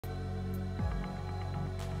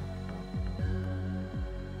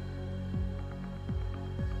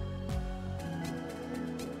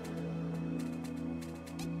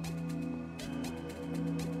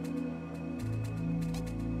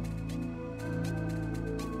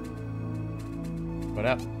What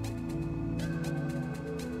up?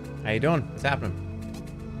 How you doing? What's happening?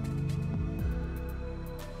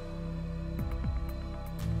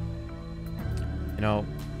 You know,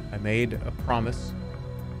 I made a promise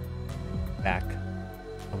back,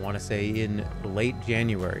 I want to say in late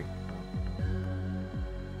January.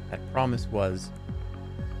 That promise was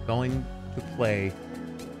going to play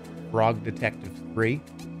Frog Detective 3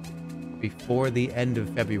 before the end of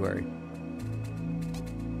February.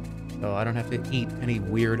 So I don't have to eat any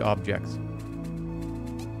weird objects.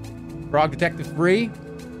 Frog Detective 3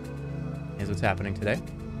 is what's happening today.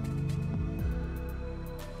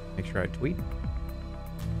 Make sure I tweet.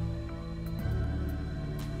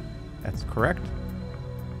 That's correct.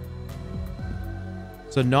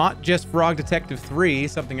 So not just Frog Detective 3,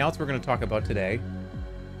 something else we're going to talk about today.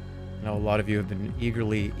 I know a lot of you have been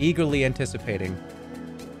eagerly anticipating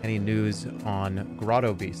any news on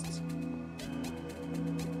Grotto Beasts.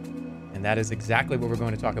 And that is exactly what we're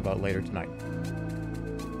going to talk about later tonight.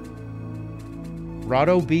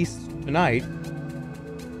 Grotto Beasts tonight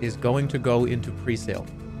is going to go into pre-sale.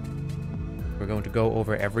 We're going to go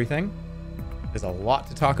over everything. There's a lot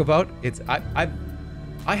to talk about. I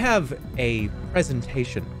have a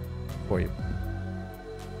presentation for you.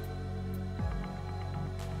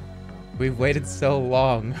 We've waited so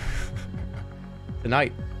long.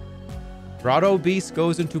 Tonight, Grotto Beasts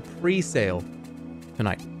goes into pre-sale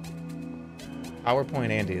tonight. PowerPoint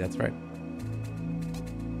Andy, that's right.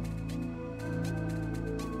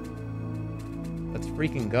 Let's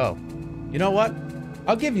freaking go. You know what?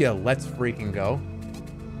 I'll give you a let's freaking go.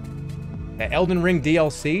 The Elden Ring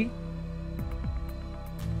DLC.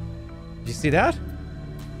 Did you see that?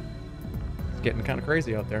 It's getting kind of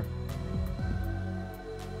crazy out there.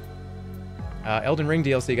 Elden Ring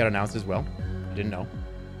DLC got announced as well. I didn't know.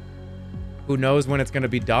 Who knows when it's going to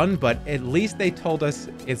be done, but at least they told us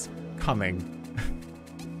it's coming.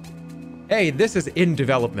 Hey, this is in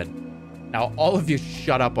development. Now, all of you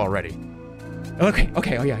shut up already. Okay,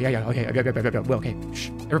 oh yeah, okay, well, okay,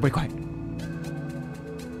 shh, everybody quiet.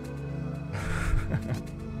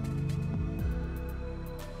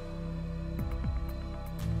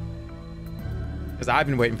 Because I've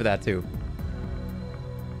been waiting for that too.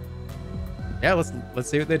 Yeah, let's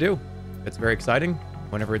see what they do. It's very exciting.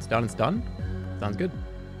 Whenever it's done, it's done. Sounds good.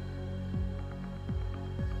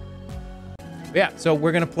 But yeah, so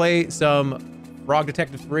we're gonna play some Frog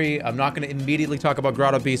Detective 3. I'm not gonna immediately talk about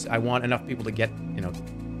Grotto Beasts. I want enough people to get, you know,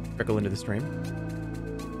 trickle into the stream.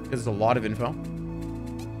 Because there's a lot of info.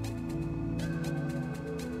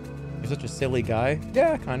 You're such a silly guy.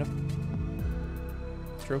 Yeah, kind of.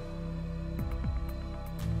 It's true.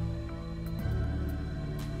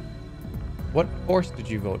 What horse did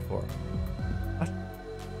you vote for? What?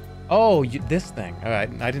 Oh, this thing. All right.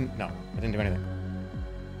 I didn't do anything.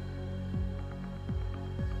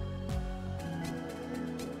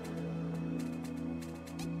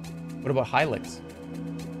 What about Hylix?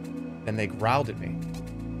 Then they growled at me.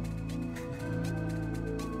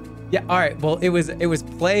 Yeah, all right. Well, it was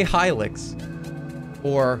play Hylix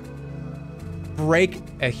or break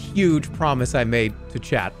a huge promise I made to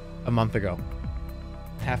chat a month ago.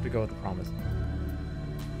 I have to go with the promise.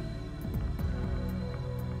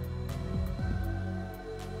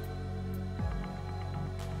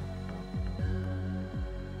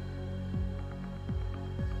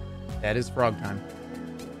 That is frog time.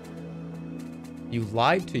 You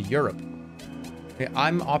lied to Europe. Okay,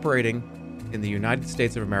 I'm operating in the United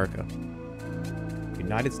States of America. The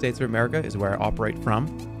United States of America is where I operate from.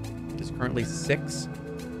 It is currently 6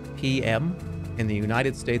 p.m. in the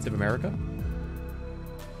United States of America.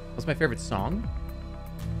 What's my favorite song?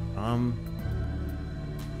 I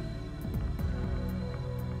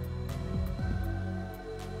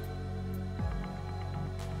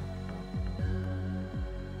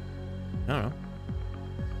don't know.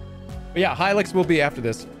 But yeah, Hylix will be after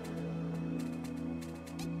this.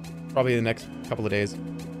 Probably the next couple of days.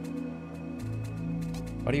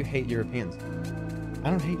 Why do you hate Europeans? I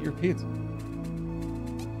don't hate Europeans.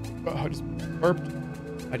 Oh, I just burped.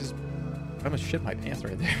 I almost shit my pants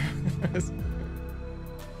right there.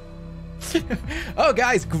 Oh,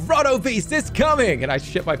 guys, Grotto Beast is coming! And I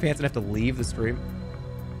shit my pants and have to leave the stream.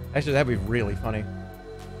 Actually, that'd be really funny.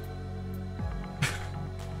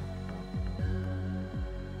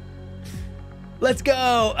 Let's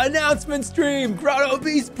go! Announcement stream! Grotto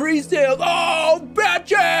Beast pre-sale! Oh,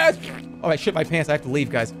 batches! Oh, I shit my pants. I have to leave,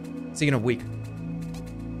 guys. See you in a week.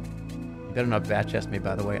 You better not bat chest me,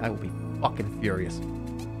 by the way. I will be fucking furious.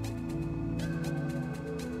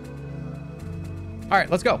 All right,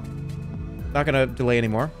 let's go. Not gonna delay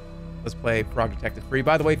anymore. Let's play Frog Detective 3.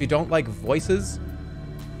 By the way, if you don't like voices,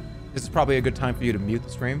 this is probably a good time for you to mute the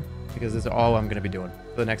stream, because this is all I'm going to be doing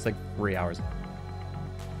for the next, like, 3 hours.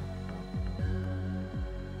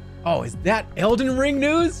 Oh, is that Elden Ring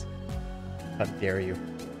news? How dare you?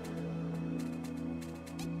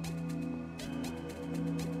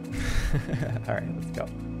 All right, let's go.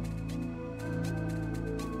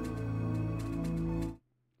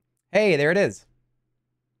 Hey, there it is.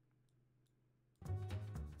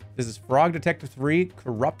 This is Frog Detective 3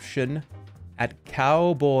 Corruption at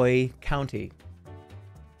Cowboy County.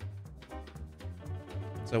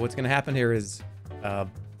 So what's going to happen here is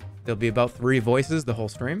there'll be about 3 voices the whole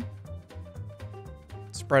stream,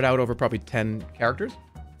 spread out over probably 10 characters.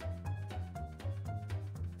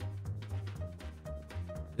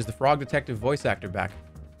 Is the Frog Detective voice actor back?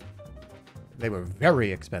 They were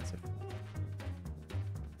very expensive.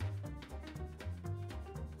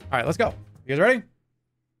 All right, let's go. You guys ready?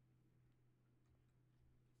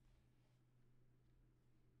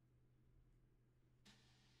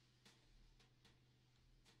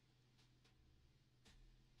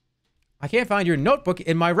 I can't find your notebook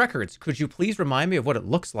in my records. Could you please remind me of what it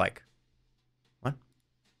looks like? What?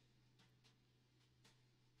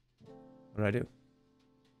 What did I do?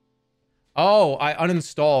 Oh, I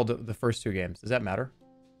uninstalled the first 2 games. Does that matter?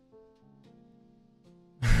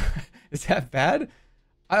 Is that bad?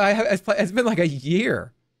 It's been like a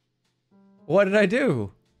year. What did I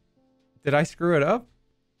do? Did I screw it up?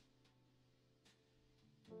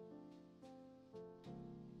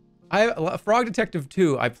 Frog Detective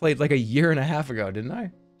 2, I played like a year and a half ago, didn't I?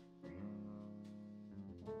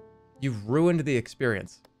 You've ruined the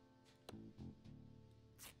experience.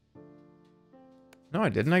 No, I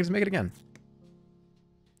didn't. I just make it again.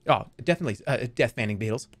 Oh, definitely. Death fanning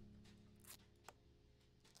beetles.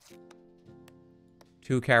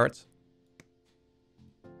 2 carrots.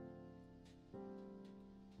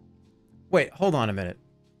 Wait, hold on a minute.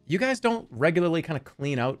 You guys don't regularly kind of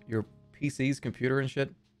clean out your PC's computer and shit?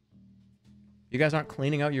 You guys aren't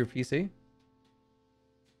cleaning out your PC?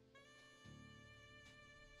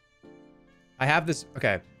 I have this...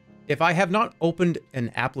 Okay. If I have not opened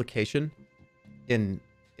an application in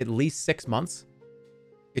at least 6 months,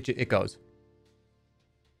 it goes.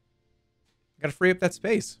 I gotta free up that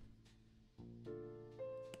space.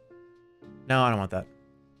 No, I don't want that.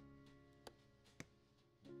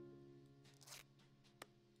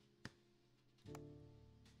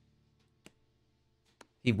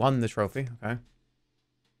 He won the trophy, okay.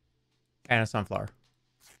 And a sunflower.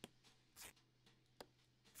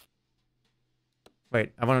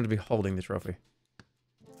 Wait, I want him to be holding the trophy.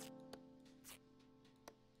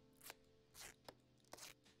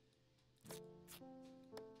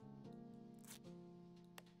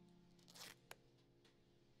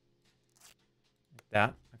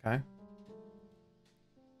 That, okay.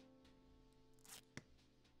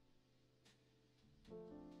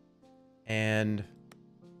 And...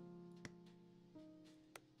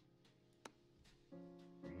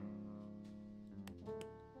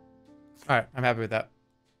 Alright, I'm happy with that.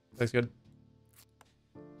 Looks good.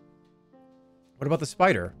 What about the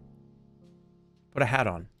spider? Put a hat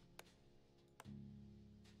on.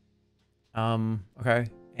 Okay.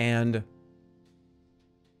 And...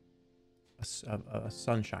 a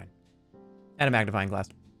sunshine. And a magnifying glass.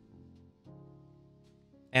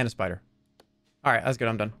 And a spider. Alright, that's good.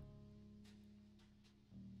 I'm done.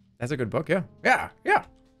 That's a good book, yeah. Yeah.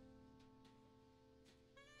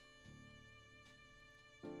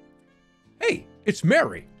 Hey, it's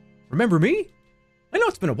Mary. Remember me? I know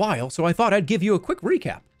it's been a while, so I thought I'd give you a quick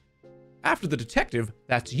recap. After the detective,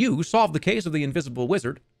 that's you, solved the case of the invisible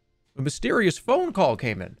wizard, a mysterious phone call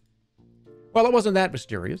came in. Well, it wasn't that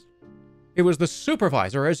mysterious. It was the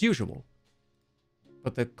supervisor, as usual.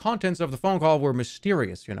 But the contents of the phone call were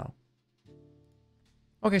mysterious, you know.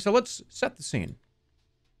 Okay, so let's set the scene.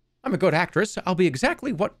 I'm a good actress. It'll be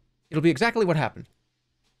exactly what happened.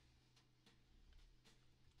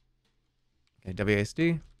 Okay,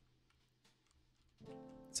 WASD.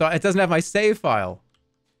 So it doesn't have my save file.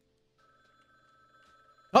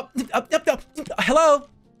 Oh, hello?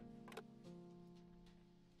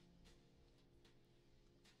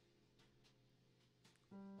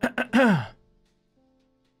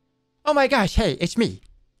 Oh my gosh, hey, it's me,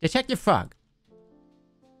 Detective Frog.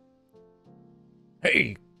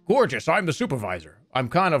 Hey, gorgeous, I'm the supervisor. I'm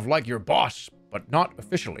kind of like your boss, but not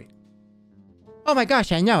officially. Oh my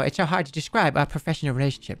gosh, I know, it's so hard to describe our professional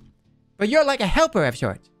relationship. But you're like a helper of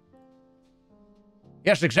sorts.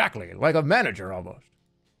 Yes, exactly, like a manager almost.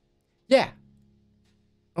 Yeah.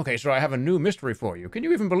 Okay, so I have a new mystery for you. Can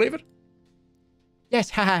you even believe it? Yes,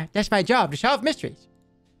 haha, that's my job, to solve mysteries.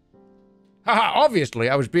 Haha, obviously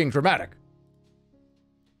I was being dramatic.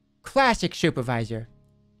 classic supervisor.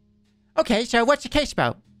 Okay, so what's the case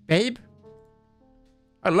about, babe?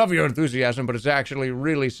 I love your enthusiasm, but it's actually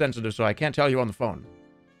really sensitive, so I can't tell you on the phone.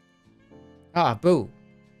 Ah, boo.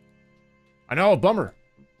 I know, bummer.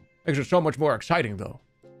 Makes it so much more exciting, though.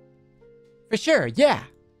 For sure, yeah.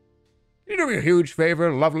 Can you do me a huge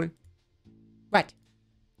favor, lovely? What?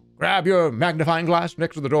 Grab your magnifying glass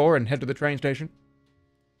next to the door and head to the train station.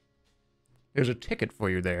 There's a ticket for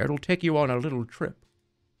you there. It'll take you on a little trip.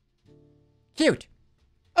 Cute.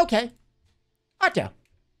 Okay. Otto.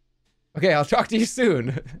 Okay, I'll talk to you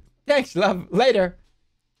soon. Thanks, love. Later.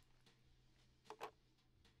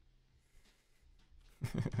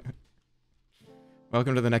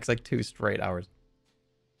 Welcome to the next, like, 2 straight hours.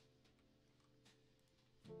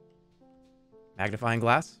 Magnifying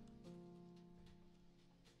glass?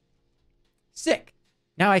 Sick.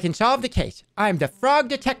 Now I can solve the case. I'm the frog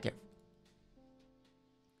detective.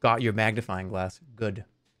 Got your magnifying glass. Good.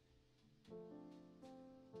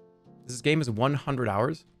 This game is 100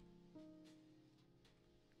 hours?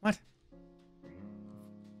 What?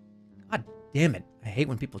 God damn it. I hate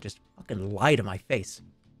when people just fucking lie to my face.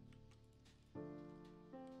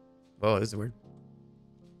 Whoa, this is weird.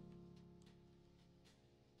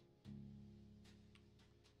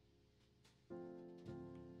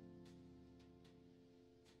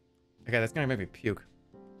 Okay, that's gonna make me puke.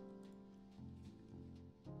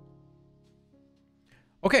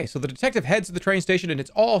 Okay, so the detective heads to the train station and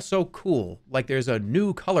it's all so cool. Like there's a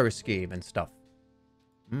new color scheme and stuff.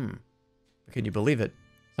 Can you believe it?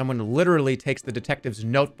 Someone literally takes the detective's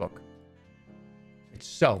notebook. It's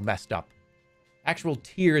so messed up. Actual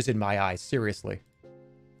tears in my eyes, seriously.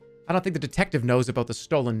 I don't think the detective knows about the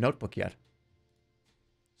stolen notebook yet.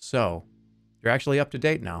 So, you're actually up to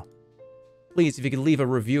date now. Please, if you could leave a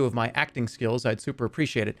review of my acting skills, I'd super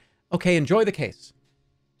appreciate it. Okay, enjoy the case.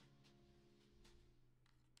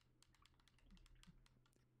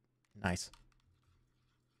 Nice.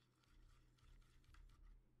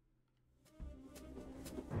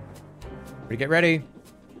 Get ready.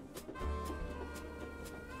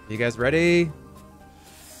 You guys ready?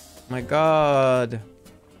 Oh my god.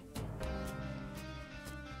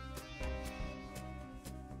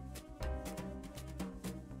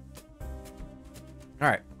 All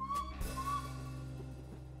right.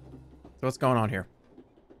 So what's going on here?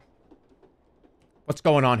 What's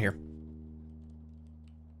going on here?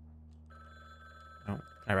 Oh, can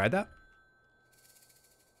I ride that?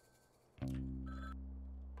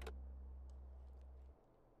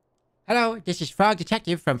 Hello, this is Frog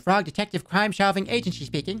Detective from Frog Detective Crime Solving Agency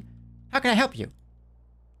speaking. How can I help you?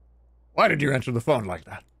 Why did you answer the phone like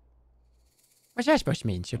that? What's that supposed to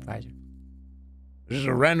mean, Supervisor? This is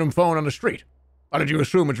a random phone on the street. How did you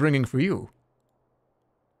assume it's ringing for you?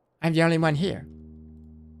 I'm the only one here.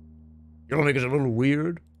 You don't think it's a little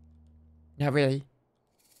weird? Not really.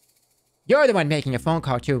 You're the one making a phone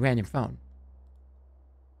call to a random phone.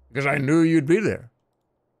 Because I knew you'd be there.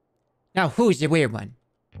 Now who's the weird one?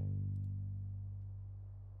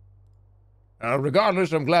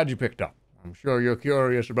 Regardless, I'm glad you picked up. I'm sure you're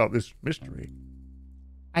curious about this mystery.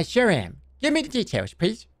 I sure am. Give me the details,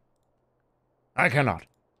 please. I cannot.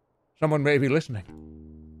 Someone may be listening.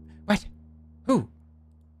 What? Who?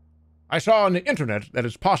 I saw on the internet that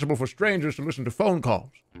it's possible for strangers to listen to phone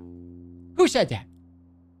calls. Who said that?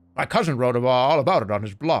 My cousin wrote all about it on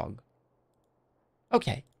his blog.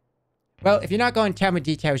 Okay. Well, if you're not going to tell me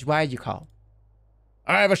details, why did you call?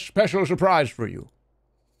 I have a special surprise for you.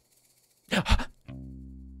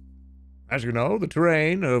 As you know, the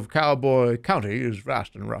terrain of Cowboy County is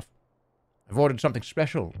vast and rough. I've ordered something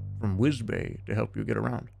special from Whizbay to help you get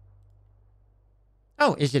around.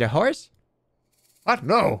 Oh, is it a horse? What?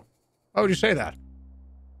 No. Why would you say that?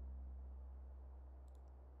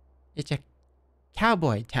 It's a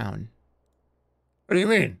cowboy town. What do you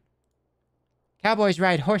mean? Cowboys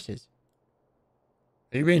ride horses.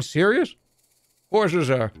 Are you being serious? Horses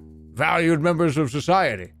are valued members of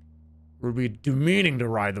society. It would be demeaning to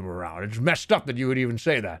ride them around. It's messed up that you would even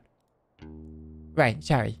say that. Right,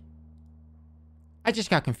 sorry. I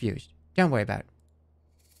just got confused. Don't worry about it.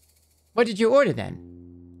 What did you order then?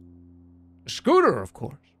 A scooter, of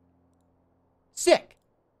course. Sick.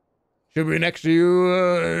 Should be next to you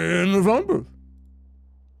in the phone booth.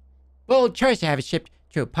 Bold choice to have it shipped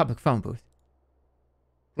to a public phone booth.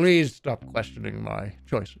 Please stop questioning my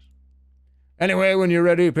choices. Anyway, when you're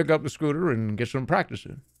ready, pick up the scooter and get some practice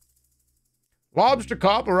in. Lobster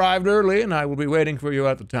Cop arrived early, and I will be waiting for you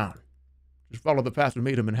at the town. Just follow the path to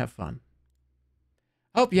meet him and have fun.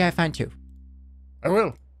 Hope you have fun too. I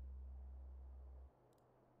will.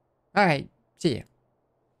 All right, see you.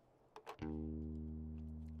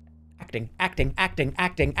 Acting, acting, acting,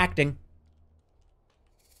 acting, acting.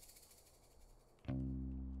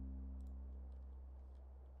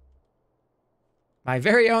 My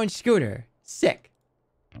very own scooter. Sick.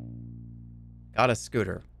 Got a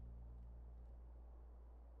scooter.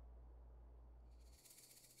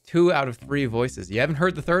 2 out of 3 voices. You haven't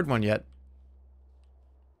heard the third one yet.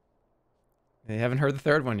 You haven't heard the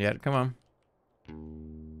third one yet. Come on.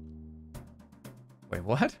 Wait,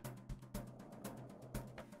 what?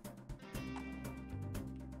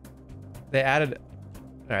 They added...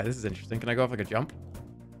 Alright, this is interesting. Can I go off like a jump?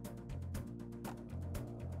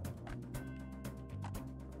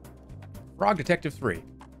 Frog Detective 3.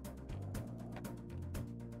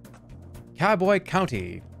 Cowboy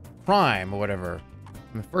County. Crime or whatever.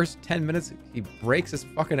 In the first 10 minutes, he breaks his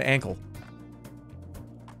fucking ankle.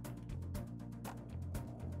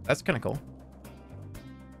 That's kind of cool.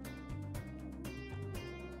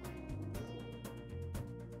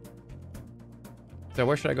 So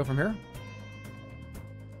where should I go from here?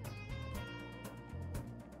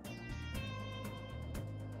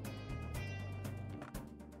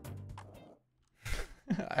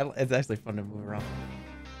 It's actually fun to move around.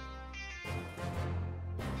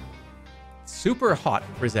 Super Hot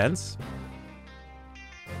presents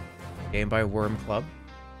Game by Worm Club.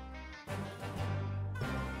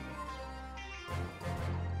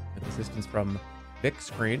 With assistance from Vic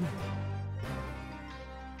Screen.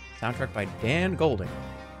 Soundtrack by Dan Golding.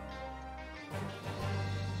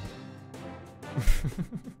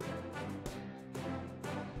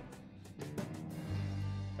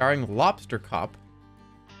 Starring Lobster Cop.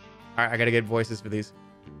 Alright, I gotta get voices for these.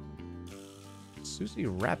 Susie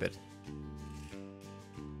Rabbit.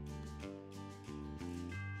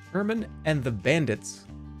 Herman and the Bandits.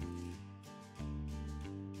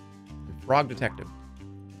 The Frog Detective.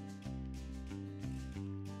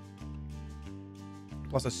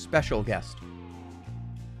 Plus a special guest.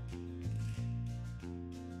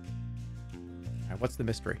 Alright, what's the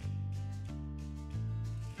mystery?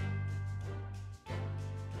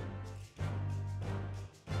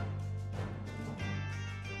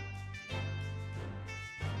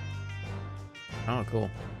 Oh, cool.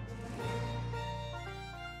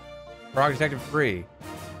 Frog Detective 3.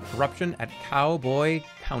 Corruption at Cowboy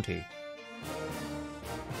County.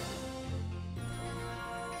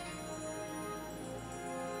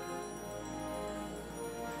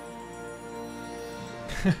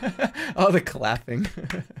 Oh, the clapping.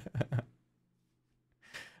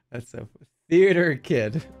 That's so theater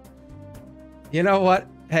kid. You know what?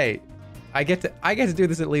 Hey, I get to do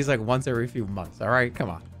this at least like once every few months. All right, come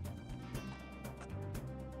on.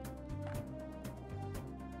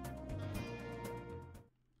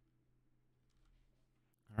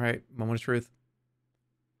 All right, moment of truth.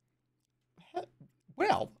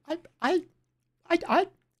 Well,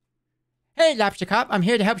 Hey, Lobster Cop, I'm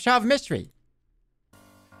here to help solve a mystery.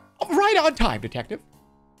 Right on time, Detective.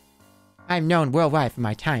 I'm known worldwide for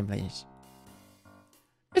my timeliness.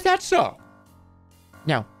 Is that so?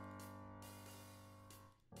 No.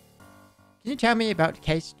 Can you tell me about the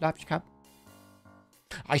case, Lobster Cop?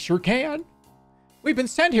 I sure can. We've been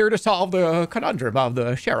sent here to solve the conundrum of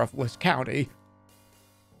the sheriff of this county.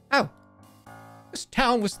 Oh. This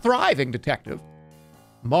town was thriving, Detective.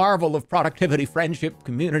 Marvel of productivity, friendship,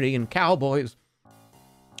 community, and cowboys.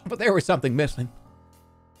 But there was something missing.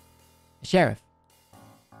 The sheriff.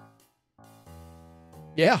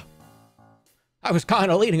 Yeah. I was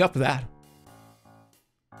kind of leading up to that.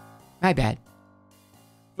 My bad.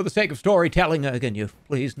 For the sake of storytelling, can you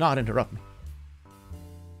please not interrupt me?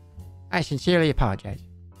 I sincerely apologize.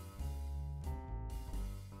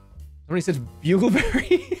 Somebody says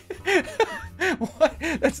Bugleberry? What?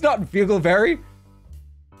 That's not Bugleberry.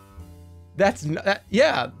 That's not,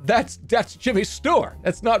 yeah, that's Jimmy Stewart.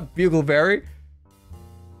 That's not Bugleberry.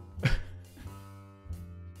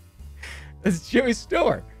 That's Jimmy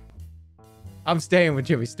Stewart. I'm staying with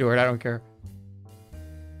Jimmy Stewart. I don't care.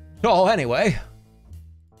 So anyway,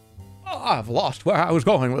 I've lost where I was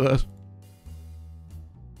going with this.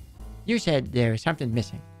 You said there was something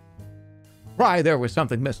missing. Right, there was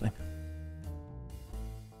something missing.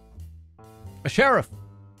 A sheriff.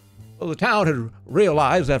 Well, the town had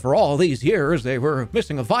realized that for all these years they were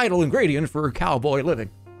missing a vital ingredient for cowboy living.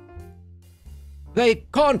 They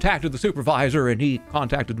contacted the supervisor and he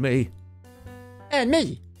contacted me. And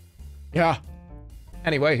me. Yeah.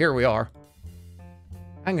 Anyway, here we are.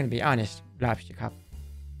 I'm gonna be honest, Lobster Cop.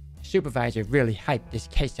 The supervisor really hyped this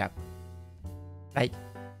case up. Like,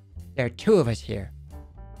 there are 2 of us here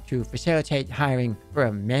to facilitate hiring for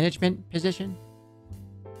a management position.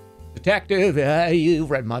 Detective,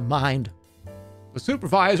 you've read my mind. The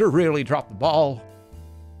supervisor really dropped the ball.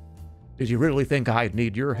 Did you really think I'd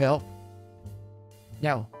need your help?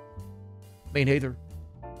 No. Me neither.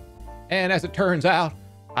 And as it turns out,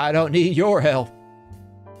 I don't need your help.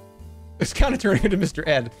 It's kind of turning into Mr.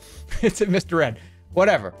 Ed. It's a Mr. Ed.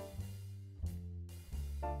 Whatever.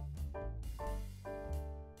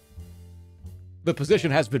 The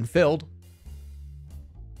position has been filled.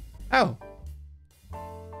 Oh.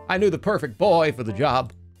 I knew the perfect boy for the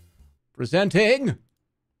job. Presenting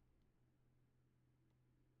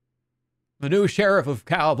the new sheriff of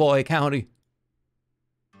Cowboy County,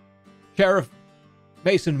 Sheriff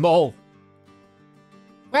Mason Mole.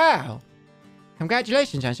 Wow.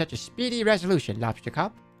 Congratulations on such a speedy resolution, Lobster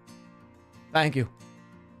Cop. Thank you.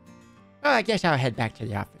 Well, I guess I'll head back to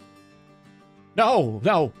the office. No.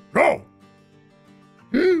 No,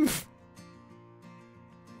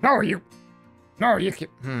 you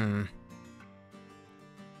can.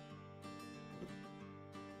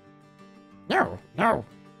 No,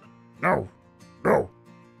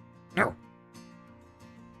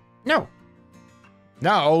 No.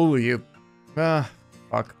 No, you.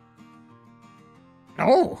 Fuck.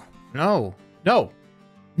 no, No.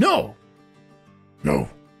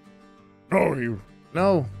 you.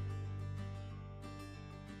 No.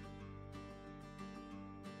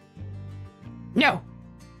 No.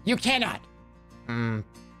 You cannot.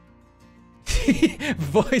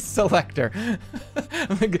 Voice selector.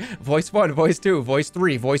 Voice 1, voice 2, voice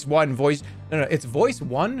 3, voice 1, voice... No, it's voice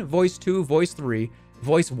 1, voice 2, voice 3,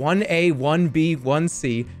 voice 1A, 1B,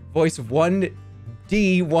 1C, voice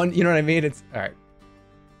 1D, 1... You know what I mean? It's... All right.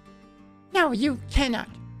 No, you cannot.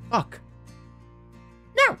 Fuck.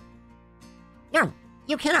 No,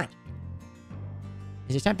 you cannot.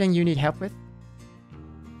 Is it something you need help with?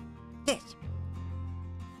 Yes.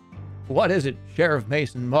 What is it, Sheriff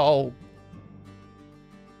Mason Mole?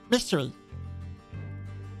 Mystery.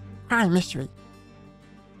 Crime mystery.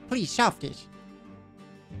 Please solve this.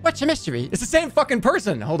 What's a mystery? It's the same fucking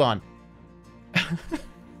person. Hold on.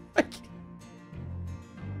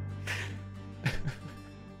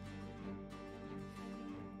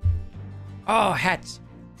 All hats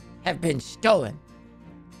have been stolen.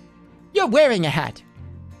 You're wearing a hat.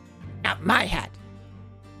 Not my hat.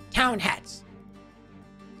 Town hats.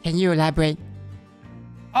 Can you elaborate?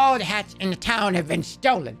 All the hats in the town have been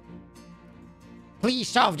stolen. Please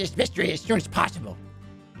solve this mystery as soon as possible.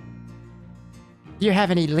 Do you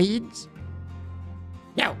have any leads?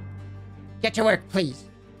 No. Get to work, please.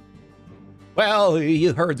 Well,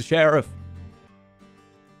 you heard the sheriff.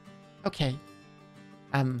 Okay.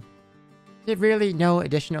 Is there really no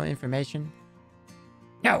additional information?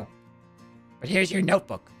 No. But here's your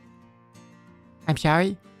notebook. I'm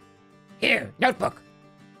sorry? Here, notebook.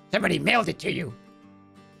 Somebody mailed it to you.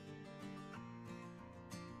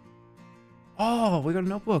 Oh, we got a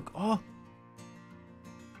notebook. Oh.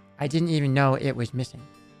 I didn't even know it was missing.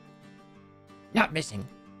 Not missing.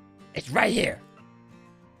 It's right here.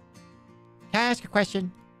 Can I ask a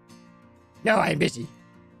question? No, I'm busy.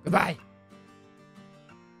 Goodbye.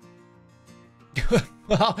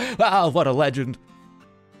 Wow, what a legend.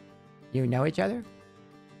 You know each other?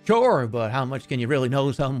 Sure, but how much can you really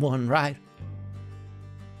know someone, right?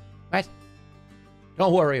 What?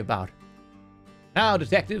 Don't worry about it. Now,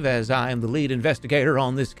 Detective, as I am the lead investigator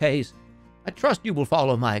on this case, I trust you will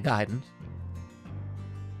follow my guidance.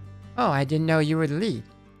 Oh, I didn't know you were the lead.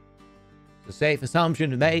 It's a safe assumption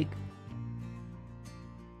to make.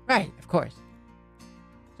 Right, of course.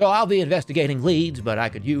 So I'll be investigating leads, but I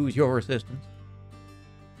could use your assistance.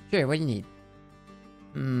 Sure, what do you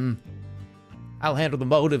need? I'll handle the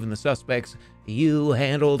motive and the suspects. You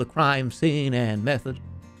handle the crime scene and method.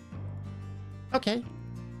 Okay.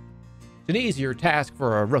 It's an easier task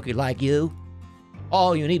for a rookie like you.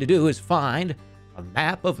 All you need to do is find a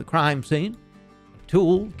map of the crime scene, a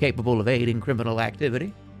tool capable of aiding criminal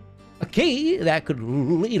activity, a key that could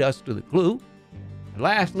lead us to the clue, and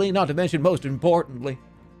lastly, not to mention most importantly,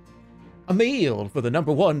 a meal for the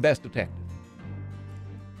 #1 best detective.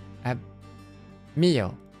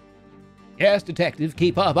 Meal. Yes, Detective,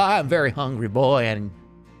 keep up. I'm a very hungry boy and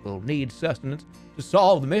will need sustenance to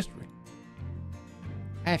solve the mystery.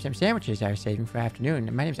 I have some sandwiches I was saving for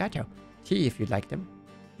afternoon. My name's Otto. Tea if you'd like them.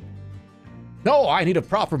 No, I need a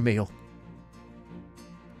proper meal.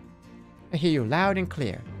 I hear you loud and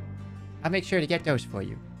clear. I'll make sure to get those for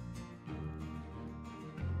you.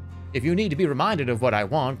 If you need to be reminded of what I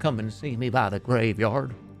want, come and see me by the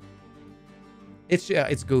graveyard.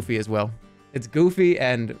 It's goofy as well. It's goofy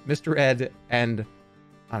and Mr. Ed and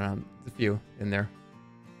I don't know, a few in there.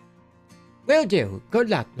 Will do. Good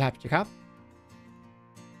luck, Lobster Cop.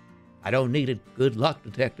 I don't need it. Good luck,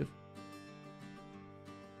 Detective.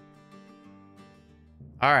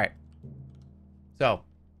 All right. So,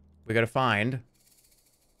 we gotta find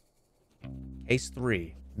Case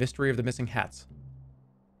 3, Mystery of the Missing Hats.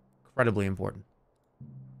 Incredibly important.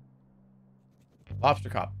 Lobster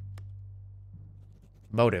Cop.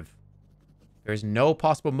 Motive. There's no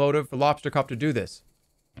possible motive for Lobster Cop to do this.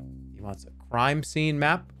 He wants a crime scene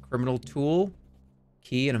map, criminal tool,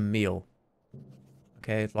 key, and a meal.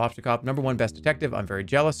 Okay, Lobster Cop, #1 best detective. I'm very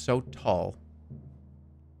jealous. So tall.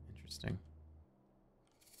 Interesting.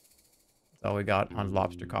 That's all we got on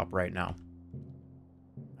Lobster Cop right now.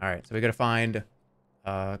 All right, so we gotta find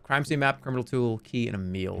crime scene map, criminal tool, key, and a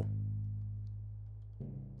meal.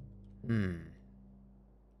 I'm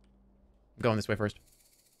going this way first.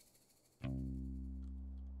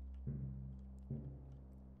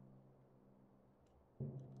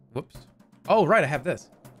 Whoops. Oh, right, I have this.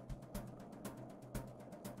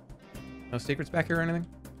 No secrets back here or anything?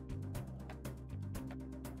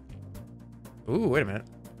 Ooh, wait a minute.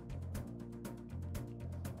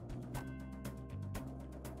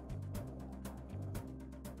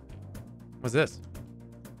 What's this?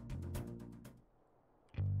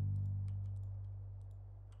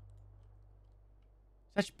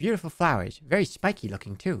 Such beautiful flowers. Very spiky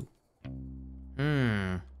looking, too.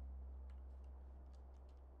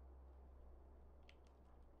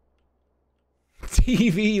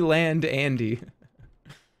 TV Land Andy.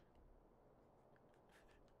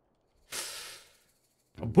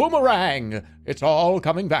 A boomerang! It's all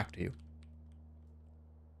coming back to you.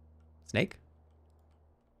 Snake?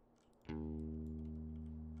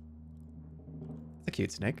 It's a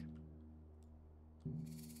cute snake.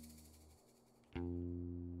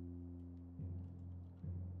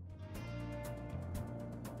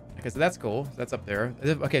 Okay, so that's cool. So that's up there.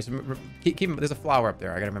 Okay, so keep there's a flower up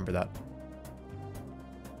there. I gotta remember that.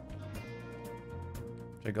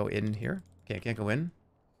 Should I go in here? Okay, I can't go in.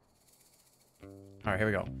 All right, here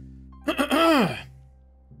we go.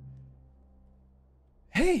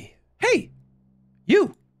 Hey,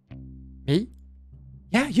 you. Me?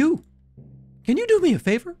 Yeah, you. Can you do me a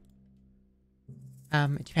favor?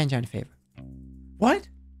 It depends on a favor. What?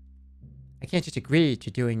 I can't just agree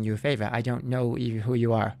to doing you a favor. I don't know even who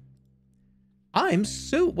you are. I'm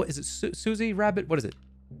Sue. What is it? Susie Rabbit? What is it?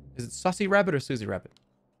 Is it Sussy Rabbit or Susie Rabbit?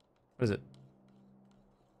 What is it?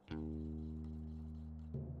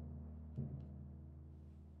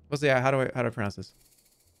 What's the how do I pronounce this?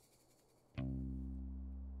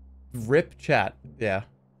 Rip chat. Yeah.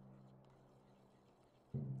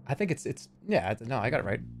 I think it's yeah, no, I got it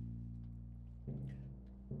right.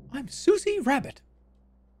 I'm Susie Rabbit.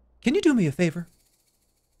 Can you do me a favor?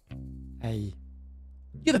 You're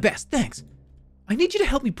the best, thanks. I need you to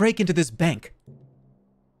help me break into this bank.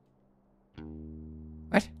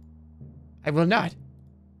 What? I will not.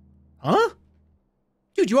 Huh?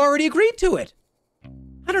 Dude, you already agreed to it.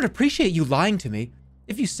 I don't appreciate you lying to me.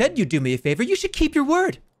 If you said you'd do me a favor, you should keep your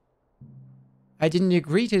word. I didn't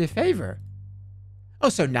agree to the favor. Oh,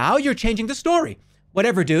 so now you're changing the story.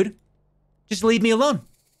 Whatever, dude. Just leave me alone.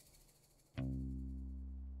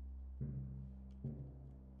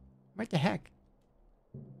 What the heck?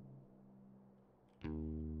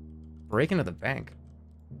 Break into the bank.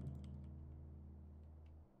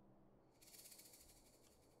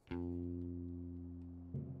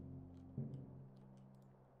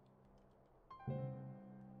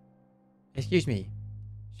 Excuse me,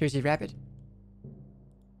 Susie Rabbit?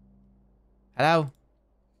 Hello?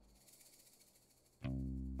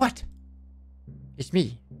 What? It's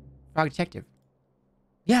me, Frog Detective.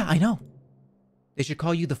 Yeah, I know. They should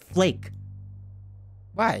call you the Flake.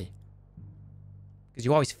 Why? Because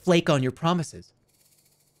you always flake on your promises.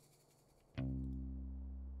 I'm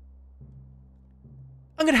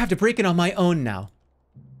gonna have to break in on my own now.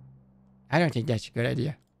 I don't think that's a good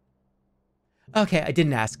idea. Okay, I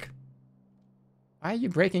didn't ask. Why are you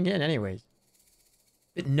breaking in anyways?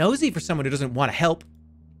 Bit nosy for someone who doesn't want to help.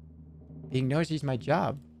 Being nosy is my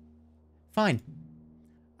job. Fine.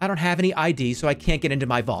 I don't have any ID, so I can't get into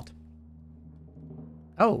my vault.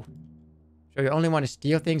 Oh. So you only want to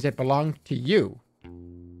steal things that belong to you?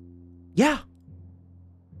 Yeah.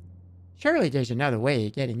 Surely there's another way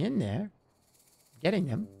of getting in there. Getting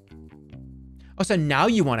them. Oh, so now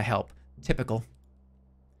you want to help. Typical.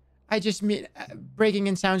 I just mean, breaking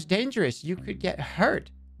in sounds dangerous. You could get hurt.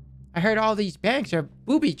 I heard all these banks are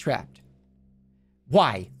booby-trapped.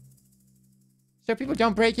 Why? So people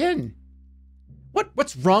don't break in.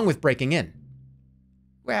 What's wrong with breaking in?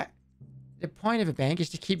 Well, the point of a bank is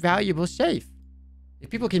to keep valuables safe. If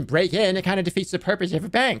people can break in, it kind of defeats the purpose of a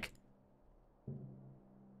bank.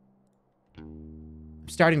 I'm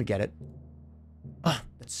starting to get it. Ugh,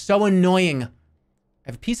 that's so annoying. I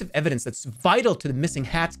have a piece of evidence that's vital to the missing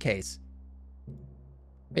hats case.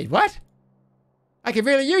 Wait, what? I could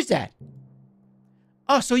really use that.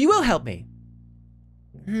 Oh, so you will help me?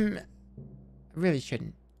 I really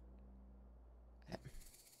shouldn't.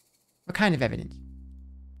 What kind of evidence?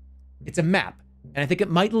 It's a map, and I think it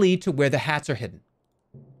might lead to where the hats are hidden.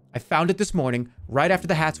 I found it this morning, right after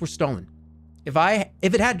the hats were stolen. It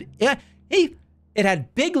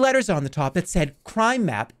had big letters on the top that said, crime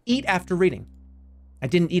map, eat after reading. I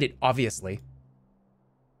didn't eat it, obviously.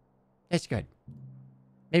 That's good.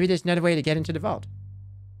 Maybe there's another way to get into the vault.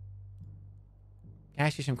 Can I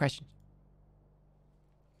ask you some questions?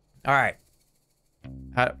 All right.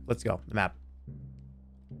 Let's go. The map.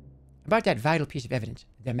 About that vital piece of evidence,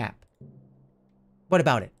 the map. What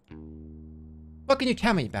about it? What can you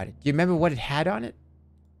tell me about it? Do you remember what it had on it?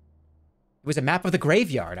 It was a map of the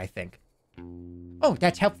graveyard, I think. Oh,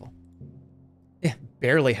 that's helpful. Yeah,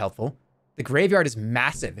 barely helpful. The graveyard is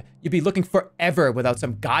massive. You'd be looking forever without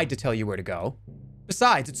some guide to tell you where to go.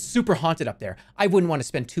 Besides, it's super haunted up there. I wouldn't want to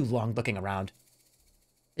spend too long looking around.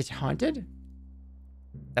 It's haunted?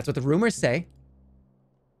 That's what the rumors say.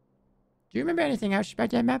 Do you remember anything else about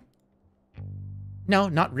that map? No,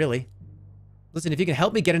 not really. Listen, if you can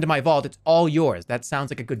help me get into my vault, it's all yours. That sounds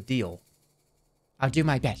like a good deal. I'll do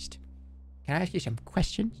my best. Can I ask you some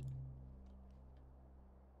questions?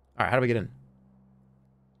 All right, how do we get in?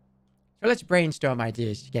 So let's brainstorm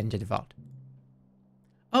ideas to get into the vault.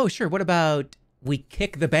 Oh, sure. What about we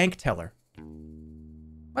kick the bank teller?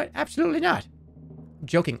 What? Absolutely not. I'm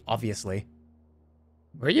joking, obviously.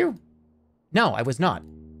 Were you? No, I was not.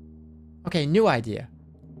 Okay, new idea.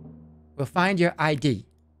 We'll find your ID.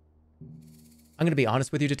 I'm going to be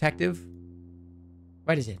honest with you, detective.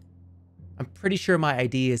 What is it? I'm pretty sure my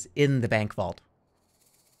ID is in the bank vault.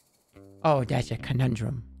 Oh, that's a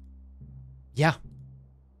conundrum. Yeah.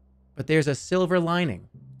 But there's a silver lining.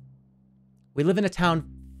 We live in a town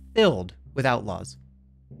filled with outlaws.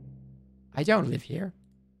 I don't live here.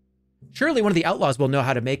 Surely one of the outlaws will know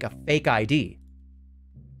how to make a fake ID.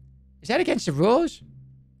 Is that against the rules?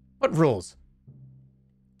 What rules?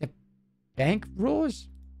 The bank rules?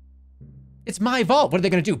 It's my vault. What are they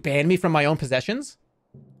going to do? Ban me from my own possessions?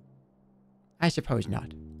 I suppose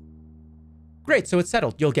not. Great, so it's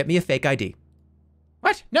settled. You'll get me a fake ID.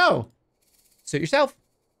 What? No! Suit yourself.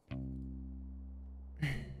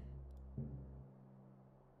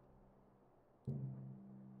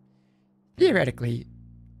 Theoretically,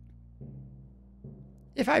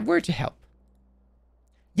 if I were to help.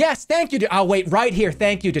 Yes, thank you. I'll wait right here.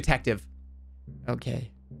 Thank you, detective. Okay.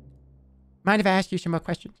 Mind if I ask you some more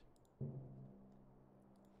questions?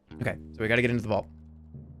 Okay, so we got to get into the vault.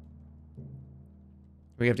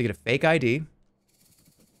 We have to get a fake ID.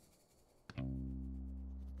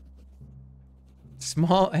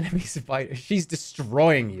 Small enemy spider. She's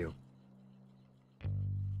destroying you.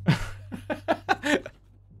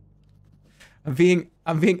 I'm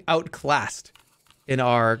being outclassed in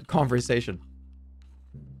our conversation.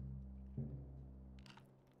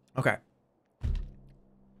 Okay.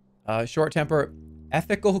 Short temper,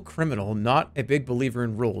 ethical criminal, not a big believer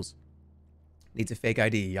in rules. Needs a fake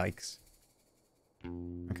ID. Yikes.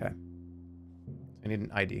 Okay. I need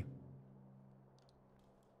an ID.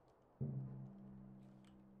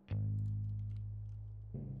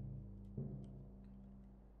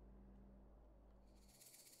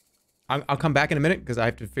 I'll come back in a minute because I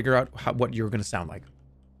have to figure out what you're going to sound like.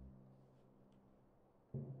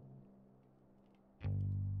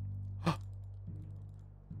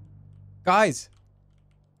 Guys,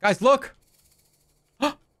 look.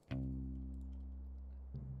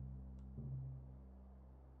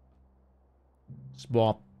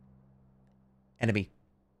 Swap. Enemy.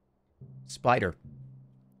 Spider.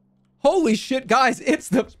 Holy shit, guys, it's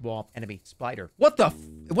the swap enemy spider. What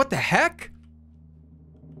the heck?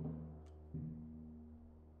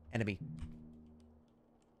 Enemy.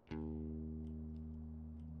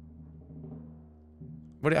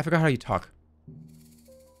 I forgot how you talk.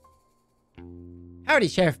 Howdy,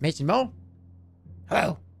 Sheriff Mason Mole.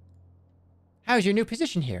 Hello. How's your new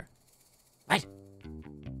position here? What?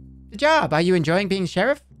 The job. Are you enjoying being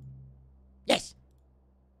sheriff? Yes.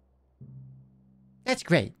 That's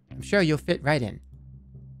great. I'm sure you'll fit right in.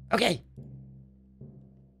 Okay.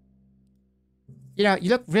 You know, you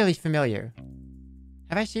look really familiar.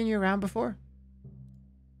 Have I seen you around before?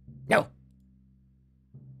 No.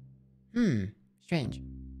 Strange.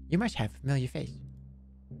 You must have a familiar face.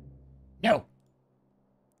 No.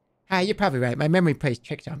 Hi, you're probably right. My memory plays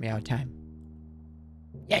tricks on me all the time.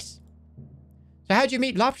 Yes. So how'd you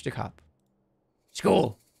meet Lobster Cop?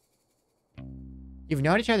 School. You've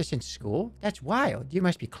known each other since school? That's wild. You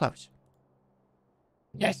must be close.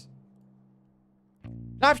 Yes.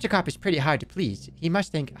 Lobster Cop is pretty hard to please. He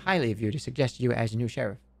must think highly of you to suggest you as a new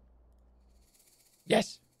sheriff.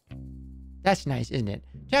 Yes. That's nice, isn't it?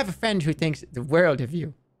 To have a friend who thinks the world of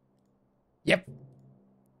you. Yep.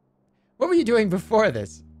 What were you doing before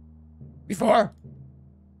this? Before?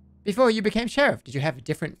 Before you became sheriff, did you have a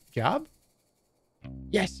different job?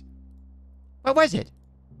 Yes. What was it?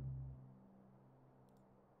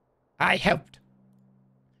 I helped.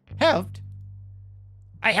 Helped?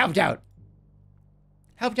 I helped out.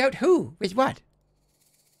 Helped out who? With what?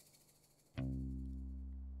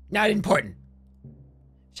 Not important.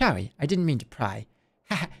 Sorry, I didn't mean to pry.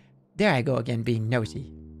 Ha! There I go again, being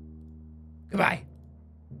nosy. Goodbye.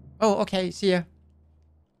 Oh, okay, see ya.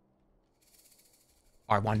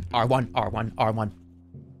 R1, R1, R1, R1.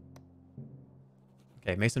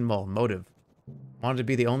 Okay, Mason Mole, motive. Wanted to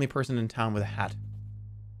be the only person in town with a hat.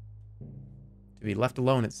 To be left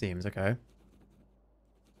alone, it seems, okay.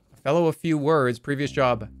 A fellow of few words, previous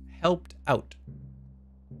job, helped out.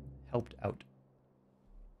 Helped out.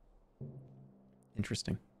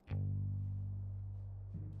 Interesting.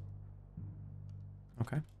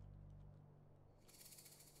 Okay.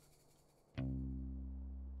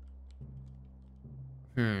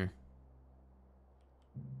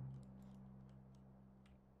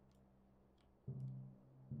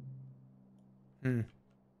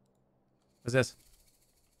 What's this?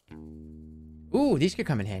 Ooh, these could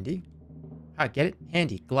come in handy. Ah, get it?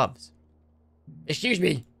 Handy. Gloves. Excuse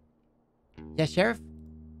me. Yes, Sheriff?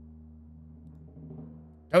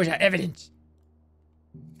 Those are evidence.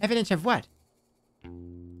 Evidence of what?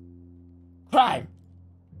 Crime.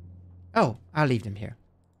 Oh, I'll leave them here.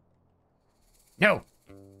 No.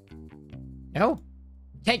 No?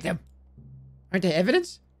 Take them. Aren't they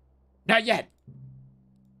evidence? Not yet.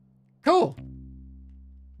 Cool.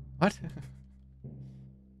 What?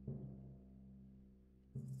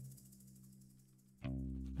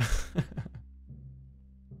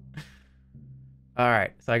 All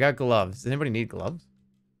right, so I got gloves. Does anybody need gloves?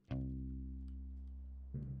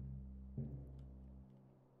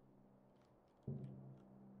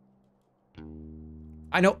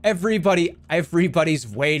 I know everybody's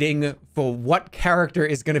waiting for what character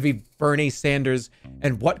is going to be Bernie Sanders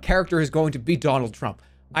and what character is going to be Donald Trump.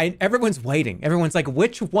 Everyone's waiting. Everyone's like,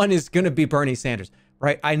 which one is going to be Bernie Sanders?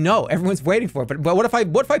 Right? I know everyone's waiting for it, but what if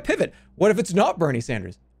I pivot? What if it's not Bernie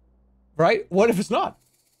Sanders? Right? What if it's not?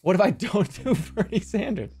 What if I don't do Bernie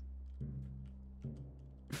Sanders?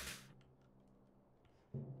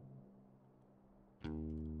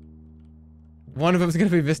 One of them is going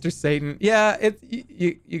to be Mr. Satan. Yeah,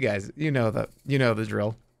 you guys, you know the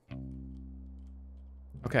drill.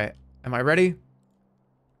 Okay, am I ready?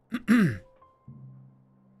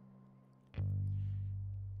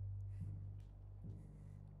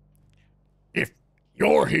 If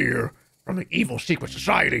you're here from the evil secret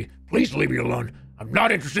society, please leave me alone. I'm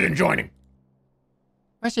not interested in joining.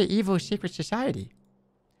 What's an evil secret society?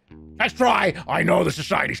 Let's try. I know the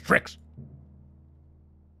society's tricks.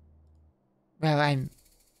 Well, I'm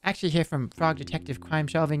actually here from Frog Detective Crime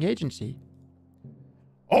Solving Agency.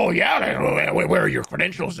 Oh, yeah? Where are your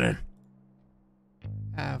credentials then?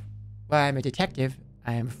 Well, I'm a detective.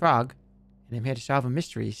 I am a frog, and I'm here to solve a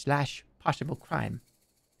mystery / possible crime.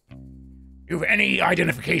 You have any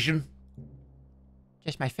identification?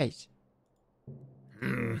 Just my face.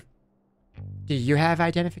 Do you have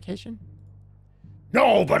identification?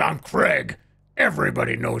 No, but I'm Craig.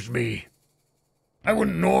 Everybody knows me. I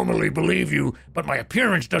wouldn't normally believe you, but my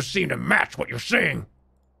appearance does seem to match what you're saying.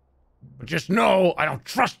 But just know I don't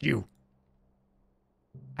trust you.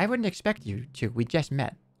 I wouldn't expect you to. We just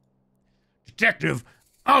met. Detective,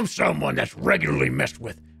 I'm someone that's regularly messed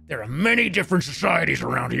with. There are many different societies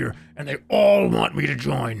around here, and they all want me to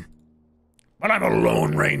join. But I'm a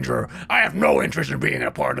lone ranger. I have no interest in being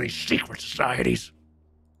a part of these secret societies.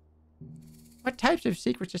 What types of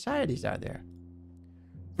secret societies are there?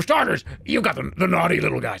 For starters, you got the naughty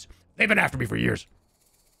little guys. They've been after me for years.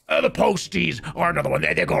 The posties are another one.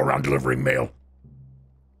 They go around delivering mail.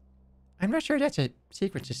 I'm not sure that's a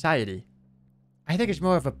secret society. I think it's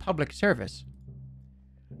more of a public service.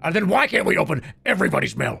 Then why can't we open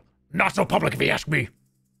everybody's mail? Not so public if you ask me.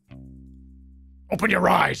 Open your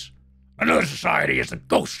eyes. Another society is the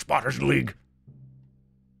Ghost Spotters League.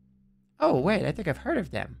 Oh, wait, I think I've heard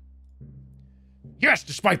of them. Yes,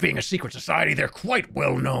 despite being a secret society, they're quite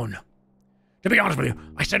well known. To be honest with you,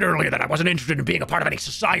 I said earlier that I wasn't interested in being a part of any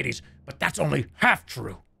societies, but that's only half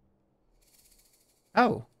true.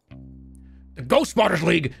 Oh. The Ghost Spotters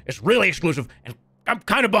League is really exclusive, and I'm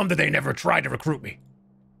kind of bummed that they never tried to recruit me.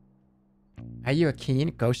 Are you a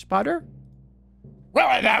keen ghost spotter?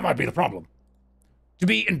 Well, that might be the problem. To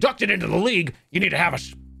be inducted into the league, you need to have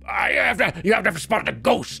you have to have spotted a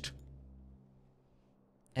ghost.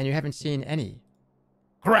 And you haven't seen any.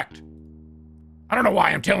 Correct. I don't know why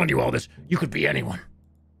I'm telling you all this. You could be anyone.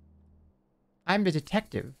 I'm the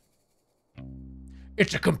detective.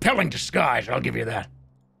 It's a compelling disguise, I'll give you that.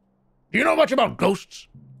 Do you know much about ghosts?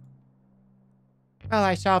 Well,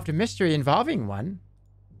 I solved a mystery involving one.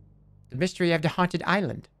 The mystery of the haunted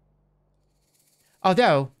island.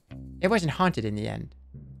 Although, it wasn't haunted in the end.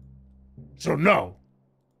 So no.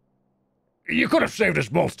 You could have saved us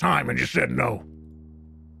both time and just said no.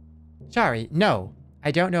 Sorry, no.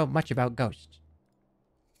 I don't know much about ghosts.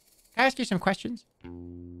 Can I ask you some questions?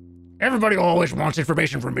 Everybody always wants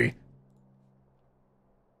information from me.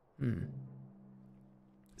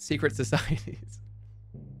 Secret societies.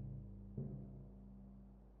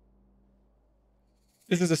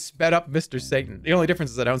 This is a sped up Mr. Satan. The only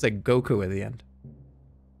difference is that I don't say Goku at the end.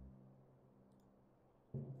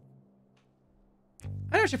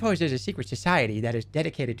 I don't suppose there's a secret society that is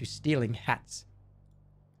dedicated to stealing hats.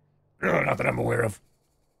 Not that I'm aware of.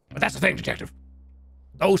 But that's the thing, Detective.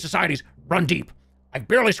 Those societies run deep. I've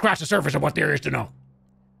barely scratched the surface of what there is to know.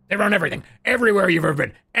 They run everything, everywhere you've ever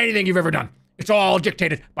been, anything you've ever done. It's all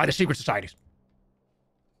dictated by the secret societies.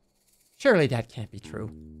 Surely that can't be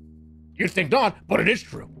true. You'd think not, but it is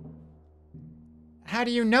true. How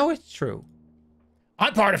do you know it's true?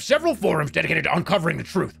 I'm part of several forums dedicated to uncovering the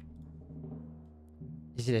truth.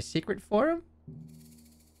 Is it a secret forum?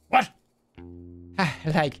 What?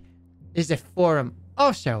 Like, is the forum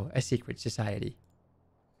also a secret society?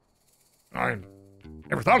 I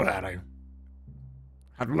never thought of that. I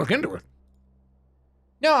had to look into it.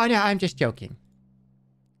 No, I'm just joking.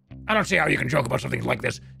 I don't see how you can joke about something like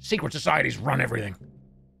this. Secret societies run everything.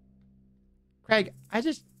 Craig, I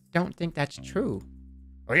just don't think that's true.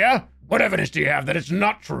 Oh yeah? What evidence do you have that it's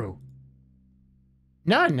not true?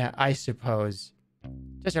 None, I suppose.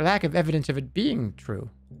 Just a lack of evidence of it being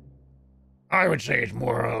true. I would say it's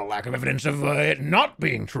more a lack of evidence of it not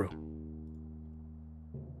being true.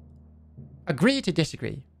 Agree to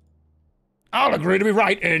disagree. I'll agree to be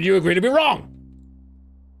right, and you agree to be wrong.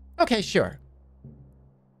 Okay, sure.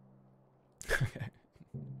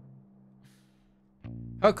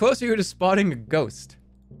 How close are you to spotting a ghost?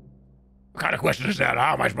 What kind of question is that?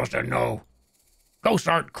 How am I supposed to know? Ghosts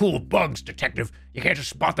aren't cool bugs, Detective. You can't just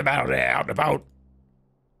spot them out and about.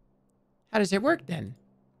 How does it work then?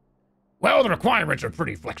 Well, the requirements are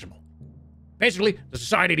pretty flexible. Basically, the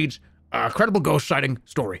society needs a credible ghost sighting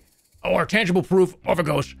story, or tangible proof of a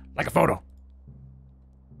ghost, like a photo.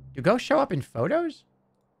 Do ghosts show up in photos?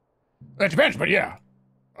 It depends, but yeah.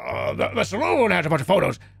 The saloon has a bunch of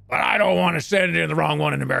photos, but I don't want to send in the wrong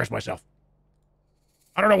one and embarrass myself.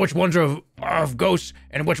 I don't know which ones are of ghosts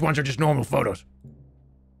and which ones are just normal photos.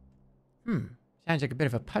 Sounds like a bit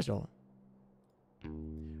of a puzzle.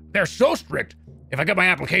 They're so strict, if I get my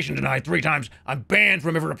application denied 3 times, I'm banned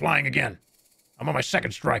from ever applying again. I'm on my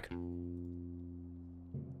 2nd strike.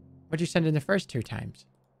 What'd you send in the first 2 times?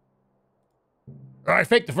 I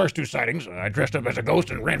faked the first 2 sightings. I dressed up as a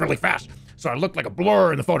ghost and ran really fast, so I looked like a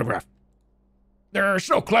blur in the photograph. They're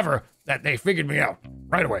so clever that they figured me out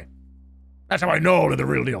right away. That's how I know they're the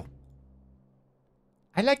real deal.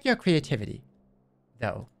 I like your creativity,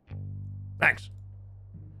 though. Thanks.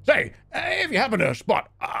 Say, if you happen to stop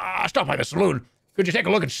by the saloon, could you take a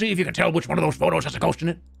look and see if you can tell which one of those photos has a ghost in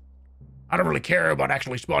it? I don't really care about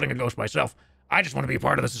actually spotting a ghost myself. I just want to be a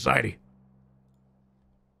part of the society.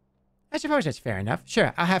 I suppose that's fair enough.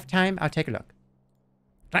 Sure, I'll have time. I'll take a look.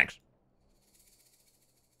 Thanks.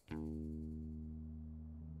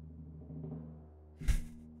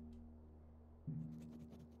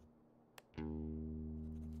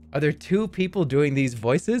 Are there 2 people doing these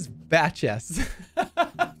voices? Batch yes.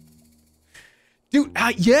 Dude,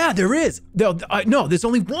 yeah, there is. No, there's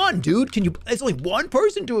only one, dude. There's only one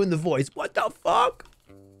person doing the voice. What the fuck?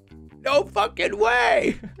 No fucking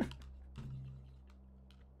way.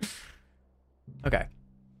 Okay.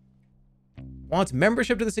 Wants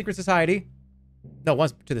membership to the secret society. No,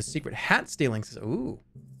 wants to the secret hat stealing. Ooh.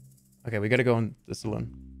 Okay, we gotta go in the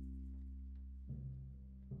saloon.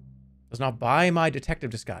 Does not buy my detective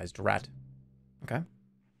disguise, rat. Okay.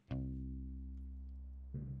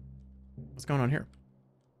 What's going on here?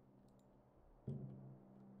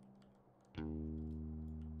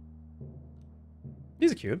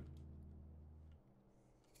 These are cute.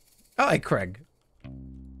 I like Craig.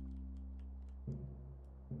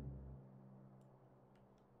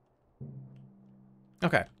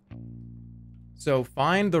 Okay. So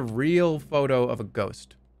find the real photo of a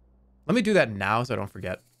ghost. Let me do that now so I don't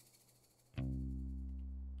forget.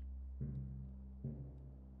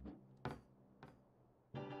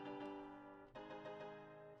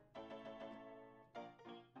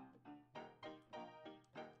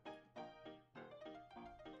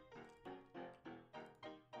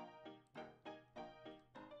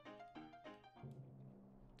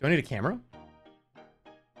 Do I need a camera?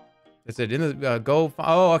 Is it in the go?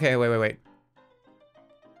 Oh, okay. Wait.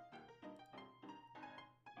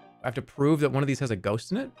 I have to prove that one of these has a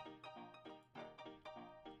ghost in it?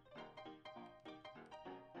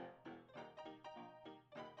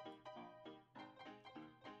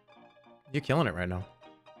 You're killing it right now.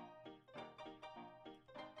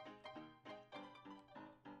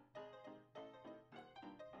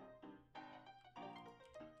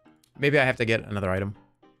 Maybe I have to get another item.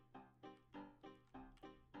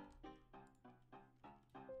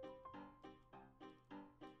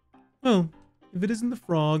 Well, if it isn't the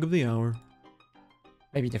frog of the hour.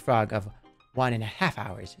 Maybe the frog of 1.5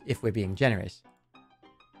 hours, if we're being generous.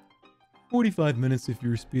 45 minutes if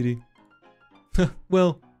you're speedy.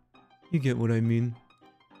 Well, you get what I mean.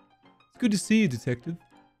 It's good to see you, Detective.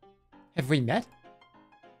 Have we met?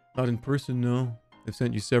 Not in person, no. I've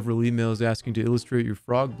sent you several emails asking to illustrate your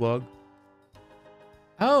frog blog.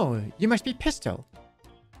 Oh, you must be Pistol.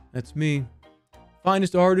 That's me.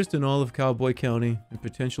 Finest artist in all of Cowboy County, and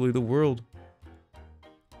potentially the world.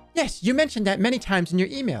 Yes, you mentioned that many times in your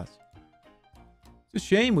emails. It's a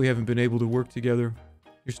shame we haven't been able to work together.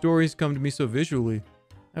 Your stories come to me so visually.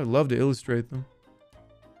 I would love to illustrate them.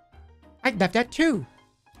 I'd love that too.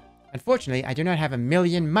 Unfortunately, I do not have $1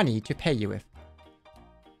 million money to pay you with.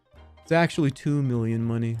 It's actually 2 million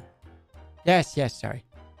money. Yes, sorry.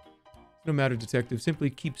 No matter, Detective.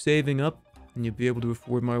 Simply keep saving up, and you'll be able to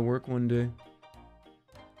afford my work one day.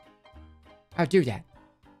 I'll do that.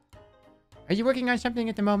 Are you working on something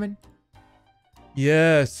at the moment?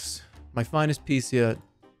 Yes. My finest piece yet.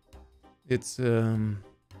 It's, well,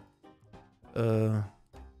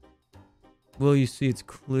 you see, it's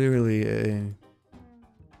clearly a...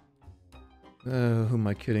 who am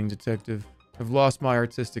I kidding, Detective? I've lost my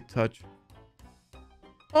artistic touch.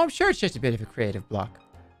 Oh, I'm sure it's just a bit of a creative block.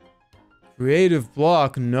 Creative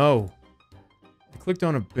block? No. I clicked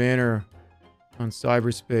on a banner on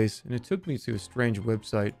cyberspace, and it took me to a strange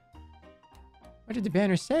website. What did the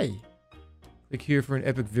banner say? Click here for an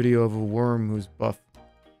epic video of a worm who's buff.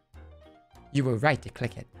 You were right to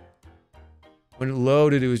click it. When it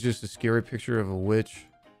loaded, it was just a scary picture of a witch.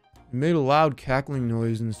 It made a loud cackling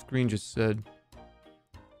noise, and the screen just said,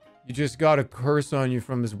 "You just got a curse on you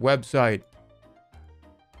from this website."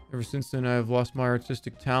 Ever since then, I have lost my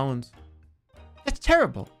artistic talents. That's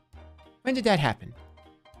terrible. When did that happen?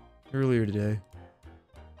 Earlier today.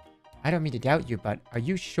 I don't mean to doubt you, but are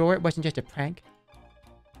you sure it wasn't just a prank?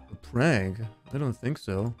 A prank? I don't think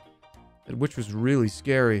so. That witch was really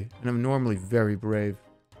scary, and I'm normally very brave.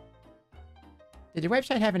 Did the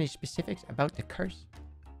website have any specifics about the curse?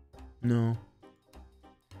 No.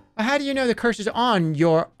 Well, how do you know the curse is on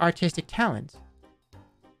your artistic talents?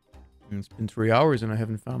 It's been 3 hours and I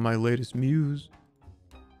haven't found my latest muse.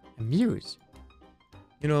 A muse?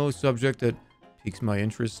 You know, a subject that piques my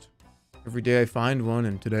interest. Every day I find one,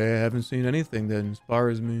 and today I haven't seen anything that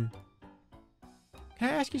inspires me. Can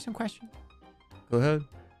I ask you some questions? Go ahead.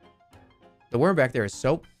 The worm back there is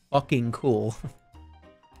so fucking cool.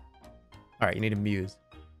 Alright, you need a muse.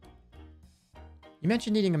 You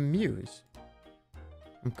mentioned needing a muse.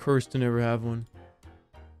 I'm cursed to never have one.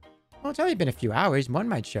 Well, it's only been a few hours. One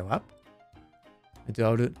might show up. I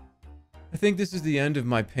doubt it. I think this is the end of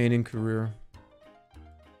my painting career.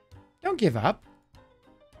 Don't give up.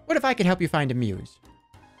 What if I could help you find a muse?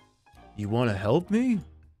 You want to help me?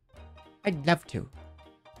 I'd love to.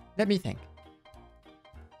 Let me think.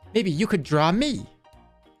 Maybe you could draw me.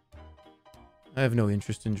 I have no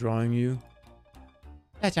interest in drawing you.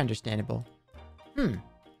 That's understandable. If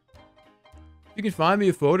you can find me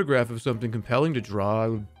a photograph of something compelling to draw, I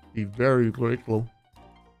would be very grateful.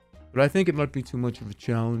 But I think it might be too much of a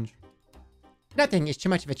challenge. Nothing is too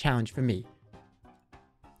much of a challenge for me.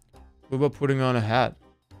 What about putting on a hat?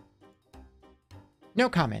 No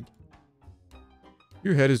comment.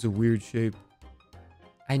 Your head is a weird shape.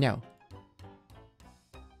 I know.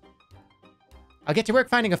 I'll get to work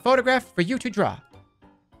finding a photograph for you to draw.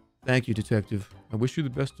 Thank you, Detective. I wish you the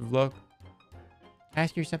best of luck. Can I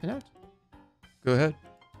ask you something else? Go ahead.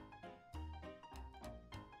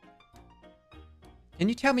 Can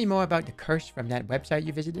you tell me more about the curse from that website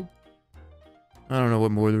you visited? I don't know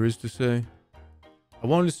what more there is to say. I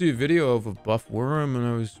wanted to see a video of a buff worm, and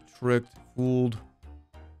I was tricked, fooled.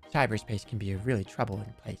 Cyberspace can be a really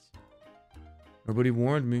troubling place. Nobody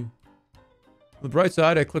warned me. On the bright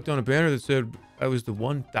side, I clicked on a banner that said I was the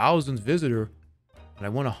 1,000th visitor, and I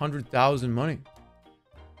won 100,000 money.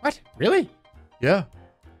 What? Really? Yeah.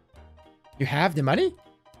 You have the money?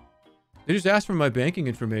 They just asked for my banking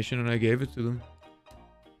information, and I gave it to them.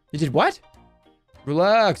 You did what?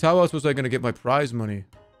 Relax. How else was I going to get my prize money?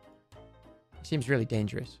 It seems really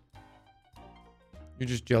dangerous. You're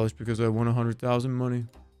just jealous because I won 100,000 money.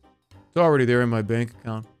 It's already there in my bank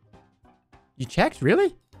account. You checked?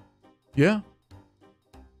 Really? Yeah.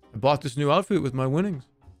 I bought this new outfit with my winnings.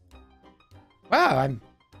 Wow, I'm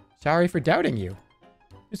sorry for doubting you.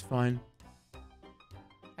 It's fine.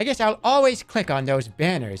 I guess I'll always click on those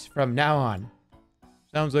banners from now on.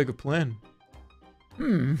 Sounds like a plan.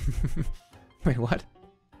 Wait, what?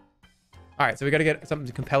 All right, so we got to get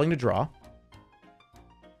something compelling to draw.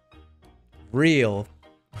 Real.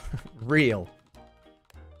 Real.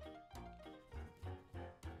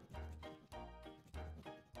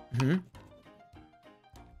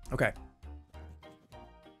 Okay.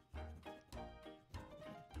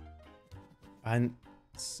 And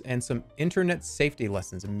some internet safety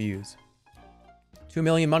lessons, amuse. 2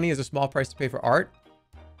 million money is a small price to pay for art.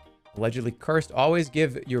 Allegedly cursed. Always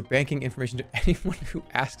give your banking information to anyone who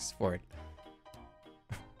asks for it.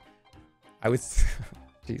 I would...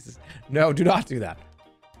 Jesus. No, do not do that.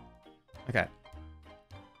 Okay.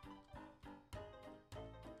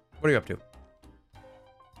 What are you up to?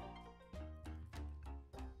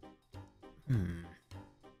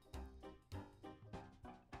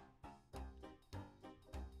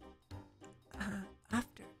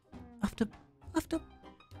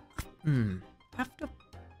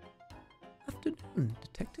 Afternoon,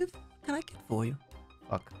 detective. What can I get for you?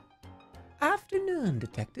 Fuck. Afternoon,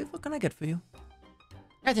 detective. What can I get for you?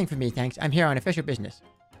 Nothing for me, thanks. I'm here on official business.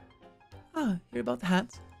 Ah, hear about the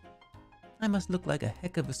hats? I must look like a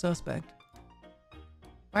heck of a suspect.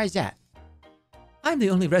 Why is that? I'm the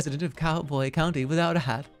only resident of Cowboy County without a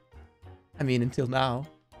hat. I mean, until now.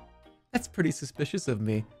 That's pretty suspicious of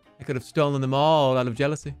me. I could have stolen them all out of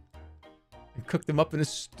jealousy. And cooked them up in a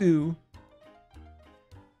stew.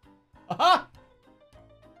 Aha!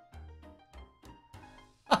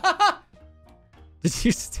 Did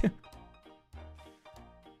you steal?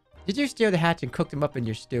 Did you steal the hats and cook them up in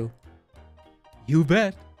your stew? You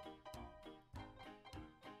bet.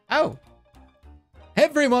 Oh.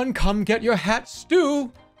 Everyone come get your hat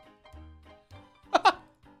stew.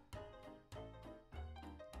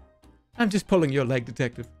 I'm just pulling your leg,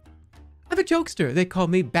 detective. I'm a jokester. They call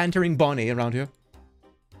me Bantering Bonnie around here.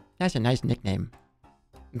 That's a nice nickname.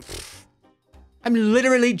 I'm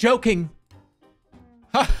literally joking.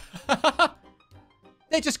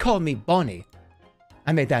 They just call me Bonnie.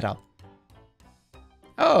 I made that up.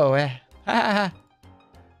 Oh,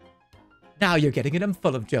 Now you're getting it. I'm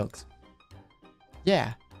full of jokes.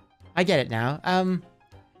 yeah. I get it now.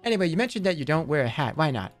 Anyway, you mentioned that you don't wear a hat.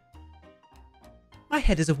 Why not? My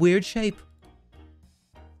head is a weird shape.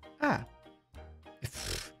 Ah.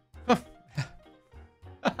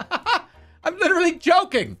 I'm literally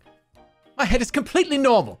joking. My head is completely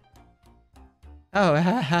normal.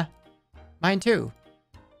 Oh, mine too.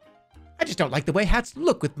 I just don't like the way hats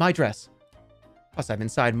look with my dress. Plus, I'm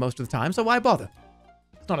inside most of the time, so why bother?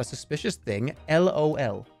 It's not a suspicious thing.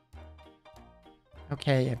 LOL.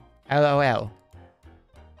 Okay, LOL.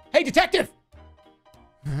 Hey, detective!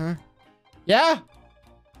 Yeah?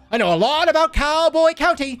 I know a lot about Cowboy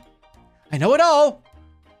County. I know it all.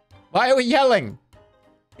 Why are we yelling?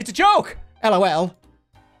 It's a joke. LOL.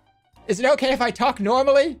 Is it okay if I talk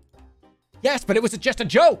normally? Yes, but it was just a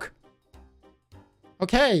joke.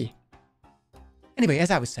 Okay. Anyway,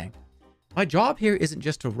 as I was saying, my job here isn't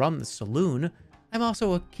just to run the saloon. I'm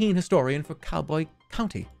also a keen historian for Cowboy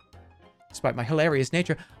County. Despite my hilarious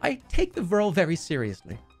nature, I take the role very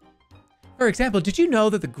seriously. For example, did you know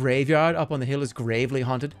that the graveyard up on the hill is gravely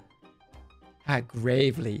haunted?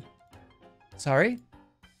 Gravely. Sorry?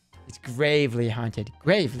 It's gravely haunted.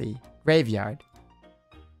 Gravely. Graveyard.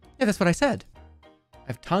 Yeah, that's what I said. I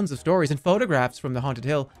have tons of stories and photographs from the haunted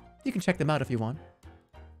hill. You can check them out if you want.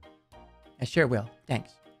 I sure will.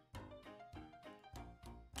 Thanks.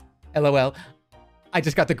 LOL. I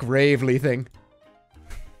just got the gravely thing.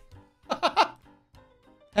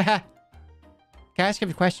 Can I ask a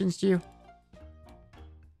few questions to you?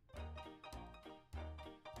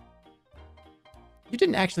 You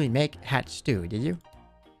didn't actually make hat stew, did you?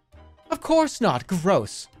 Of course not.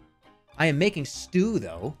 Gross. I am making stew,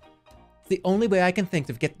 though. It's the only way I can think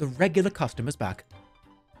to get the regular customers back.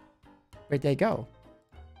 Where'd they go?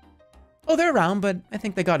 Oh, they're around, but I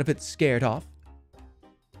think they got a bit scared off.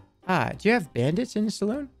 Do you have bandits in the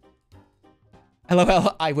saloon?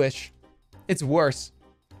 LOL, I wish. It's worse.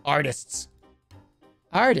 Artists.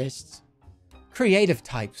 Artists? Creative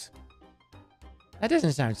types. That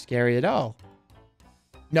doesn't sound scary at all.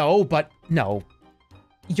 No, but no.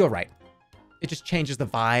 You're right. It just changes the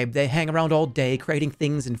vibe. They hang around all day, creating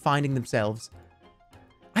things and finding themselves.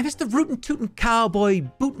 I miss the rootin' tootin' cowboy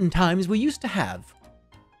bootin' times we used to have.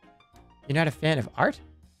 You're not a fan of art?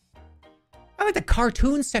 I like the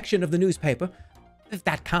cartoon section of the newspaper, if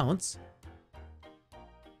that counts.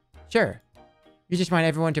 Sure. You just want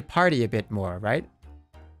everyone to party a bit more, right?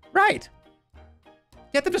 Right.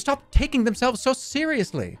 Get them to stop taking themselves so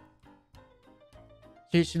seriously.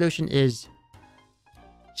 So your solution is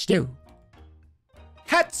stew.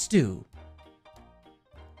 Cat stew.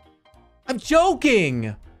 I'm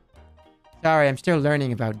joking. Sorry, I'm still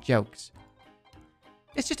learning about jokes.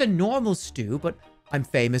 It's just a normal stew, but I'm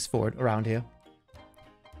famous for it around here.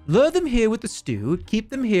 Lure them here with the stew, keep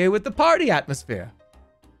them here with the party atmosphere.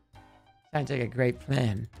 Sounds like a great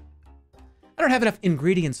plan. I don't have enough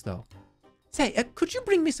ingredients, though. Say, could you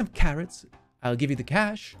bring me some carrots? I'll give you the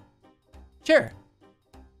cash. Sure.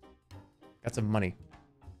 Got some money.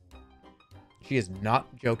 She is not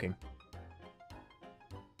joking.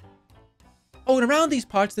 Oh, and around these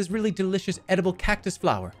parts, there's really delicious edible cactus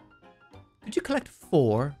flower. Could you collect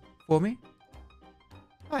 4 for me?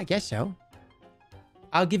 Oh, I guess so.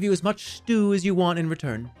 I'll give you as much stew as you want in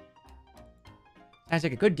return. Sounds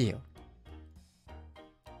like a good deal.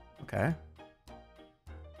 Okay.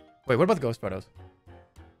 Wait, what about the ghost photos?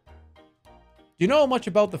 Do you know much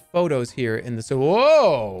about the photos here in the...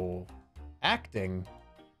 Whoa! Acting.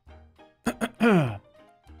 Do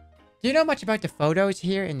you know much about the photos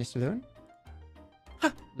here in the saloon?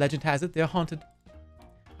 Huh, legend has it they're haunted.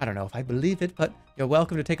 I don't know if I believe it, but you're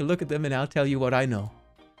welcome to take a look at them and I'll tell you what I know.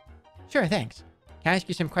 Sure, thanks. Can I ask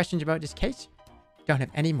you some questions about this case? Don't have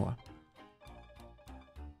any more.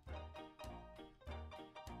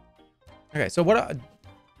 Okay, so what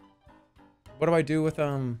do I do with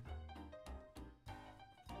I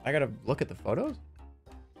gotta look at the photos?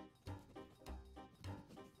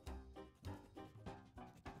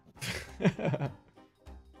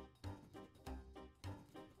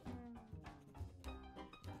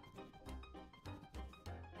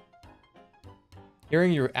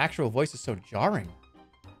 Hearing your actual voice is so jarring.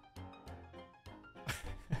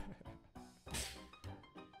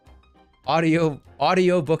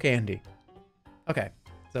 Audio book Andy. Okay,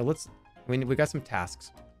 so we got some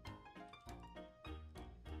tasks.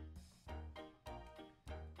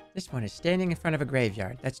 This one is standing in front of a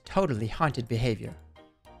graveyard. That's totally haunted behavior.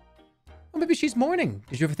 Well, maybe she's mourning.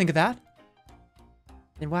 Did you ever think of that?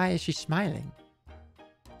 Then why is she smiling?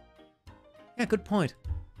 Yeah, good point.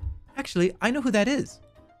 Actually, I know who that is.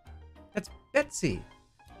 That's Betsy,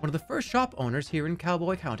 one of the first shop owners here in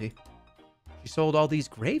Cowboy County. She sold all these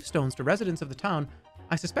gravestones to residents of the town.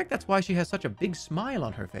 I suspect that's why she has such a big smile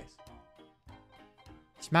on her face.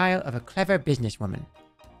 Smile of a clever businesswoman.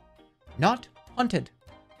 Not haunted.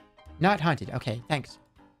 Not haunted. Okay, thanks.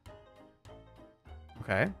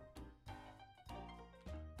 Okay.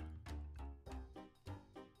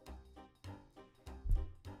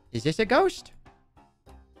 Is this a ghost?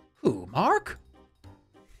 Who, Mark?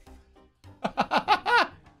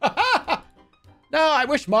 No, I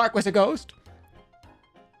wish Mark was a ghost.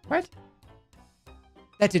 What?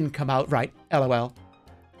 That didn't come out right, LOL.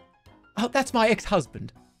 Oh, that's my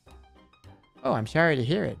ex-husband. Oh, I'm sorry to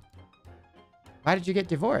hear it. Why did you get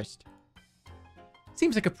divorced?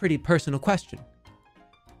 Seems like a pretty personal question.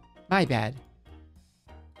 My bad.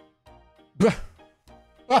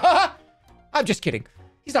 I'm just kidding.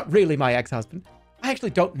 He's not really my ex-husband. I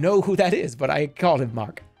actually don't know who that is, but I call him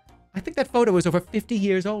Mark. I think that photo is over 50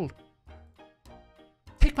 years old.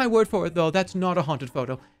 Take my word for it, though, that's not a haunted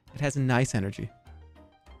photo. It has nice energy.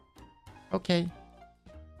 Okay.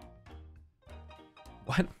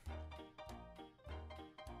 What?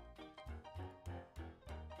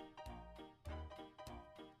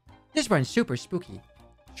 This one's super spooky.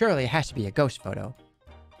 Surely it has to be a ghost photo.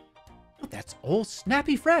 Oh, that's old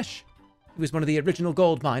Snappy Fresh. He was one of the original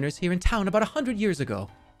gold miners here in town about 100 years ago.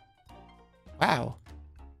 Wow.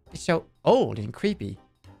 It's so old and creepy.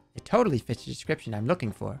 It totally fits the description I'm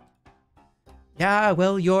looking for. Yeah,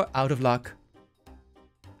 well, you're out of luck.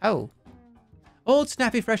 Oh. Old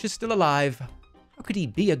Snappy Fresh is still alive. How could he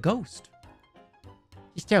be a ghost?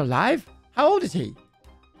 He's still alive? How old is he?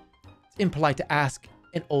 It's impolite to ask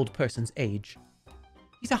an old person's age.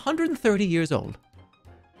 He's 130 years old.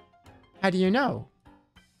 How do you know?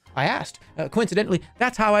 I asked. Coincidentally,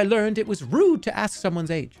 that's how I learned it was rude to ask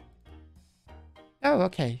someone's age. Oh,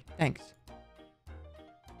 okay. Thanks.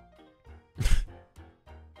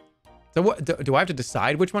 So what, do I have to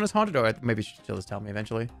decide which one is haunted, or maybe she'll just tell me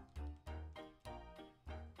eventually?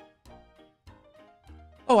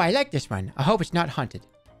 Oh, I like this one. I hope it's not haunted.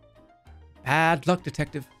 Bad luck,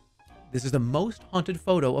 detective. This is the most haunted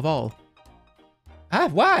photo of all. Ah,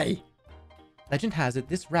 why? Legend has it,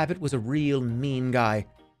 this rabbit was a real mean guy.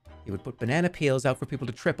 He would put banana peels out for people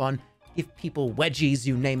to trip on, give people wedgies,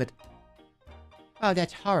 you name it. Oh,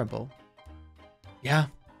 that's horrible. Yeah.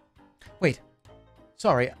 Wait.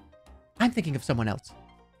 Sorry. I'm thinking of someone else.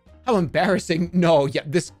 How embarrassing. No, yeah,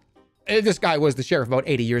 this guy was the sheriff about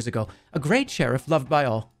 80 years ago. A great sheriff, loved by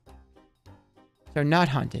all. So not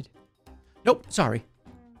haunted. Nope, sorry.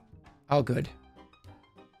 All good.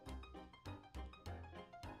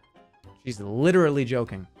 She's literally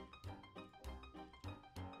joking.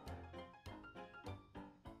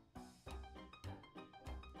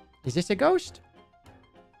 Is this a ghost?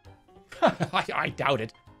 I doubt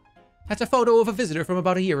it. That's a photo of a visitor from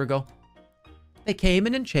about a year ago. They came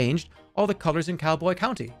in and changed all the colors in Cowboy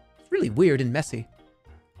County. It's really weird and messy.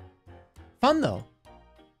 Fun, though.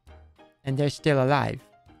 And they're still alive.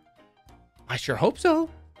 I sure hope so.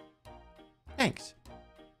 Thanks.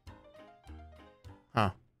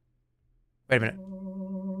 Huh. Wait a minute.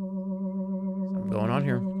 Something going on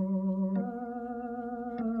here.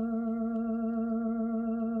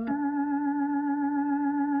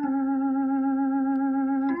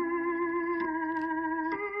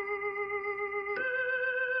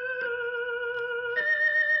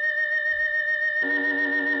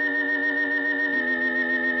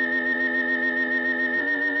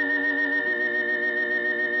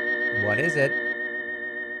 What is it?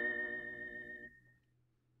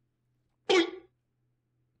 I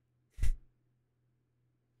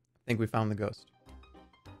think we found the ghost.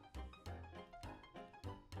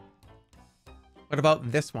 What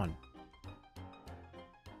about this one?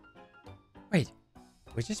 Wait,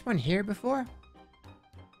 was this one here before?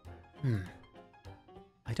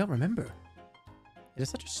 I don't remember. It has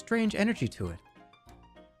such a strange energy to it.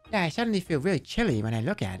 Yeah, I suddenly feel really chilly when I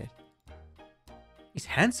look at it. He's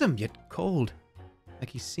handsome, yet cold. Like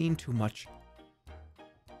he's seen too much.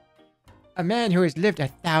 A man who has lived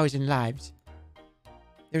 1,000 lives.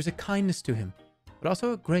 There's a kindness to him, but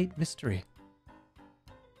also a great mystery.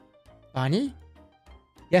 Bonnie?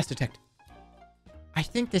 Yes, detective. I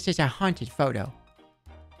think this is a haunted photo.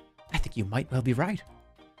 I think you might well be right.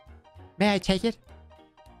 May I take it?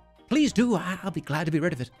 Please do. I'll be glad to be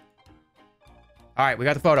rid of it. All right, we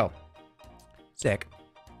got the photo. Sick.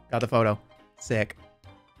 Got the photo. Sick.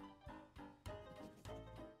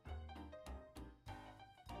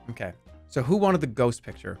 Okay. So who wanted the ghost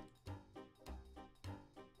picture?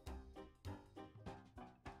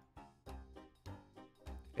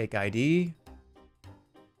 Fake ID.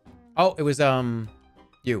 Oh, it was,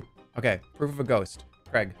 you. Okay. Proof of a ghost.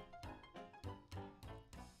 Craig.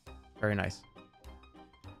 Very nice.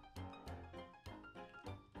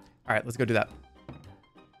 All right, let's go do that.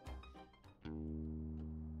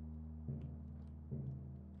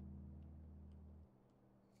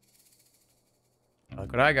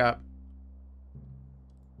 Look what I got.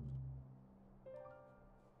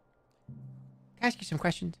 Can I ask you some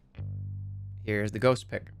questions? Here's the ghost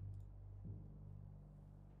pic.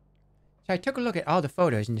 So I took a look at all the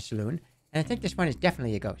photos in the saloon, and I think this one is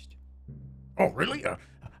definitely a ghost. Oh, really?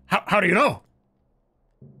 How do you know?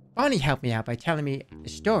 Bonnie helped me out by telling me the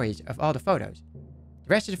stories of all the photos. The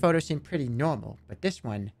rest of the photos seem pretty normal, but this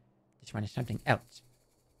one is something else.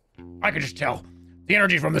 I could just tell. The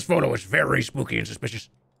energy from this photo is very spooky and suspicious.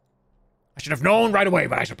 I should have known right away,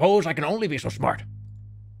 but I suppose I can only be so smart.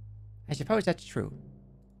 I suppose that's true.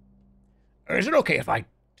 Is it okay if I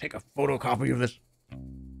take a photocopy of this?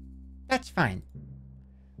 That's fine.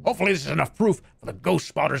 Hopefully this is enough proof for the Ghost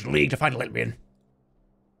Spotters League to finally let me in.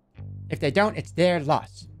 If they don't, it's their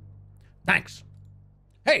loss. Thanks.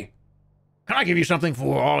 Hey, can I give you something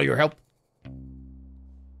for all your help?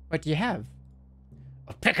 What do you have?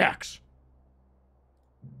 A pickaxe.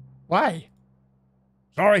 Why?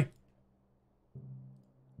 Sorry.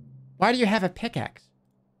 Why do you have a pickaxe?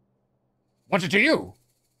 What's it to you?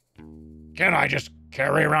 Can't I just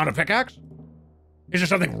carry around a pickaxe? Is there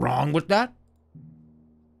something wrong with that?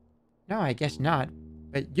 No, I guess not.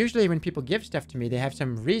 But usually when people give stuff to me, they have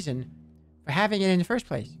some reason for having it in the first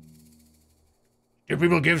place. Do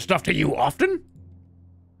people give stuff to you often?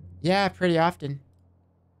 Yeah, pretty often.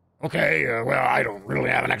 Okay, well, I don't really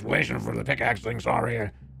have an explanation for the pickaxe thing, sorry.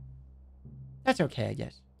 That's okay, I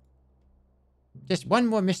guess. Just one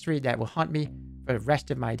more mystery that will haunt me for the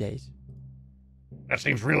rest of my days. That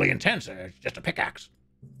seems really intense. It's just a pickaxe.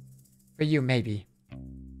 For you, maybe.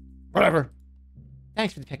 Whatever.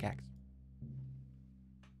 Thanks for the pickaxe.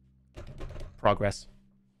 Progress.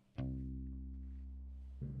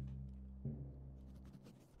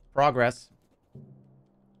 Progress.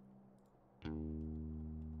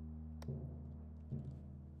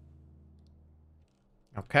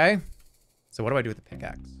 Okay. So what do I do with the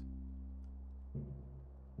pickaxe?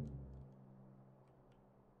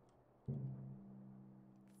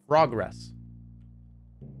 Progress.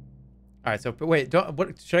 All right, so but wait,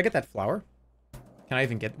 what should I get that flower? Can I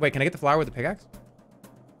even get? Wait, can I get the flower with the pickaxe?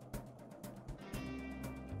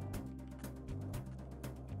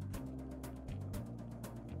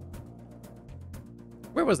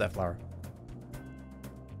 Where was that flower?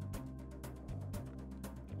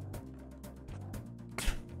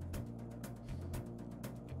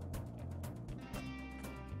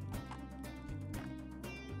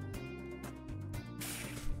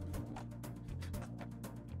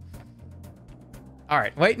 All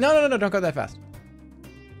right, wait, no, don't go that fast.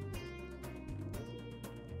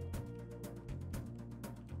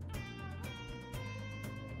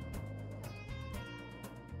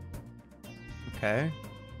 Okay.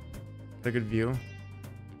 Get a good view.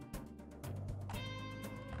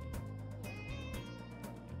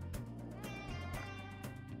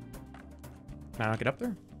 Can I not get up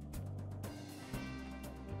there?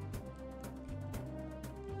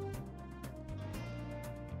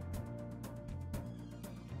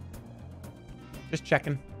 Just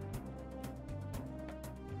checking.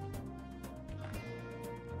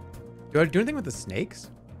 Do I do anything with the snakes?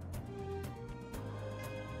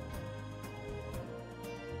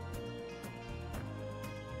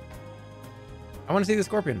 I want to see the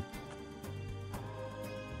scorpion.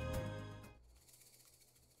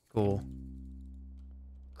 Cool.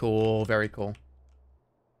 Cool. Very cool.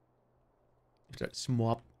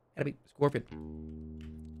 Swap. Gotta be scorpion.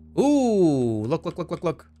 Ooh! Look!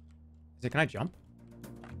 Is it? Can I jump?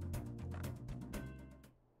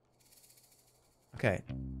 Okay.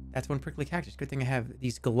 That's one prickly cactus. Good thing I have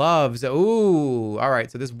these gloves. Ooh! All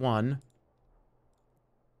right. So this one.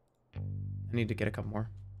 I need to get a couple more.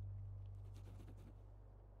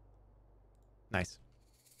 Nice.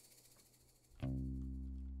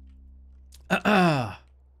 The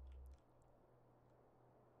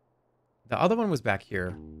other one was back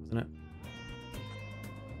here, wasn't it?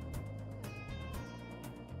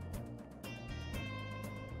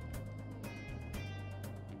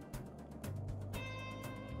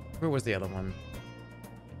 Where was the other one?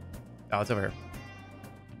 Oh, it's over here.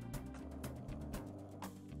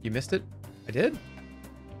 You missed it? I did?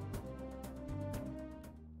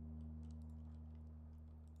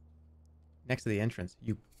 Next to the entrance,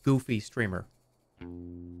 you goofy streamer.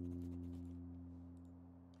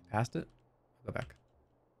 Past it? Go back.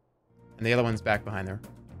 And the other one's back behind there.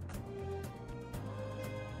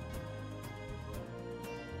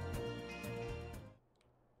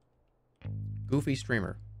 Goofy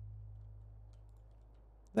streamer.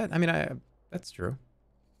 That, I mean, that's true.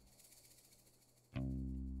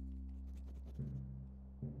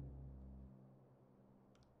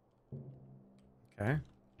 Okay.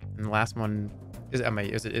 And the last one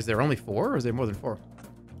is there only 4 or is there more than 4?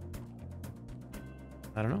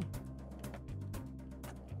 I don't know.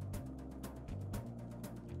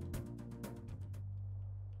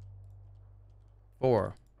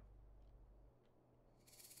 Four.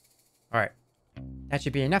 All right. That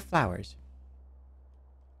should be enough flowers.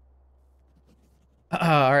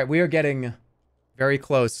 All right, we are getting very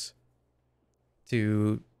close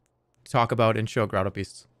to talk about and show Grotto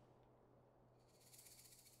Beasts.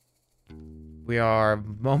 We are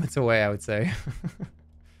moments away, I would say.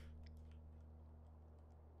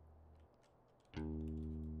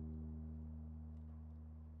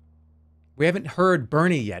 We haven't heard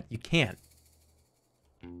Bernie yet. You can't.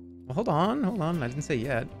 Well, hold on. I didn't say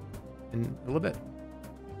yet. In a little bit.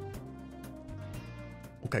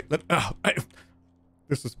 Okay,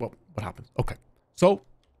 this is what happens. Okay, so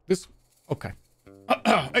this. Okay.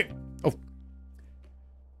 Hey. Oh.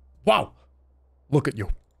 Wow. Look at you.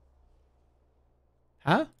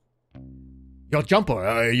 Huh? Your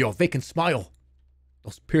jumper, your vacant smile,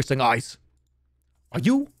 those piercing eyes. Are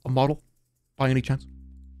you a model, by any chance?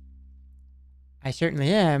 I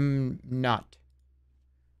certainly am not.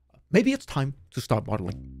 Maybe it's time to start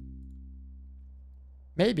modeling.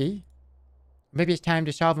 Maybe. Maybe it's time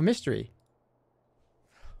to solve a mystery.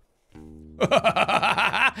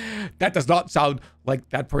 That does not sound like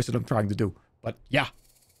that person I'm trying to do, but yeah.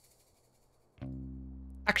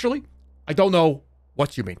 Actually, I don't know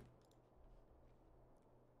what you mean.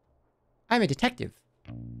 I'm a detective.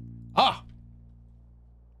 Ah,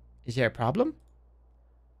 Is there a problem?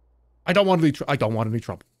 I don't want any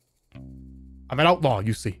trouble. I'm an outlaw,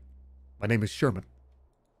 you see. My name is Sherman.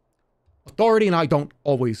 Authority and I don't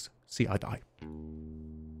always see eye to eye.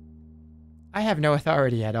 I have no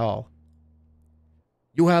authority at all.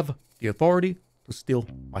 You have the authority to steal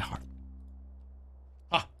my heart.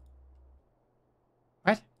 Ah.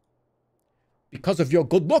 What? Because of your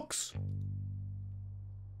good looks.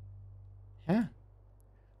 Huh?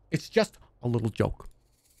 It's just a little joke.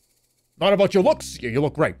 Not about your looks. You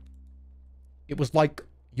look great. It was like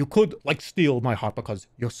you could, like, steal my heart because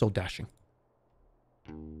you're so dashing.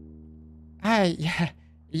 Yeah,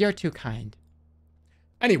 you're too kind.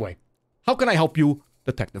 Anyway, how can I help you,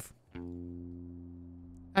 detective?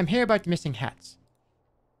 I'm here about the missing hats.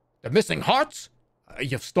 The missing hearts?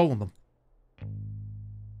 You've stolen them.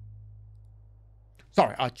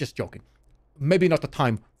 Sorry, just joking. Maybe not the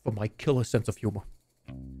time for my killer sense of humor.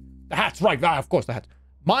 The hats, right, of course, the hats.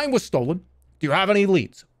 Mine was stolen. Do you have any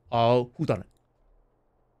leads? Who done it?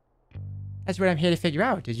 That's what I'm here to figure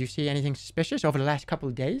out. Did you see anything suspicious over the last couple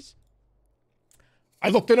of days? I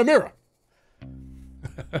looked in a mirror.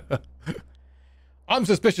 I'm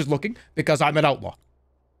suspicious looking because I'm an outlaw.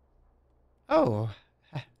 Oh.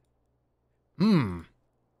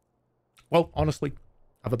 Well, honestly,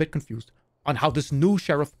 I'm a bit confused on how this new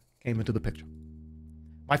sheriff came into the picture.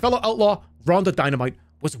 My fellow outlaw, Rhonda Dynamite,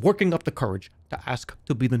 was working up the courage to ask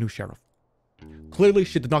to be the new sheriff. Clearly,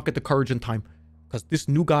 she did not get the courage in time because this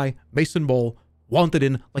new guy, Mason Mole, wanted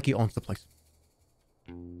in like he owns the place.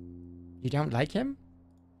 You don't like him?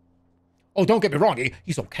 Oh, don't get me wrong.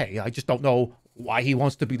 He's okay. I just don't know why he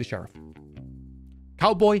wants to be the sheriff.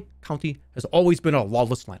 Cowboy County has always been a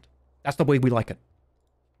lawless land. That's the way we like it.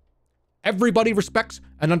 Everybody respects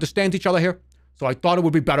and understands each other here, so I thought it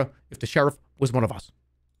would be better if the sheriff was one of us.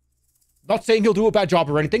 Not saying he'll do a bad job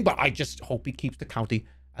or anything, but I just hope he keeps the county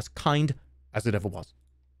as kind as it ever was.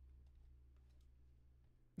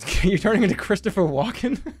 You're turning into Christopher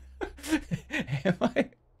Walken? Am I?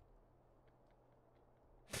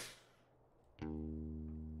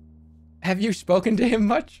 Have you spoken to him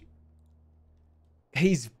much?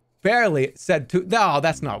 He's barely said two. No,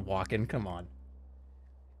 that's not Walken. Come on.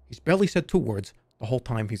 He's barely said 2 words the whole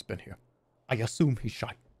time he's been here. I assume he's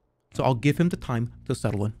shy. So I'll give him the time to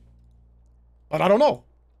settle in. But I don't know.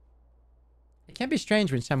 It can be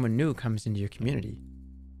strange when someone new comes into your community.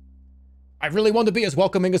 I really want to be as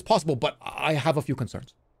welcoming as possible, but I have a few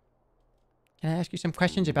concerns. Can I ask you some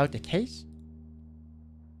questions about the case?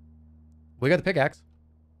 We got the pickaxe.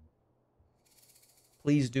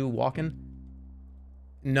 Please do Walken.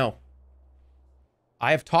 No.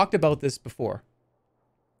 I have talked about this before.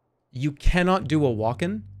 You cannot do a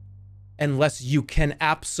Walken unless you can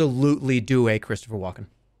absolutely do a Christopher Walken.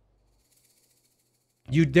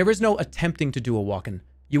 There is no attempting to do a Walken.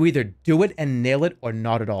 You either do it and nail it or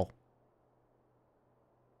not at all.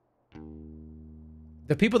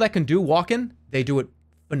 The people that can do Walken, they do it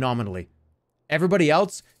phenomenally. Everybody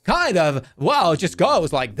else, kind of, well, it just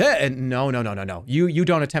goes like that. And no. You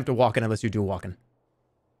don't attempt a Walken unless you do a Walken.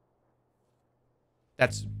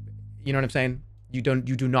 That's, you know what I'm saying? You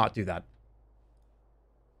do not do that.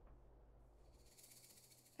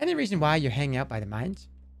 Any reason why you're hanging out by the mines?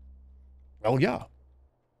 Well, yeah.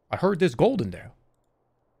 I heard there's gold in there.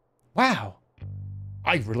 Wow.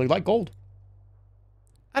 I really like gold.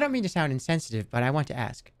 I don't mean to sound insensitive, but I want to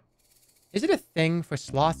ask. Is it a thing for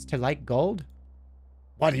sloths to like gold?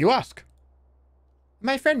 Why do you ask?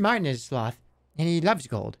 My friend Martin is a sloth, and he loves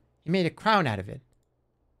gold. He made a crown out of it.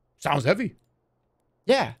 Sounds heavy.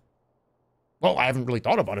 Yeah. Well, I haven't really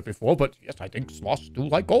thought about it before, but yes, I think sloths do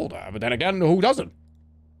like gold. But then again, who doesn't?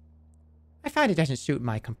 I find it doesn't suit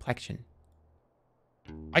my complexion.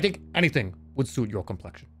 I think anything would suit your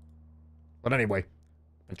complexion. But anyway,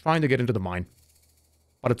 I'm trying to get into the mine,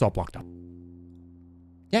 but it's all blocked up.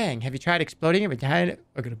 Dang, have you tried exploding it with dynamite?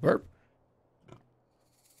 I'm gonna burp.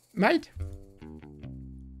 Might?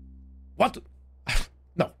 What?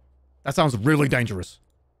 No, that sounds really dangerous.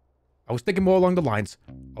 I was thinking more along the lines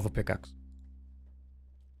of a pickaxe.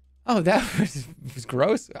 Oh, that was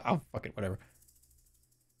gross? Oh, fuck it, whatever.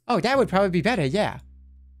 Oh, that would probably be better, yeah.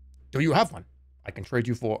 Do you have one? I can trade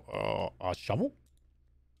you for a shovel?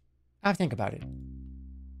 I'll think about it. Do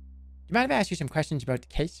you mind if I ask you some questions about the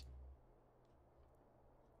case?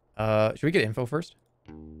 Should we get info first?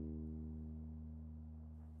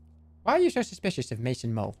 Why are you so suspicious of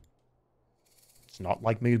Mason Mole? It's not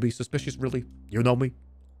like me to be suspicious, really. You know me.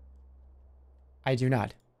 I do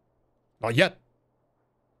not. Not yet.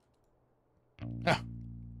 Ah.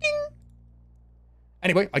 Ding.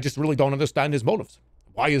 Anyway, I just really don't understand his motives.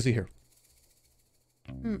 Why is he here?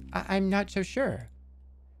 I'm not so sure.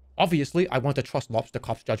 Obviously, I want to trust Lobster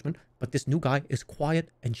Cop's judgment, but this new guy is quiet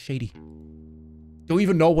and shady. Do you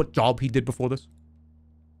even know what job he did before this?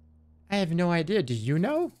 I have no idea. Do you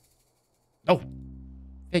know? No.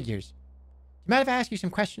 Figures. Do you mind if I ask you some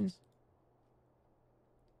questions?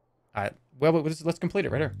 Well, let's complete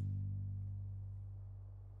it right here.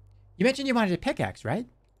 You mentioned you wanted a pickaxe, right?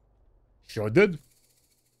 Sure did.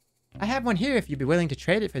 I have one here if you'd be willing to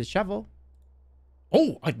trade it for the shovel.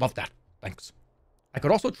 Oh, I'd love that. Thanks. I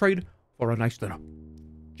could also trade for a nice dinner.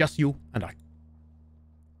 Just you and I.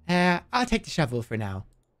 I'll take the shovel for now.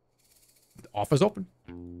 The offer's open.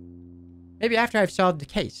 Maybe after I've solved the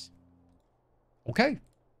case. Okay.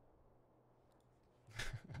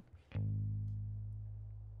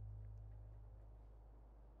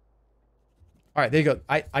 All right, there you go.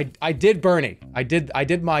 I did Bernie. I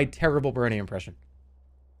did my terrible Bernie impression.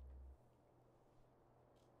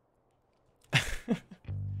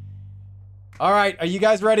 All right, are you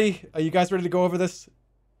guys ready? Are you guys ready to go over this?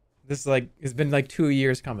 This like has been like 2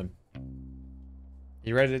 years coming.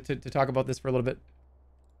 You ready to talk about this for a little bit?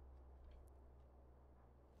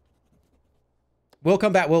 We'll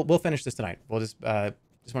come back. We'll finish this tonight. We'll just want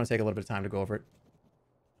to take a little bit of time to go over it.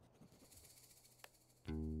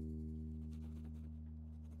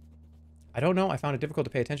 I don't know. I found it difficult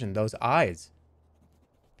to pay attention. Those eyes.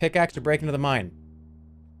 Pickaxe to break into the mine.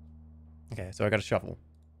 Okay, so I got a shovel.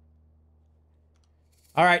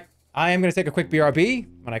 All right. I am going to take a quick BRB.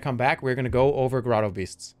 When I come back, we're going to go over Grotto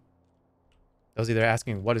Beasts. Those of you that are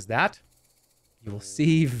asking, what is that? You will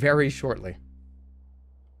see very shortly.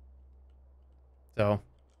 So,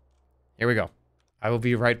 here we go. I will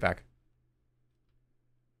be right back.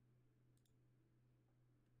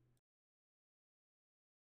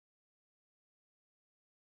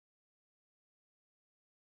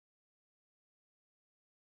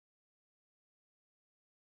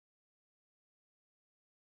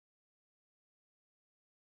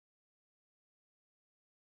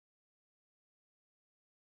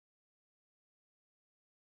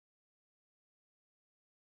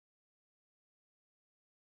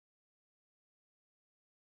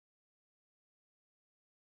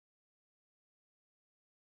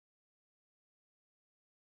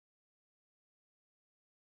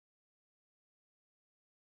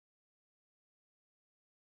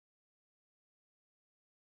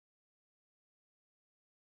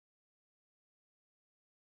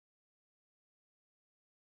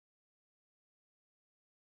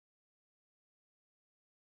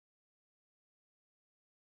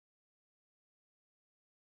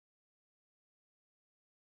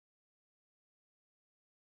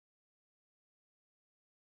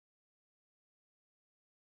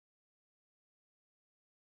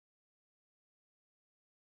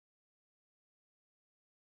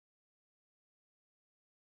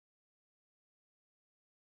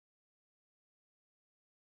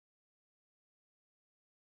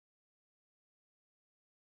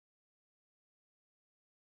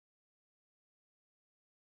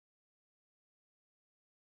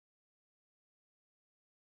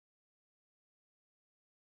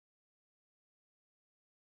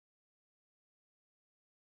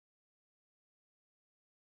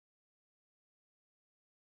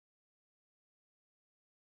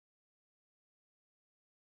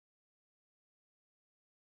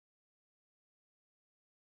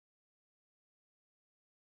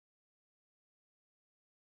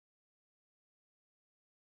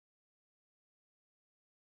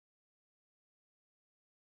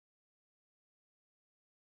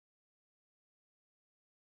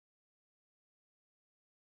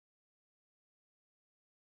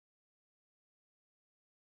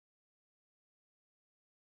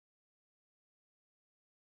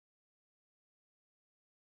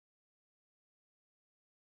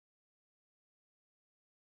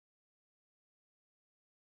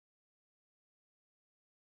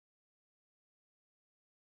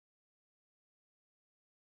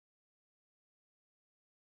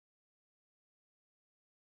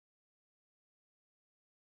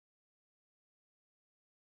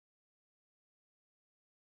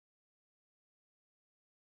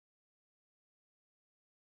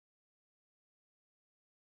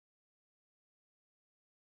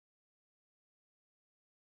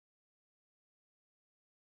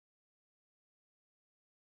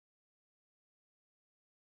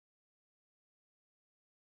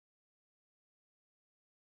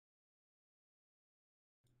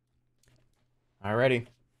 Alrighty.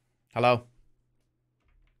 Hello.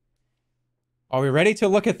 Are we ready to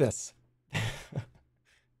look at this? Hold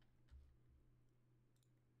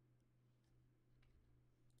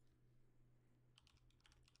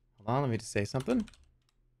on, let me just say something.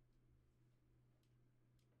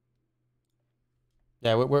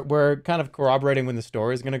 Yeah, we're kind of corroborating when the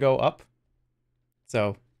story is going to go up.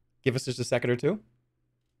 So, give us just a second or two.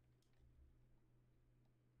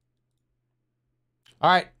 All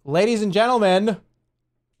right, ladies and gentlemen.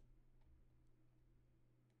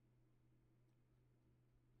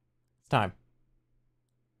 It's time.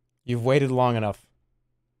 You've waited long enough.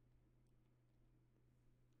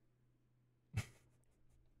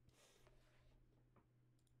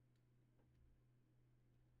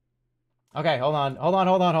 Okay, hold on.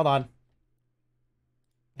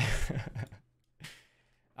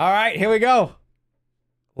 All right, here we go.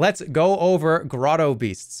 Let's go over Grotto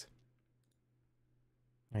Beasts.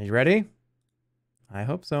 Are you ready? I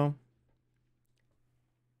hope so.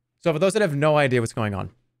 So for those that have no idea what's going on,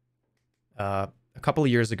 a couple of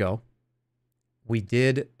years ago, we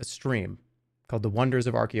did a stream called The Wonders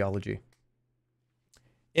of Archaeology.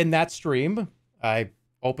 In that stream, I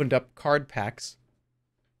opened up card packs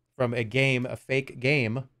from a game, a fake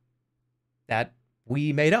game that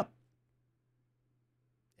we made up.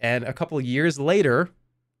 And a couple of years later,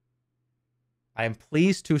 I am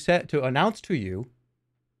pleased to announce to you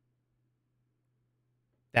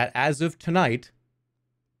that as of tonight,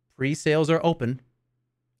 pre-sales are open,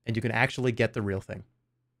 and you can actually get the real thing.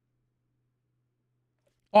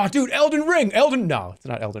 Oh, dude, Elden Ring! No, it's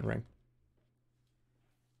not Elden Ring.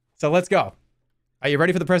 So let's go. Are you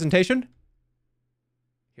ready for the presentation?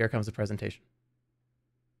 Here comes the presentation.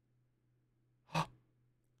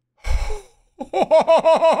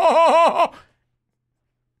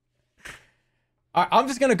 I'm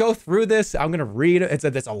just going to go through this. I'm going to read. It's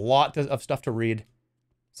a lot of stuff to read.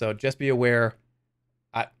 So just be aware.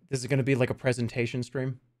 This is going to be like a presentation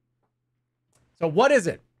stream. So what is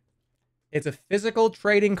it? It's a physical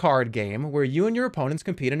trading card game where you and your opponents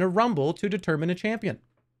compete in a rumble to determine a champion.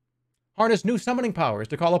 Harness new summoning powers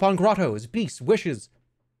to call upon grottos, beasts, wishes.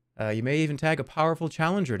 You may even tag a powerful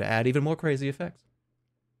challenger to add even more crazy effects.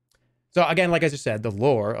 So again, like I just said, the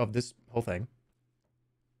lore of this whole thing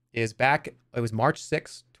is back, it was March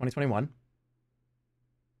 6th, 2021.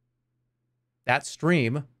 That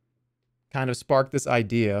stream kind of sparked this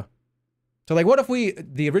idea. So like, what if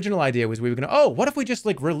the original idea was we were going to, what if we just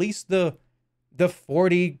like release the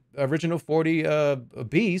original 40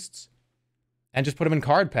 beasts and just put them in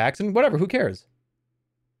card packs and whatever, who cares?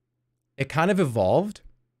 It kind of evolved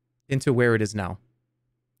into where it is now.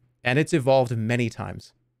 And it's evolved many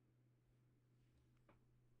times.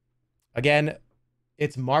 Again,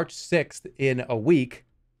 it's March 6th in a week,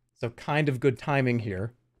 so kind of good timing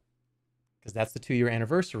here, because that's the 2-year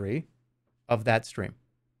anniversary of that stream.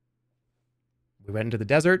 We went into the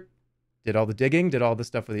desert, did all the digging, did all the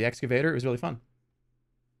stuff with the excavator. It was really fun.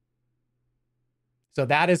 So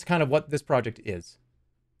that is kind of what this project is.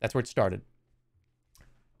 That's where it started.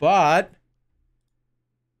 But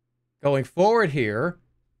going forward here,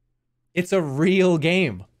 it's a real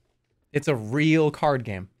game. It's a real card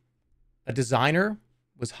game. A designer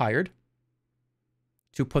was hired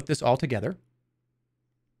to put this all together.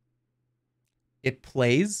 It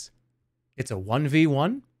plays. It's a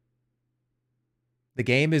 1v1. The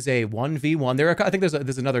game is a 1v1. I think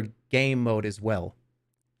there's another game mode as well.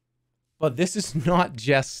 But this is not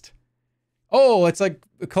just, it's like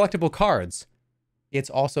collectible cards.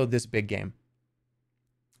 It's also this big game.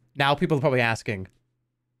 Now people are probably asking,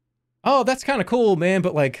 oh, that's kind of cool, man,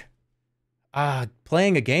 but like,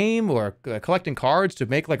 playing a game or collecting cards to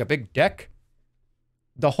make like a big deck.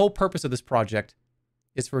 The whole purpose of this project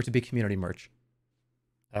is for it to be community merch.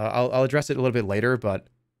 I'll address it a little bit later, but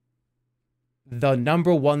the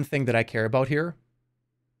number one thing that I care about here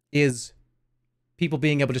is people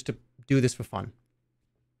being able just to do this for fun.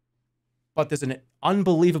 But there's an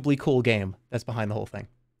unbelievably cool game that's behind the whole thing.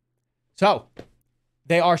 So,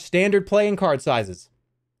 they are standard playing card sizes.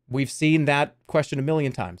 We've seen that question a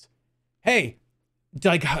million times. Hey,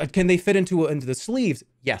 like, can they fit into the sleeves?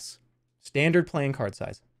 Yes. Standard playing card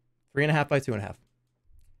size. 3.5 by 2.5.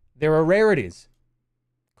 There are rarities.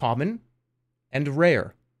 Common and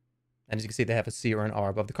rare. And as you can see, they have a C or an R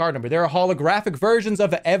above the card number. There are holographic versions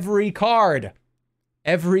of every card.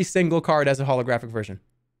 Every single card has a holographic version.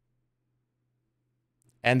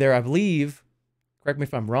 And there, I believe, correct me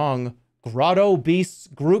if I'm wrong, Grotto Beasts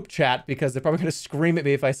group chat, because they're probably going to scream at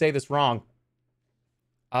me if I say this wrong.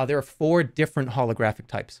 There are 4 different holographic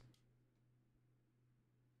types.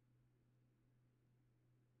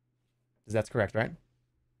 That's correct, right?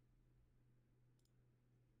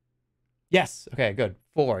 Yes. Okay, good.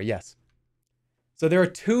 4, yes. So there are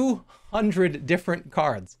 200 different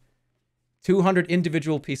cards. 200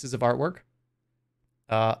 individual pieces of artwork.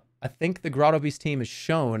 I think the Grotto Beasts team has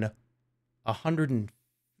shown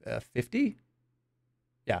 150?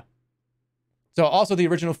 Yeah. So also the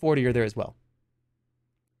original 40 are there as well.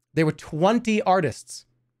 There were 20 artists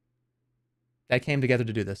that came together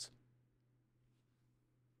to do this.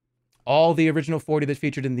 All the original 40 that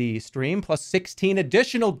featured in the stream, plus 16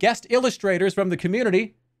 additional guest illustrators from the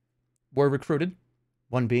community were recruited,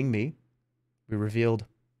 one being me. We revealed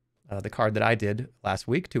the card that I did last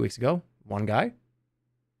week, 2 weeks ago, one guy. And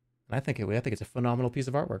I think it's a phenomenal piece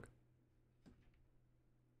of artwork.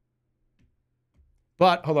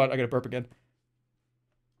 But, hold on, I gotta burp again.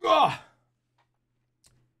 Ugh.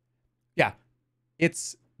 Yeah,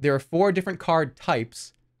 it's there are 4 different card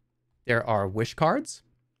types. There are wish cards.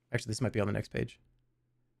 Actually, this might be on the next page.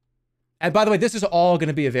 And by the way, this is all going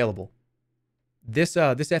to be available. This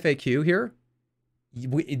FAQ here,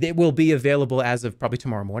 it will be available as of probably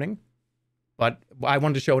tomorrow morning. But I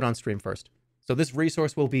wanted to show it on stream first. So this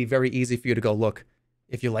resource will be very easy for you to go look.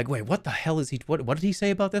 If you're like, wait, what the hell is he, what did he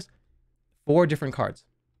say about this? 4 different card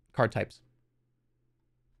types.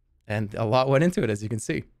 And a lot went into it, as you can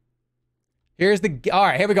see. All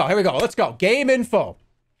right, here we go. Let's go. Game info.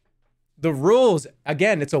 The rules,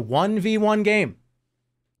 again, it's a 1v1 game.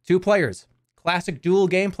 2 players. Classic dual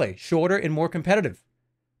gameplay, shorter and more competitive.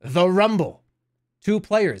 The Rumble. 2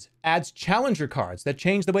 players. Adds challenger cards that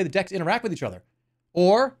change the way the decks interact with each other.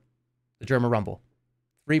 Or the Jerma Rumble.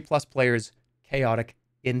 3+ players, chaotic,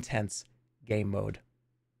 intense game mode.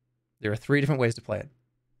 There are 3 different ways to play it.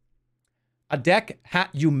 A deck,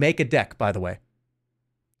 you make a deck, by the way.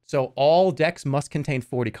 So all decks must contain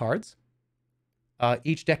 40 cards.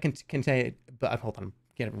 Each deck can contain, hold on,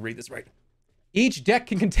 I can't even read this right. Each deck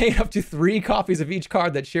can contain up to 3 copies of each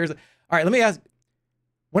card that shares. All right, let me ask.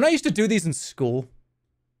 When I used to do these in school,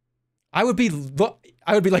 I would be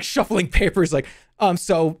like shuffling papers, like,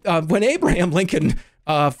 when Abraham Lincoln,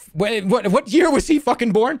 what year was he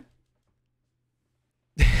fucking born?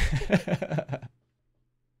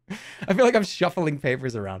 I feel like I'm shuffling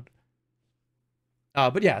papers around.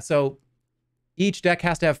 But yeah, so each deck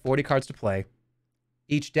has to have 40 cards to play.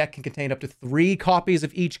 Each deck can contain up to 3 copies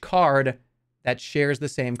of each card that shares the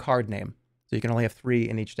same card name. So you can only have 3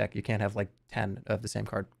 in each deck. You can't have like 10 of the same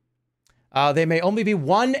card. There may only be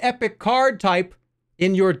 1 epic card type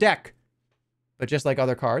in your deck. But just like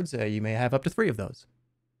other cards, you may have up to 3 of those.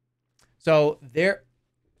 So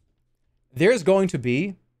there's going to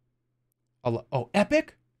be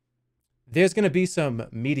epic? There's going to be some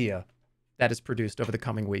media that is produced over the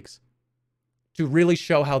coming weeks to really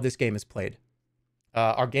show how this game is played.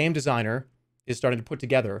 Our game designer is starting to put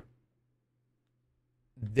together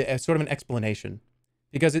sort of an explanation,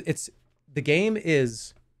 because it's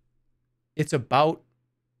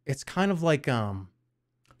kind of like, I'm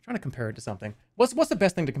trying to compare it to something. What's the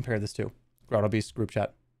best thing to compare this to? Grotto Beasts group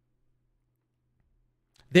chat.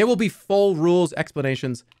 There will be full rules,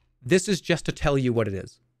 explanations. This is just to tell you what it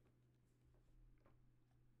is.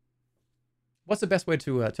 What's the best way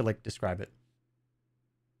to like describe it?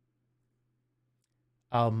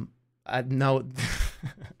 No.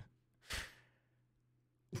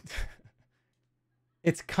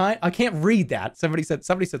 I can't read that. Somebody said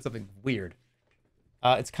something weird.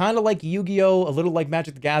 It's kind of like Yu-Gi-Oh, a little like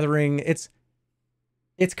Magic the Gathering. It's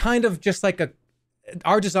kind of just like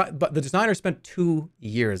but the designer spent 2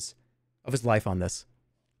 years of his life on this,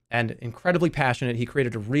 and incredibly passionate. He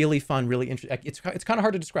created a really fun, really interesting. It's kind of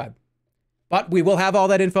hard to describe, but we will have all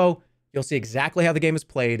that info. You'll see exactly how the game is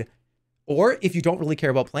played. Or if you don't really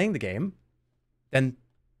care about playing the game, then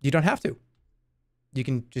you don't have to. You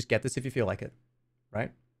can just get this if you feel like it,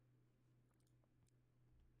 right?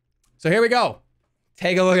 So here we go.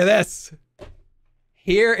 Take a look at this.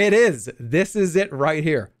 Here it is. This is it right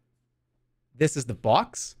here. This is the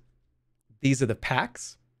box. These are the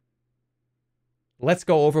packs. Let's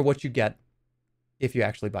go over what you get if you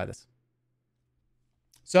actually buy this.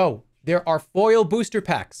 So there are foil booster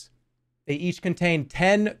packs. They each contain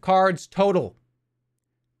 10 cards total.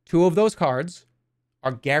 2 of those cards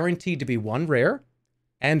are guaranteed to be 1 rare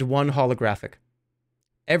and 1 holographic.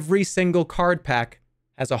 Every single card pack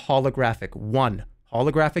has a holographic, 1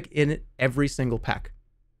 holographic in every single pack.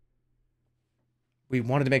 We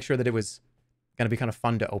wanted to make sure that it was going to be kind of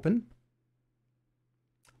fun to open.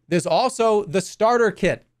 There's also the starter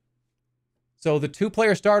kit. So the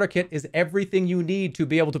 2-player starter kit is everything you need to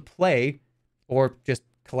be able to play, or just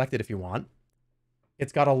collect it if you want.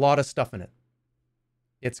 It's got a lot of stuff in it.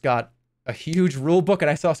 It's got a huge rule book,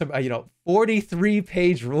 and I saw some,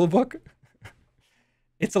 43-page rule book.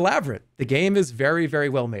 It's elaborate. The game is very, very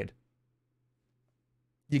well made.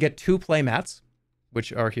 You get 2 play mats,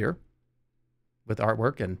 which are here with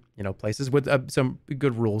artwork and, places with some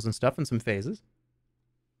good rules and stuff and some phases.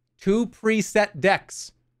 2 preset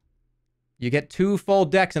decks. You get 2 full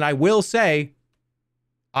decks, and I will say,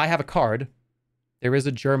 I have a card. There is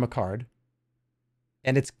a Jerma card,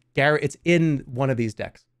 and it's in one of these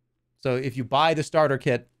decks. So if you buy the starter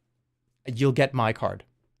kit, you'll get my card.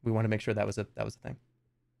 We want to make sure that was a thing.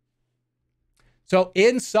 So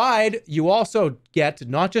inside, you also get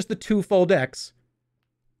not just the 2 full decks,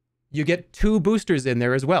 you get 2 boosters in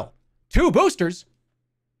there as well. 2 boosters?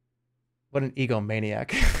 What an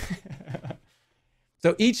egomaniac.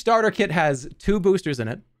 So each starter kit has 2 boosters in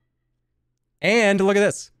it. And look at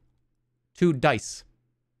this. 2 dice.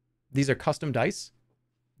 These are custom dice.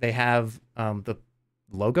 They have the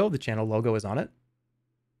logo, the channel logo is on it.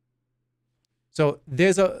 So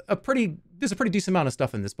there's a pretty decent amount of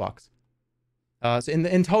stuff in this box. So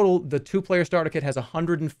in total, the 2-player starter kit has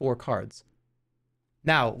 104 cards.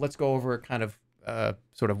 Now let's go over kind of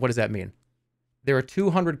sort of what does that mean? There are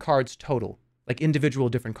 200 cards total, like individual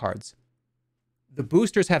different cards. The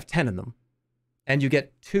boosters have 10 in them, and you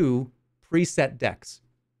get 2 preset decks.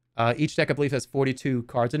 Each deck, I believe, has 42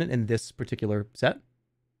 cards in it in this particular set.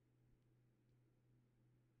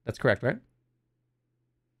 That's correct, right?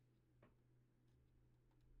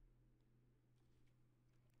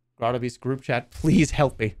 Grotto Beasts group chat, please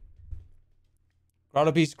help me.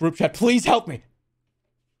 Grotto Beasts group chat, please help me.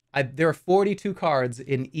 There are 42 cards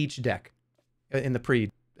in each deck, in the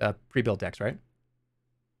pre-built decks, right?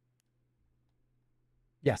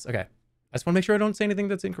 Yes, okay. I just want to make sure I don't say anything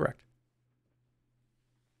that's incorrect.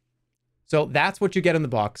 So that's what you get in the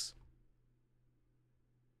box.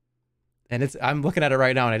 And I'm looking at it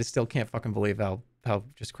right now and I just still can't fucking believe how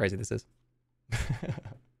just crazy this is.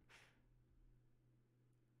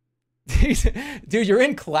 Dude, you're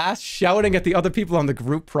in class shouting at the other people on the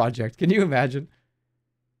group project. Can you imagine?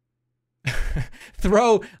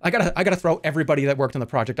 I gotta throw everybody that worked on the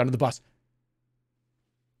project under the bus.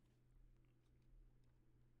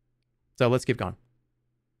 So let's keep going.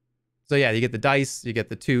 So yeah, you get the dice, you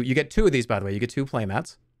get two of these, by the way. You get 2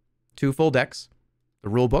 playmats, 2 full decks, the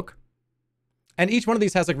rule book. And each one of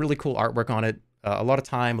these has like really cool artwork on it. A lot of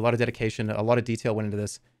time, a lot of dedication, a lot of detail went into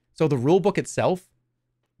this. So the rule book itself,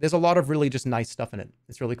 there's a lot of really just nice stuff in it.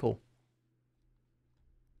 It's really cool.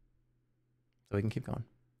 So we can keep going.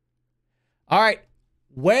 All right.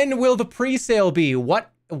 When will the pre-sale be?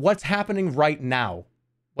 What's happening right now?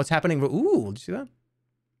 What's happening? Ooh, did you see that?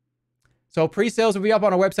 So pre-sales will be up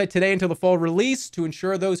on our website today until the full release to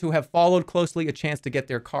ensure those who have followed closely a chance to get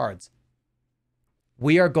their cards.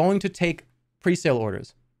 We are going to take pre-sale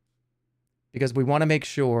orders because we want to make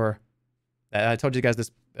sure. I told you guys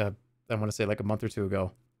this, I want to say like a month or 2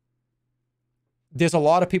 ago. There's a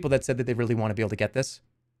lot of people that said that they really want to be able to get this.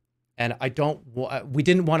 And we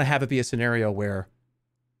didn't want to have it be a scenario where,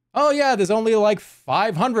 oh yeah, there's only like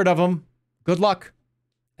 500 of them. Good luck.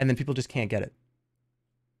 And then people just can't get it.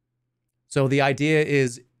 So the idea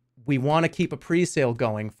is we want to keep a pre-sale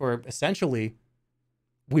going for essentially,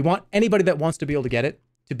 we want anybody that wants to be able to get it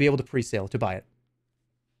to be able to pre-sale, to buy it.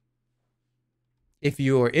 If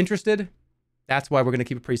you're interested, that's why we're going to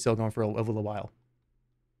keep a pre-sale going for a little while.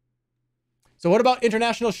 So what about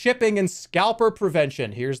international shipping and scalper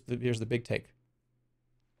prevention? Here's the big take.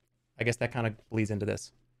 I guess that kind of bleeds into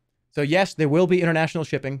this. So yes, there will be international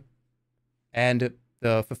shipping, and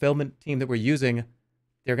the fulfillment team that we're using,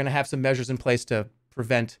 they're going to have some measures in place to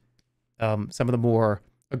prevent some of the more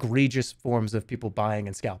egregious forms of people buying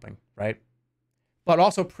and scalping, right? But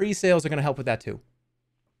also pre-sales are going to help with that too.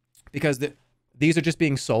 Because these are just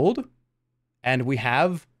being sold, and we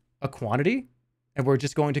have a quantity, and we're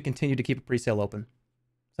just going to continue to keep a pre-sale open.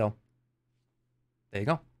 So, there you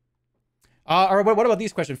go. All right, what about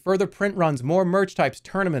these questions? Further print runs, more merch types,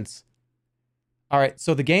 tournaments. All right,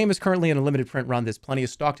 so the game is currently in a limited print run. There's plenty of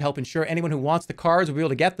stock to help ensure anyone who wants the cards will be able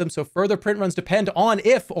to get them. So further print runs depend on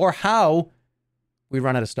if or how we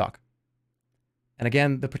run out of stock. And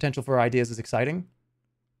again, the potential for ideas is exciting,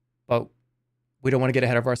 but we don't want to get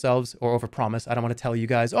ahead of ourselves or overpromise. I don't want to tell you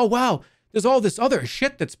guys, oh wow, there's all this other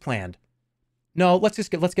shit that's planned. No, let's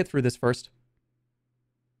get through this first.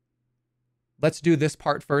 Let's do this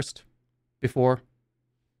part first before,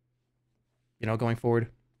 going forward.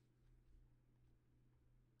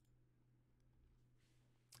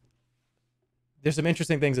 There's some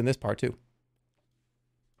interesting things in this part too.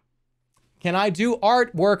 Can I do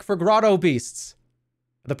artwork for Grotto Beasts?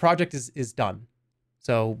 The project is done.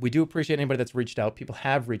 So we do appreciate anybody that's reached out. People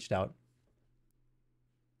have reached out.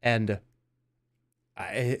 And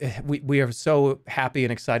we are so happy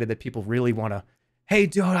and excited that people really want to, hey,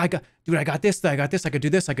 dude, I got this, I could do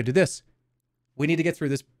this. We need to get through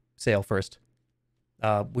this sale first.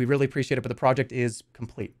 We really appreciate it, but the project is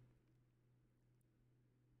complete.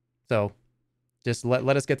 So just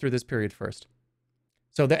let us get through this period first.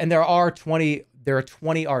 So there are 20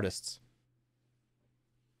 artists.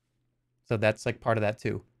 So that's like part of that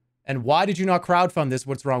too. And why did you not crowdfund this?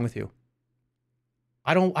 What's wrong with you?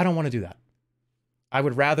 I don't want to do that. I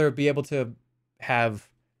would rather be able to have,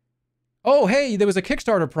 oh, hey, there was a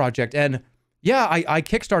Kickstarter project and yeah, I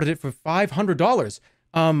Kickstarted it for $500.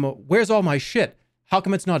 Where's all my shit? How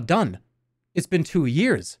come it's not done? It's been 2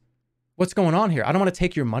 years. What's going on here? I don't want to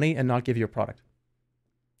take your money and not give you a product.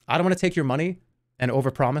 I don't want to take your money and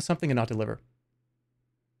overpromise something and not deliver.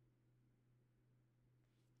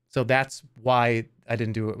 So that's why I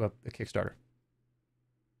didn't do a Kickstarter.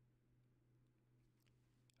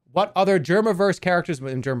 What other Jermaverse characters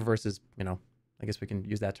in Jermaverse is, you know, I guess we can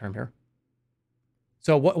use that term here.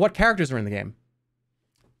 So what characters are in the game?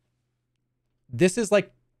 This is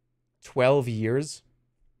like 12 years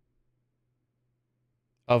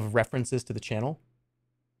of references to the channel.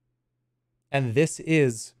 And this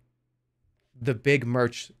is the big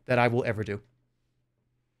merch that I will ever do.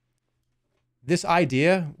 This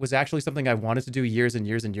idea was actually something I wanted to do years and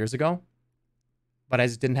years and years ago, but I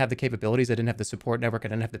just didn't have the capabilities. I didn't have the support network. I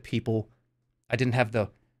didn't have the people. I didn't have the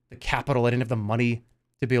capital. I didn't have the money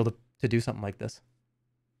to be able to do something like this.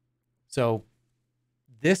 So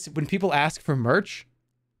this, when people ask for merch,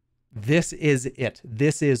 this is it.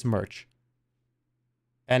 This is merch.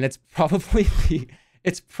 And it's probably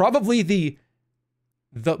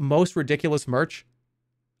the most ridiculous merch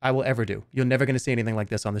I will ever do. You're never going to see anything like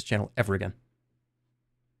this on this channel ever again.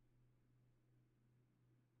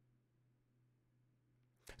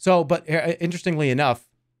 So, but interestingly enough,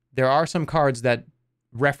 there are some cards that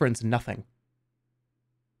reference nothing.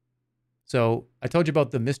 So I told you about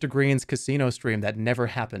the Mr. Green's casino stream that never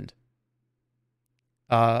happened.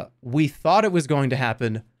 We thought it was going to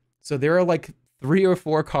happen. So there are like 3 or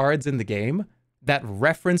 4 cards in the game that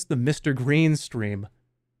reference the Mr. Green stream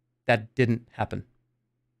that didn't happen.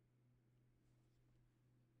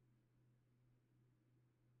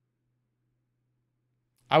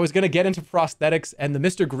 I was going to get into prosthetics, and the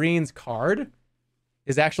Mr. Green's card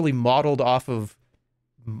is actually modeled off of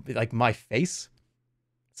like my face.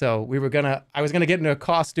 So I was going to get into a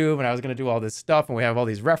costume, and I was going to do all this stuff, and we have all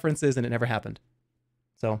these references, and it never happened.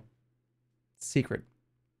 So, secret.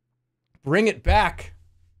 Bring it back.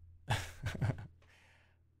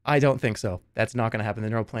 I don't think so. That's not going to happen.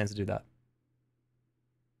 There are no plans to do that.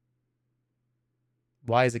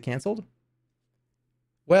 Why is it canceled?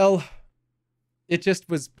 Well, it just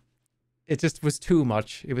was too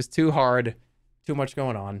much. It was too hard, too much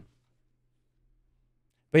going on.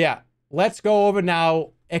 But yeah, let's go over now.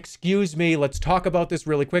 Excuse me, let's talk about this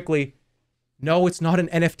really quickly. No, it's not an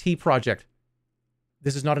NFT project.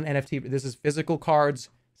 This is not an NFT. This is physical cards,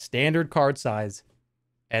 standard card size,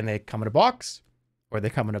 and they come in a box or they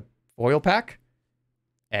come in a foil pack,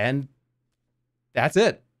 and that's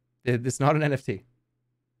it. It's not an NFT.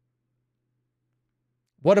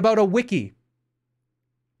 What about a wiki?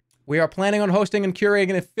 We are planning on hosting and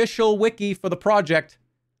curating an official wiki for the project,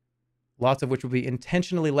 lots of which will be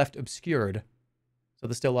intentionally left obscured. So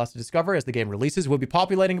there's still lots to discover as the game releases. We'll be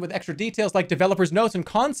populating it with extra details like developers' notes and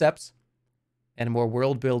concepts, and more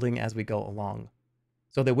world building as we go along.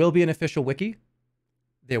 So there will be an official wiki.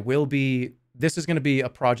 This is going to be a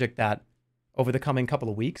project that over the coming couple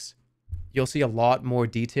of weeks, you'll see a lot more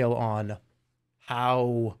detail on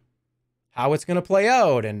how it's going to play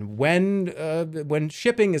out and when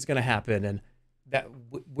shipping is going to happen, and that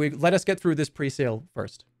let us get through this pre-sale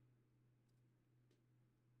first.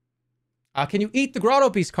 Can you eat the Grotto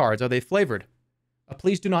Beasts cards? Are they flavored?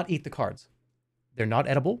 Please do not eat the cards. They're not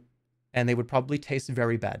edible, and they would probably taste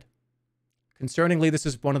very bad. Concerningly, this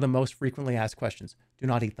is one of the most frequently asked questions. Do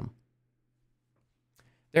not eat them.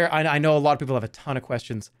 I know a lot of people have a ton of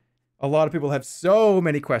questions. A lot of people have so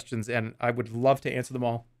many questions, and I would love to answer them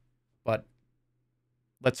all. But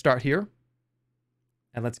let's start here,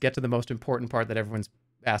 and let's get to the most important part that everyone's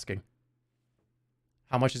asking.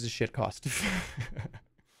 How much does this shit cost?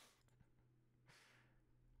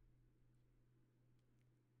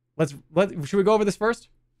 Should we go over this first?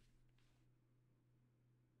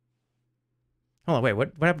 Hold on, wait,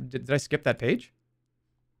 what happened? Did I skip that page?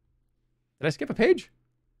 Did I skip a page?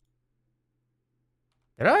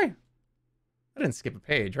 Did I? I didn't skip a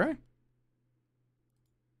page, right?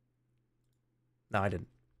 No, I didn't.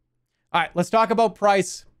 All right, let's talk about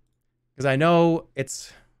price, because I know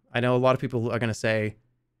a lot of people are going to say,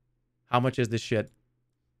 how much is this shit?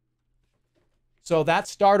 So that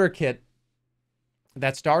starter kit,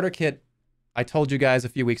 I told you guys a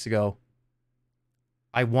few weeks ago,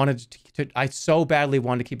 I so badly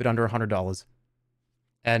wanted to keep it under $100.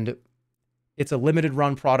 And it's a limited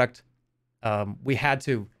run product. We had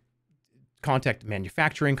to contact the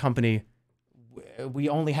manufacturing company. We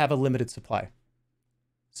only have a limited supply.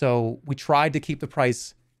 So we tried to keep the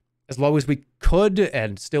price as low as we could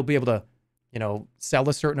and still be able to, sell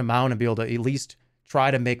a certain amount and be able to at least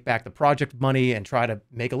try to make back the project money and try to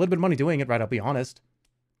make a little bit of money doing it, right? I'll be honest.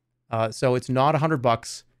 So it's not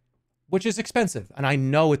 $100, which is expensive. And I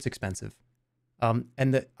know it's expensive.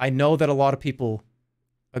 I know that a lot of people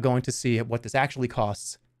are going to see what this actually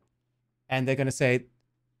costs. And they're going to say,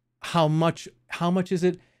 how much is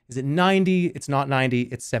it? Is it $90? It's not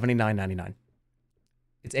 $90. It's $79.99.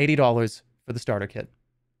 It's $80 for the starter kit.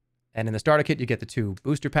 And in the starter kit, you get the 2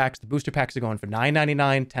 booster packs. The booster packs are going for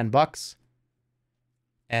 $9.99, $10.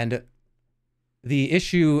 And the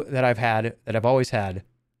issue that I've always had,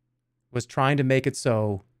 was trying to make it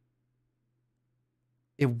so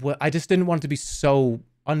I just didn't want it to be so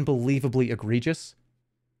unbelievably egregious.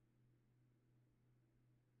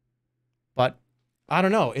 But I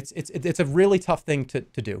don't know. It's a really tough thing to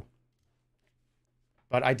do.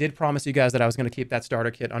 But I did promise you guys that I was going to keep that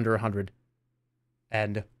starter kit under 100.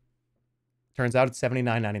 And turns out it's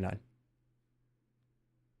 $79.99.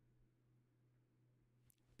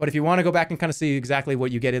 But if you want to go back and kind of see exactly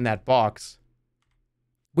what you get in that box,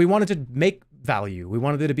 we wanted to make value. We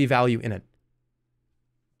wanted there to be value in it.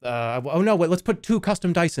 Oh no, wait, let's put 2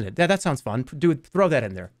 custom dice in it. That sounds fun. Throw that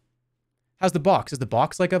in there. How's the box? Is the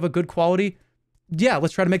box like of a good quality? Yeah,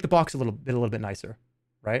 let's try to make the box a little bit nicer,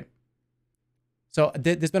 right? So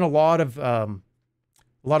there's been a lot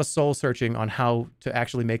of soul searching on how to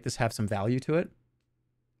actually make this have some value to it.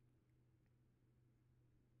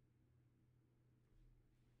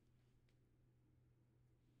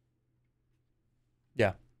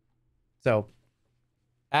 Yeah. So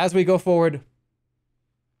as we go forward,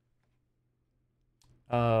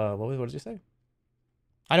 what did you say?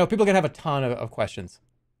 I know people are gonna have a ton of questions,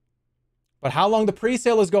 but how long the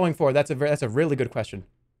pre-sale is going for? That's a really good question.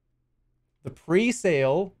 The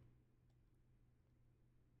pre-sale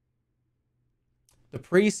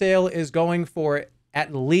is going for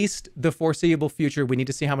at least the foreseeable future. We need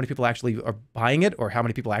to see how many people actually are buying it or how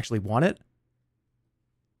many people actually want it.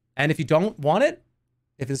 And if you don't want it,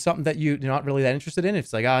 if it's something that you're not really that interested in, if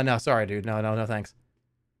it's like, oh, no, sorry, dude. No, thanks.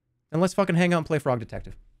 Then let's fucking hang out and play Frog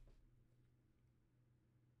Detective.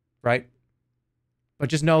 Right? But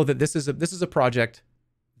just know that this is a project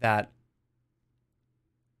that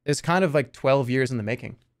is kind of like 12 years in the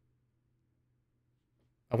making.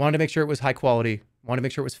 I wanted to make sure it was high quality. I wanted to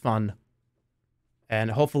make sure it was fun.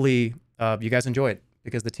 And hopefully you guys enjoy it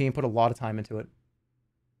because the team put a lot of time into it.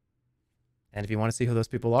 And if you want to see who those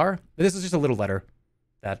people are, this is just a little letter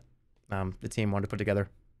that the team wanted to put together.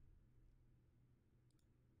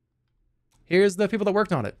 Here's the people that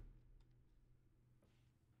worked on it.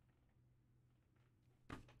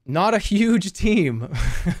 Not a huge team.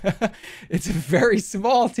 It's a very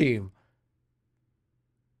small team.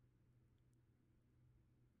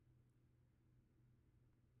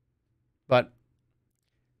 But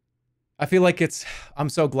I feel like I'm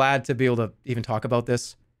so glad to be able to even talk about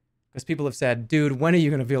this. Because people have said, dude, when are you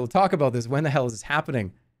going to be able to talk about this? When the hell is this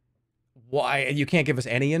happening? Why? You can't give us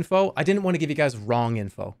any info? I didn't want to give you guys wrong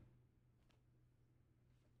info.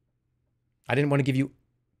 I didn't want to give you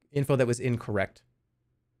info that was incorrect.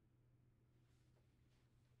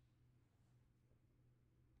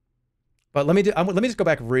 But let me just go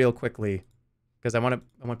back real quickly because I want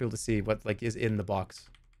people to see what like is in the box.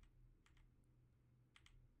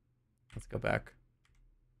 Let's go back.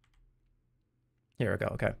 Here we go.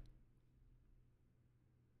 Okay.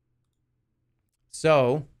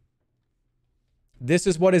 So this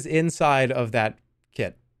is what is inside of that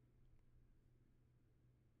kit.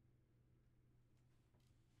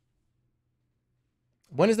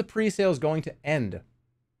 When is the pre-sales going to end?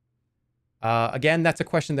 Again, that's a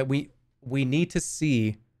question that we need to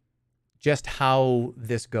see just how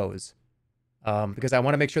this goes. Because I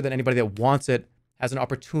want to make sure that anybody that wants it has an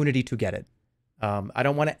opportunity to get it. I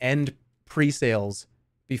don't want to end pre-sales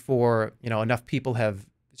before, enough people have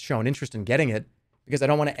shown interest in getting it because I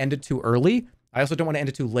don't want to end it too early. I also don't want to end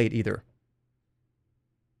it too late either.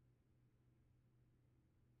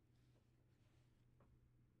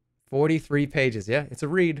 "43 pages. Yeah, it's a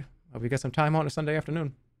read. Hope you got some time on a Sunday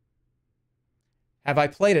afternoon. Have I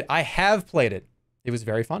played it? I have played it. It was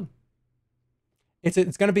very fun. It's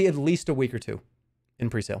going to be at least a week or two in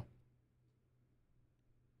pre-sale.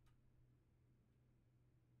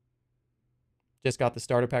 Just got the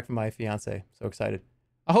starter pack from my fiance. So excited.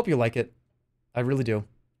 I hope you like it. I really do.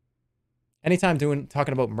 Anytime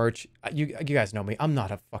talking about merch, you guys know me. I'm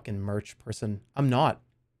not a fucking merch person. I'm not.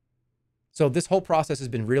 So this whole process has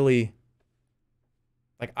been really,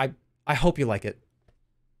 like, I hope you like it.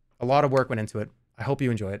 A lot of work went into it. I hope you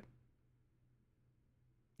enjoy it.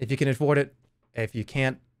 If you can afford it, if you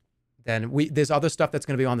can't, then there's other stuff that's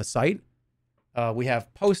going to be on the site. We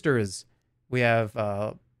have posters. We have,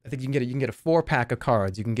 I think you can get a 4-pack of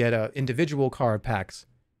cards. You can get individual card packs.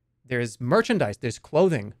 There's merchandise. There's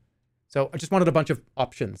clothing. So I just wanted a bunch of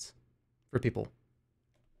options for people.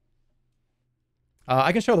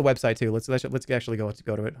 I can show the website too. Let's actually go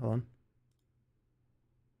to it. Hold on.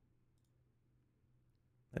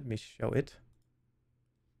 Let me show it.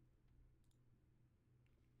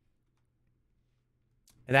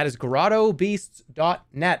 And that is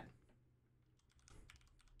grottobeasts.net.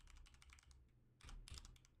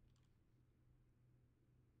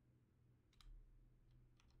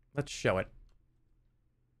 Let's show it.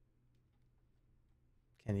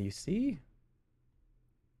 Can you see?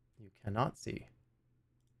 You cannot see.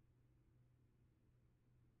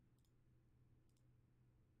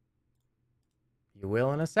 You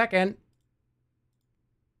will in a second.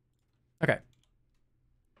 Okay.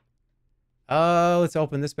 Let's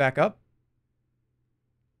open this back up.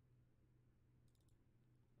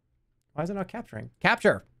 Why is it not capturing?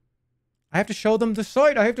 Capture! I have to show them the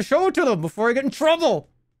site. I have to show it to them before I get in trouble.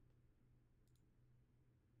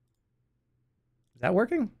 Is that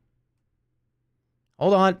working?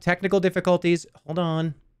 Hold on. Technical difficulties. Hold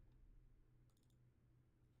on.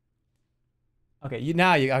 Okay,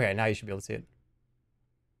 now you should be able to see it.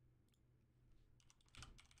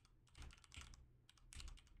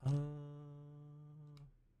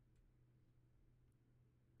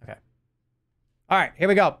 Okay. All right, here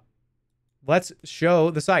we go. Let's show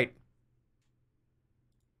the site.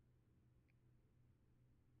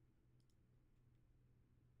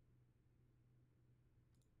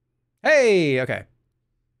 Hey, okay.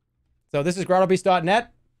 So this is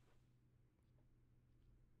grottobeasts.net.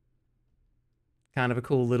 Kind of a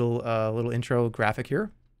cool little intro graphic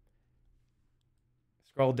here.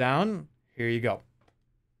 Scroll down. Here you go.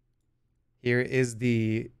 Here is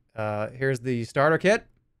the here's the starter kit.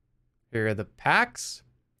 Here are the packs.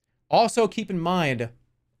 Also keep in mind,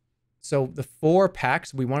 so the 4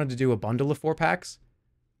 packs, we wanted to do a bundle of 4 packs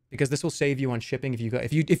because this will save you on shipping if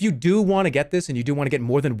you do want to get this and you do want to get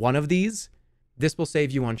more than one of these, this will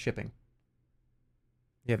save you on shipping.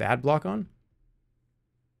 You have ad block on?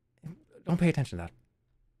 Don't pay attention to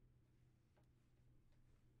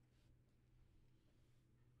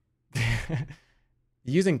that.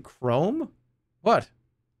 Using Chrome? What?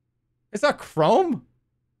 It's not Chrome?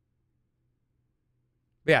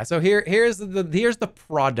 Yeah, so here's the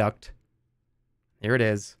product. Here it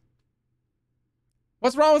is.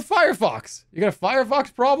 What's wrong with Firefox? You got a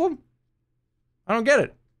Firefox problem? I don't get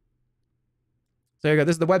it. So here you go.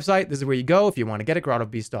 This is the website. This is where you go if you want to get it,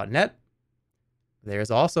 grottobeasts.net.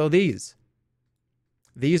 There's also these.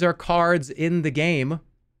 These are cards in the game.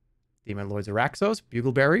 Demon Lords Araxos,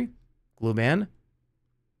 Bugleberry, Glueman.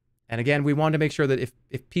 And again, we wanted to make sure that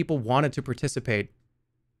if people wanted to participate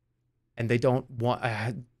and they don't want...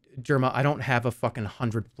 Jerma, I don't have a fucking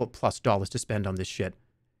 $100+ to spend on this shit.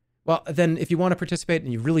 Well, then if you want to participate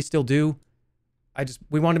and you really still do,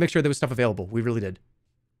 we wanted to make sure there was stuff available. We really did.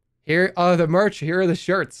 Here are the merch. Here are the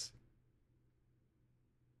shirts.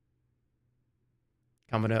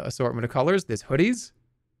 Come in an assortment of colors. There's hoodies.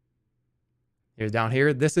 Here's down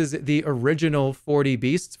here. This is the original 40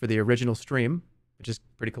 Beasts for the original stream, which is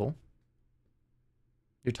pretty cool.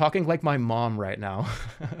 You're talking like my mom right now.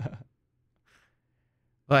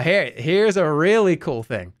 But here's a really cool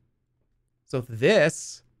thing. So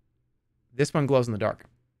this one glows in the dark.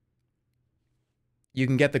 You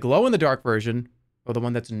can get the glow in the dark version or the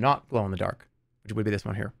one that's not glow in the dark, which would be this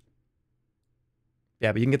one here.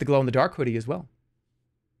 Yeah, but you can get the glow in the dark hoodie as well.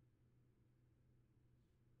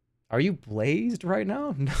 Are you blazed right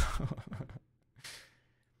now? No.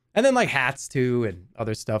 And then like hats too and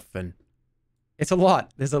other stuff, and it's a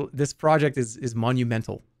lot. This project is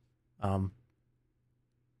monumental.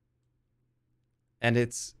 And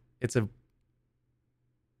it's I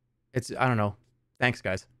don't know. Thanks,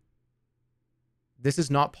 guys. This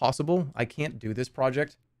is not possible. I can't do this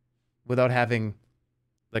project without having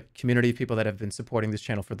the community of people that have been supporting this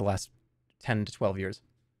channel for the last 10 to 12 years.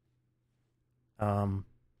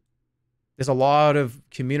 There's a lot of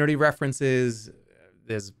community references.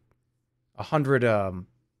 There's 100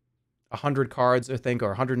 cards, I think, or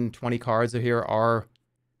 120 cards here are.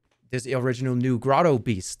 There's the original new Grotto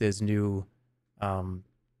Beasts. There's new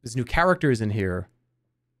characters in here.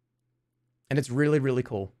 And it's really, really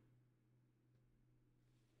cool.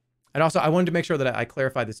 And also, I wanted to make sure that I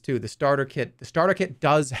clarify this too. The starter kit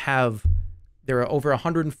does have, there are over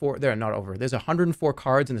 104, there's 104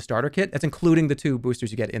 cards in the starter kit. That's including the 2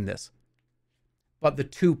 boosters you get in this. But the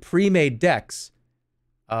 2 pre-made decks,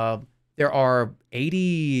 there are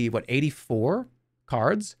 84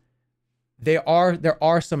 cards. There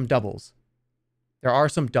are some doubles. There are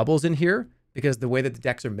some doubles in here because the way that the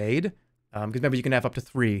decks are made, because remember you can have up to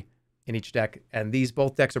 3 in each deck, and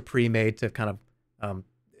both decks are pre-made to kind of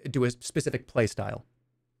do a specific play style.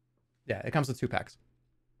 Yeah, it comes with 2 packs.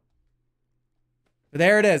 But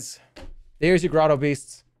there it is. There's your Grotto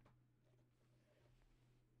Beasts.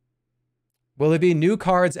 Will there be new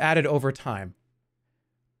cards added over time?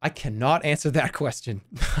 I cannot answer that question.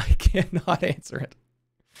 I cannot answer it.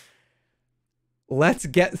 let's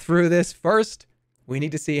get through this first. We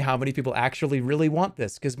need to see how many people actually really want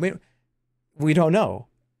this, because we don't know.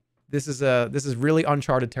 This is really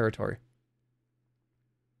uncharted territory.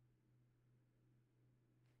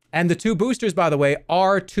 And the 2 boosters, by the way,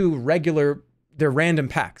 are 2 regular, they're random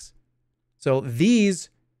packs. So these,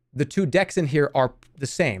 the 2 decks in here are the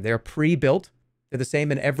same. They're pre-built. They're the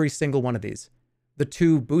same in every single one of these. The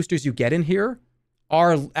 2 boosters you get in here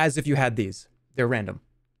are as if you had these. They're random.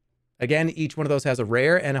 Again, each one of those has a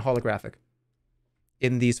rare and a holographic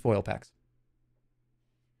in these foil packs.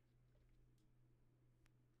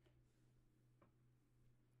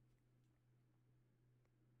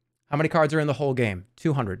 How many cards are in the whole game?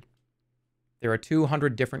 200. There are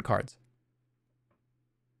 200 different cards.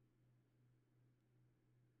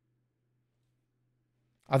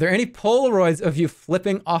 Are there any Polaroids of you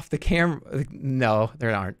flipping off the camera? No,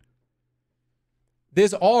 there aren't.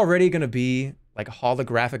 There's already going to be like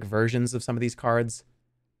holographic versions of some of these cards.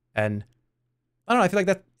 And I don't know, I feel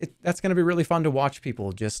like that's going to be really fun to watch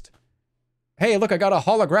people just, hey, look, I got a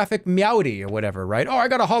holographic Meowdy or whatever, right? Oh, I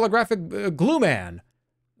got a holographic Glue Man.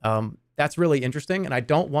 That's really interesting. And I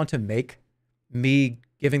don't want to make me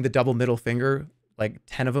giving the double middle finger, like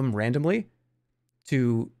 10 of them randomly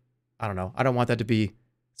to, I don't know. I don't want that to be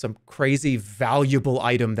some crazy valuable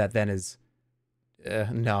item that then is,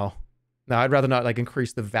 no, I'd rather not like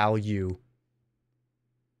increase the value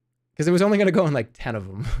because it was only going to go in like 10 of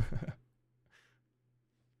them.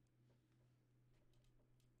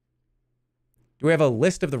 Do we have a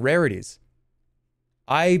list of the rarities?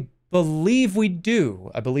 I believe we do.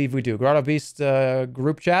 Grotto Beasts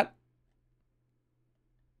group chat.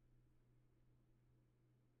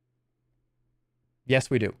 Yes,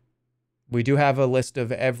 we do. We do have a list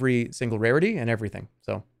of every single rarity and everything.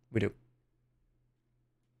 So we do.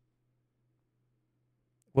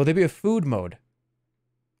 Will there be a food mode?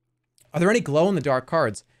 Are there any glow-in-the-dark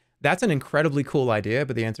cards? That's an incredibly cool idea,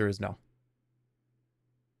 but the answer is no.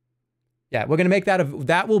 Yeah, we're going to make that,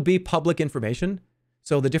 that will be public information.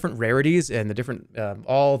 So the different rarities and the different,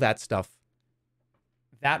 all that stuff,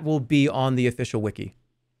 that will be on the official wiki.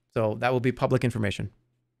 So that will be public information.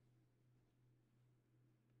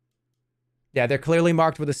 Yeah, they're clearly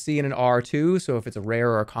marked with a C and an R too. So if it's a rare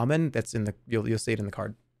or a common, that's in the, you'll see it in the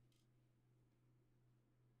card.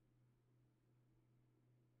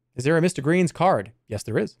 Is there a Mr. Green's card? Yes,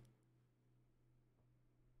 there is.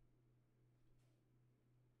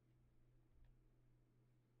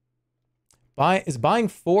 Is buying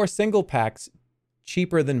 4 single packs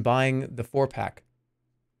cheaper than buying the 4-pack?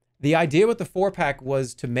 The idea with the 4-pack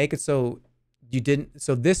was to make it so you didn't,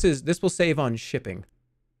 so this will save on shipping.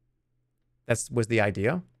 Was the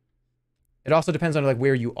idea. It also depends on like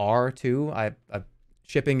where you are too.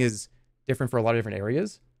 Shipping is different for a lot of different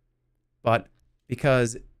areas, but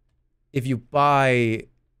because if you buy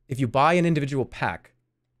an individual pack,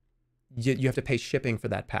 you have to pay shipping for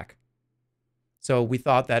that pack. So we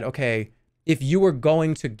thought that, okay, if you were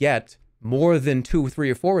going to get more than 2, 3,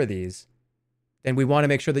 or 4 of these, then we want to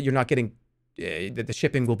make sure that you're not getting, that the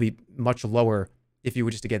shipping will be much lower if you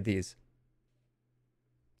were just to get these.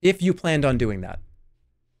 If you planned on doing that.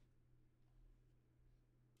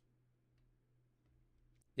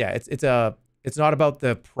 Yeah, it's not about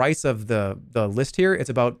the price of the list here, it's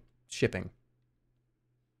about shipping.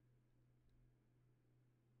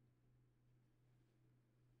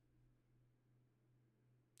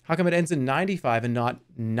 How come it ends in 95 and not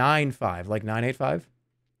 95, like 985?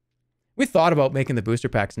 We thought about making the booster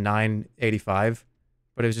packs 985,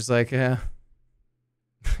 but it was just like,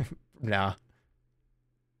 nah.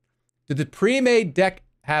 Did the pre-made deck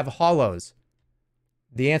have hollows?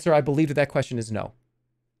 The answer, I believe, to that question is no.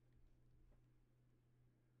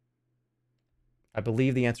 I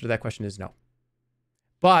believe the answer to that question is no.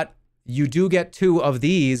 But you do get 2 of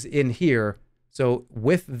these in here. So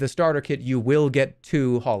with the starter kit, you will get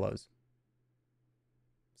 2 hollows.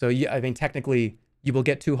 So, I mean, technically, you will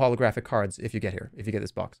get 2 holographic cards if you get here, if you get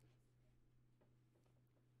this box.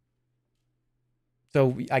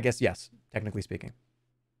 So I guess, yes, technically speaking.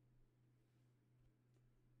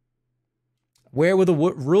 Where will the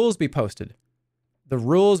rules be posted? The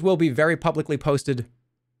rules will be very publicly posted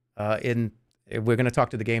we're going to talk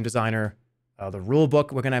to the game designer. The rule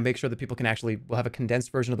book, we're going to make sure that people can we'll have a condensed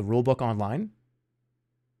version of the rule book online.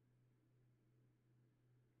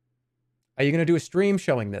 Are you going to do a stream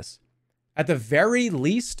showing this? At the very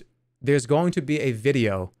least, there's going to be a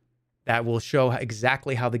video that will show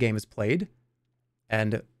exactly how the game is played.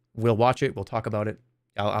 And we'll watch it. We'll talk about it.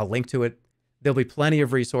 I'll link to it. There'll be plenty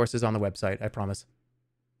of resources on the website, I promise.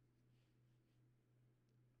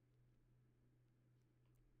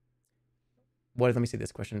 Let me see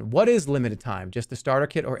this question. What is limited time? Just the starter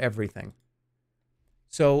kit or everything?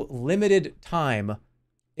 So limited time,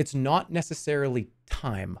 it's not necessarily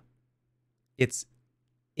time. It's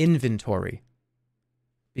inventory.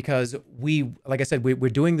 Because like I said, we're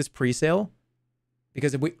doing this pre-sale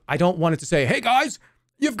because I don't want it to say, hey guys,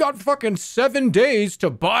 you've got fucking 7 days to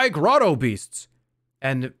buy Grotto Beasts.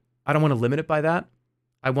 And I don't want to limit it by that.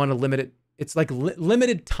 I want to limit it. It's like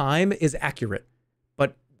limited time is accurate,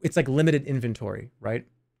 but it's like limited inventory, right?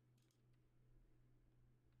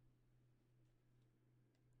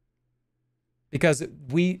 Because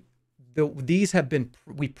these have been,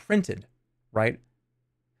 we printed, right?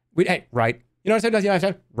 Hey, right. You know what I'm saying? You know what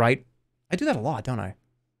I'm saying? Right. I do that a lot, don't I?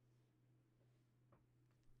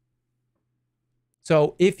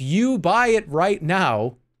 So if you buy it right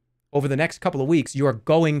now, over the next couple of weeks, you are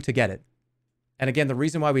going to get it. And again, the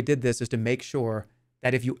reason why we did this is to make sure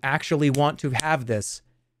that if you actually want to have this,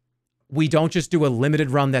 we don't just do a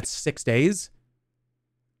limited run that's 6 days.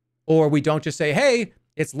 Or we don't just say, hey,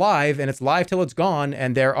 it's live and it's live till it's gone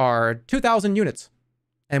and there are 2,000 units.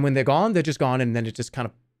 And when they're gone, they're just gone and then it just kind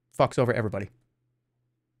of fucks over everybody.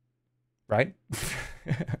 Right?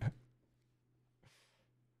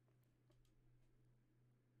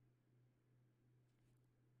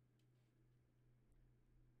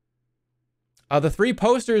 The 3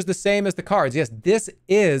 posters the same as the cards. Yes,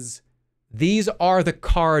 these are the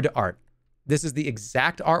card art. This is the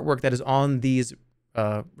exact artwork that is on these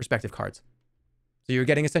respective cards. So you're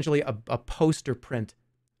getting essentially a poster print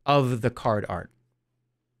of the card art.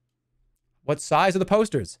 What size are the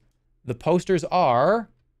posters? The posters are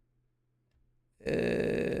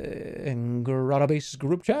in Grotto Beasts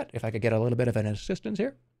group chat, if I could get a little bit of an assistance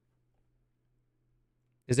here.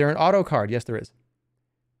 Is there an auto card? Yes, there is.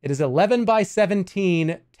 It is 11 by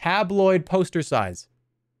 17 tabloid poster size.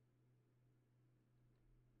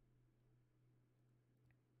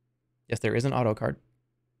 Yes, there is an auto card.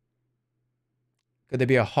 Could there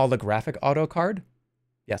be a holographic auto card?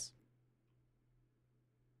 Yes.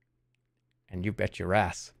 And you bet your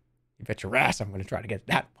ass. You bet your ass I'm going to try to get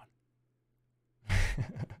that one.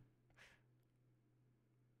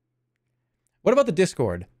 What about the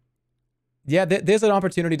Discord? Yeah, there's an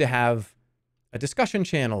opportunity to have a discussion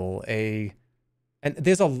channel, let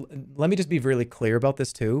me just be really clear about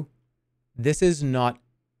this too. This is not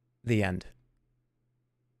the end.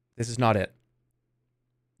 This is not it.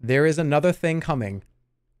 There is another thing coming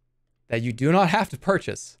that you do not have to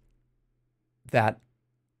purchase that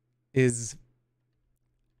is,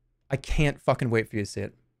 I can't fucking wait for you to see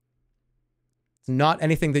it. It's not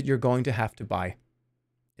anything that you're going to have to buy.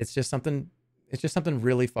 It's just something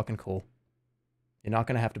really fucking cool. You're not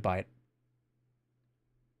going to have to buy it.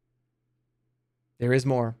 There is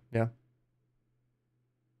more, yeah.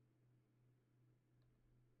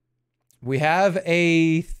 We have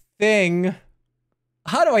a thing.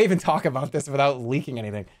 How do I even talk about this without leaking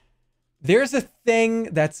anything? There's a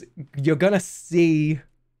thing you're gonna see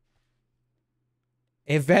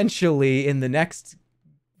eventually in the next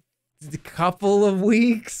couple of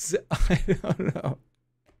weeks. I don't know.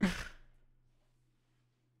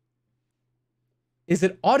 Is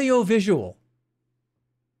it audio visual?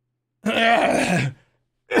 No.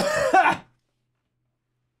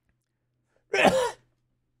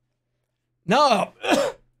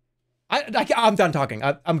 I'm done talking.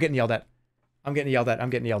 I'm getting yelled at. I'm getting yelled at. I'm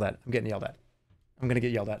getting yelled at. I'm getting yelled at. I'm gonna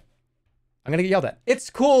get yelled at. I'm gonna get yelled at. It's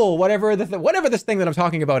cool. Whatever this thing that I'm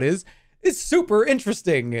talking about is super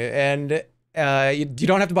interesting, and you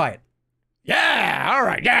don't have to buy it. Yeah. All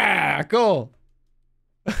right. Yeah. Cool.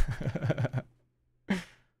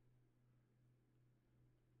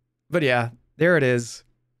 But yeah, there it is.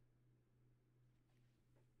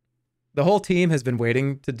 The whole team has been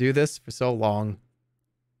waiting to do this for so long.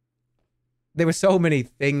 There were so many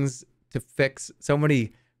things to fix, so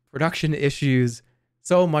many production issues,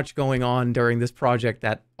 so much going on during this project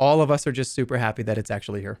that all of us are just super happy that it's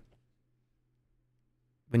actually here.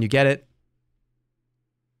 When you get it,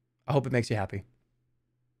 I hope it makes you happy.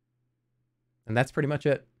 And that's pretty much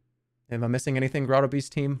it. Am I missing anything, Grotto Beasts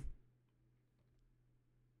team?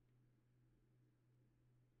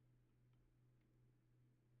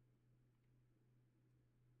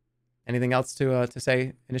 Anything else to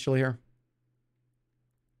say initially here?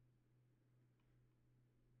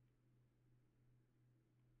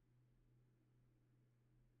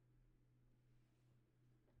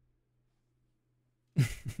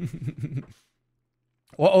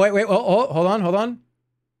 Wait, hold on.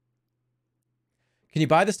 Can you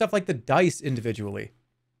buy the stuff like the dice individually?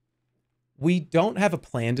 We don't have a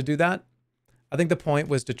plan to do that. I think the point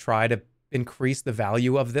was to try to increase the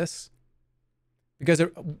value of this. Because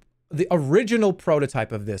the original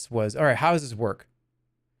prototype of this was, all right, how does this work?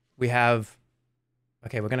 We have,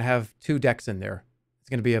 okay, we're going to have 2 decks in there. It's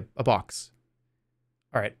going to be a box.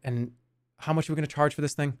 All right, and how much are we going to charge for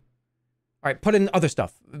this thing? All right, put in other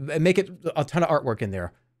stuff. Make it a ton of artwork in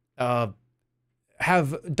there.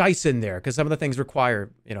 Have dice in there, because some of the things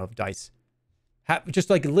require, you know, dice. Have just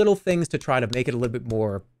like little things to try to make it a little bit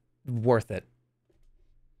more worth it.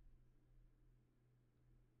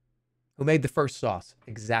 Who made the first sauce?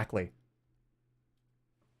 Exactly.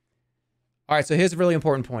 All right, so here's a really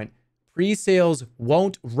important point. Pre-sales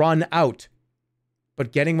won't run out,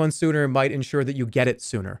 but getting one sooner might ensure that you get it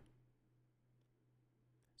sooner.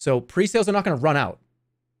 So pre-sales are not going to run out.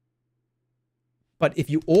 But if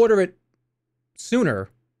you order it sooner,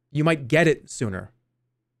 you might get it sooner.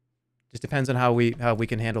 Just depends on how we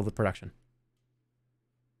can handle the production.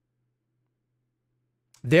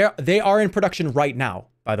 They are in production right now,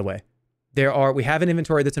 by the way. We have an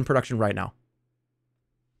inventory that's in production right now.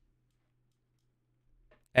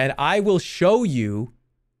 And I will show you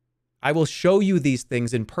these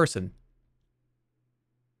things in person.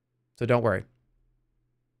 So don't worry.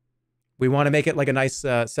 We want to make it like a nice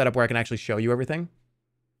setup where I can actually show you everything.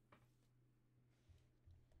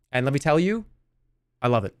 And let me tell you, I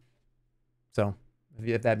love it. So,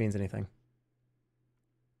 if that means anything.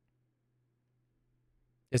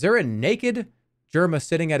 Is there a naked Jerma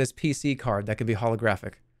sitting at his PC card that can be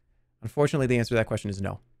holographic? Unfortunately, the answer to that question is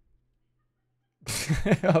no.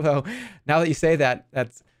 Although, now that you say that,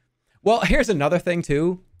 that's... Well, here's another thing,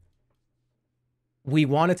 too. We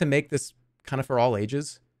wanted to make this kind of for all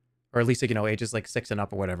ages. Or at least, you know, ages like 6 and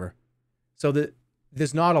up or whatever. So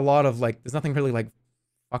there's not a lot of, like... There's nothing really, like,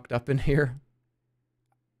 fucked up in here.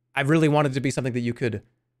 I really wanted it to be something that you could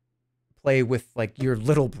play with, like, your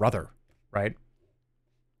little brother, right?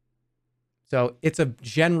 So it's a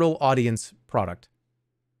general audience product.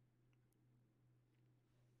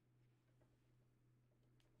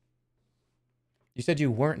 You said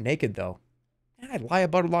you weren't naked, though. I lie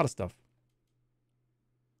about a lot of stuff.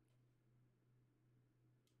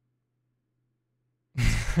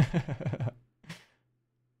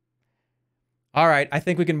 All right, I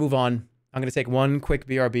think we can move on. I'm going to take one quick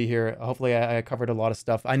BRB here. Hopefully I covered a lot of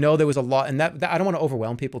stuff. I know there was a lot, and that I don't want to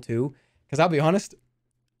overwhelm people too, because I'll be honest,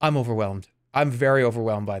 I'm overwhelmed. I'm very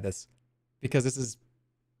overwhelmed by this, because this is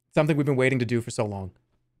something we've been waiting to do for so long.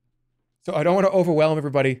 So I don't want to overwhelm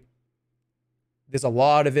everybody. There's a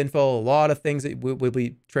lot of info, a lot of things that will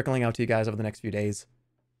be trickling out to you guys over the next few days.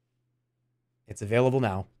 It's available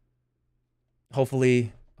now.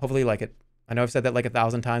 Hopefully you like it. I know I've said that like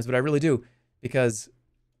 1,000 times, but I really do, because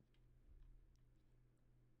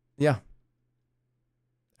yeah,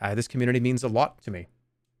 this community means a lot to me.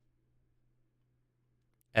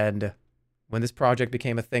 And when this project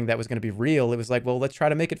became a thing that was going to be real, it was like, well, let's try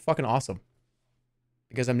to make it fucking awesome.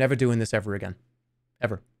 Because I'm never doing this ever again.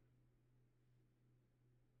 Ever.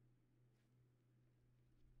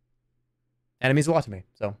 And it means a lot to me,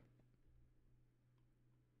 so.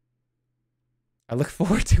 I look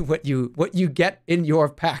forward to what you get in your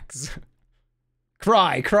packs.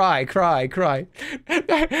 Cry, cry, cry, cry.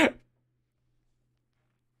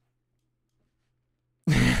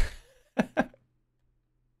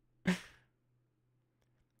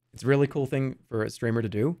 It's a really cool thing for a streamer to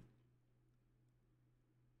do.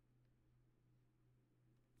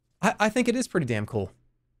 I think it is pretty damn cool.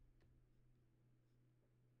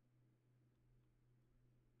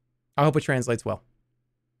 I hope it translates well.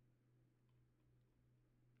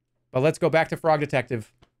 But let's go back to Frog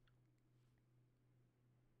Detective.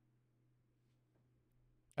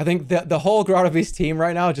 I think the whole Grotto Beasts team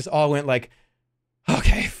right now just all went like,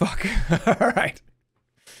 okay, fuck. All right.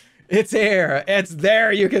 It's here. It's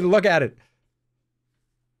there. You can look at it.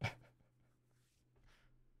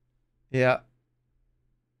 Yeah.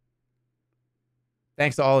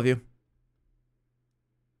 Thanks to all of you.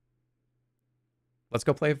 Let's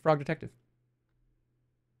go play Frog Detective.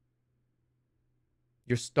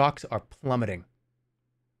 Your stocks are plummeting.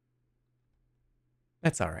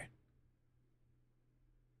 That's all right.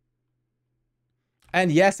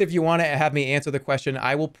 And yes, if you want to have me answer the question,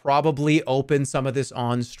 I will probably open some of this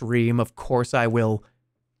on stream. Of course I will.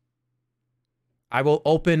 I will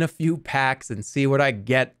open a few packs and see what I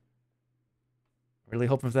get. Really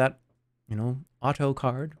hoping for that, you know, auto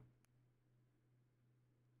card.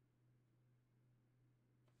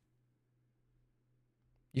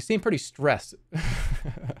 You seem pretty stressed.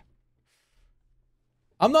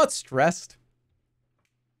 I'm not stressed.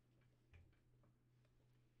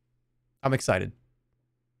 I'm excited.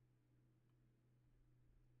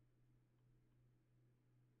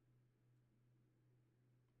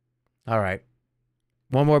 All right.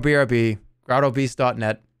 One more BRB.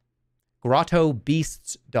 GrottoBeasts.net.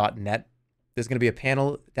 GrottoBeasts.net. There's going to be a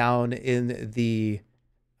panel down in the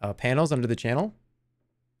panels under the channel.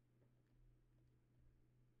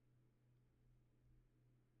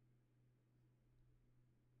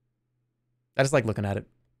 I just like looking at it.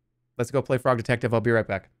 Let's go play Frog Detective. I'll be right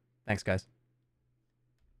back. Thanks, guys.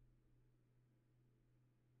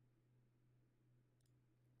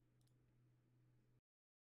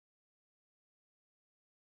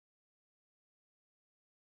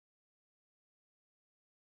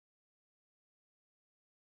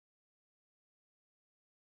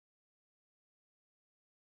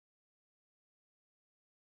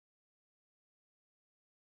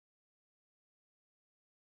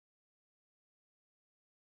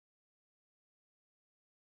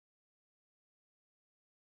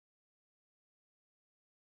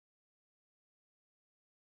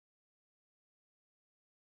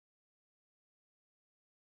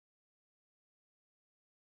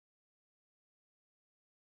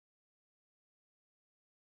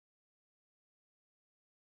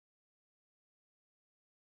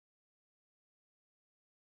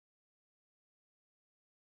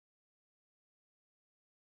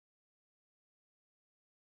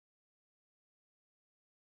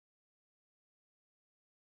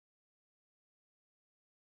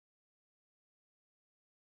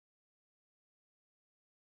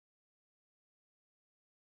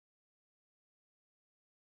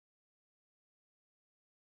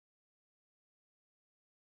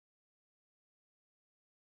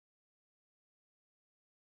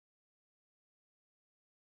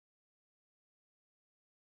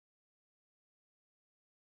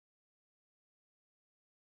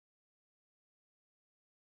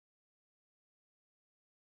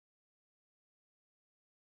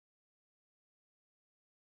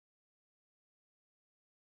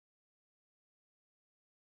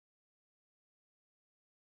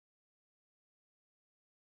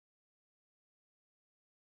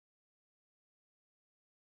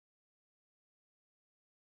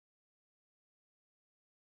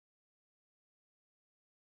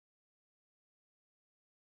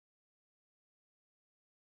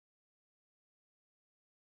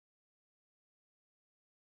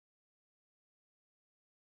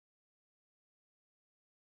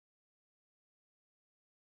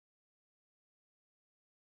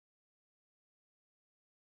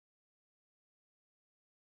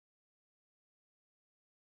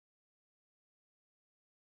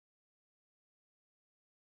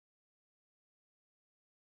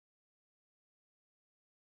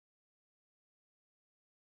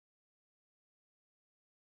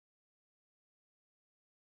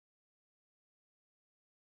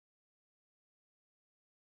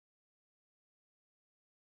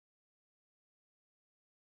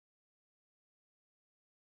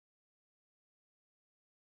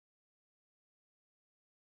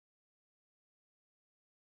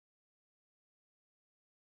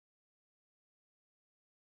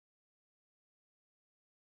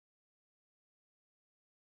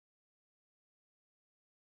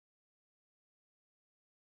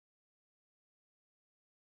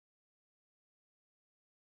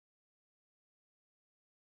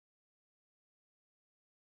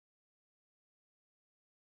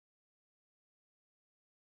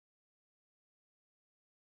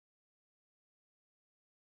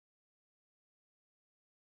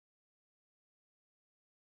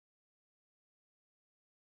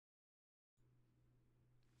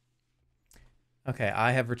 Okay,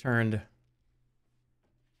 I have returned.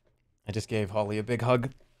 I just gave Holly a big hug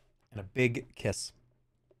and a big kiss.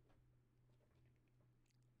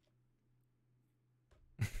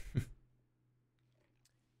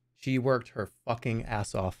 She worked her fucking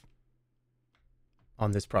ass off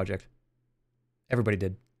on this project. Everybody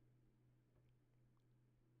did.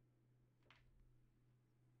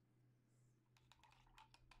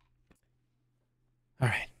 All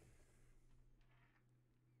right.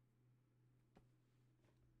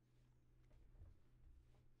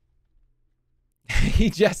 He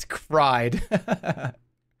just cried.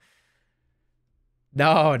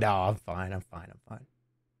 No, I'm fine. I'm fine.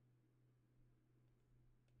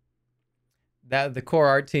 That the core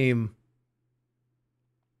art team,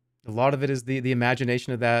 a lot of it is the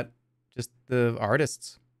imagination of that, just the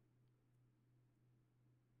artists.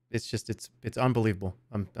 It's just it's unbelievable.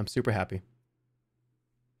 I'm super happy.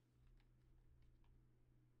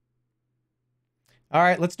 All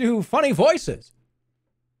right, let's do funny voices.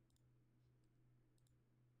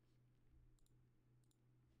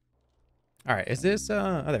 All right, is this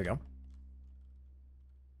oh, there we go.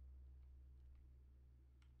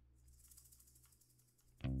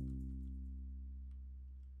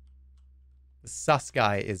 sus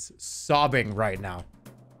guy is sobbing right now.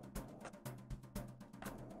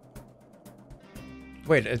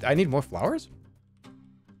 Wait, I need more flowers?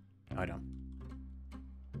 No, I don't.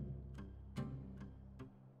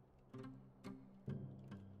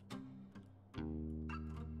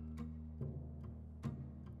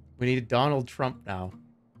 We need Donald Trump now.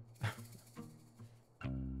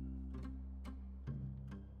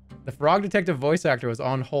 The Frog Detective voice actor was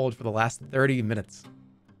on hold for the last 30 minutes.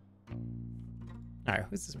 Alright,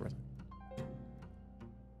 who's this person?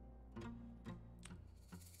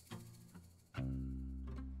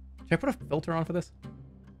 Should I put a filter on for this?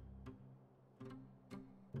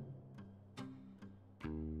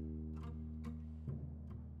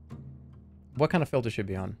 What kind of filter should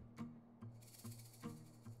be on?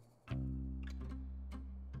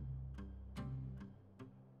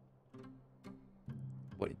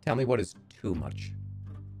 What, tell me what is too much.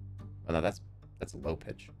 Oh no, that's low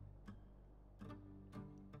pitch.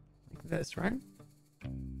 Like this, right?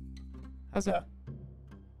 How's that?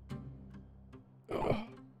 Ugh.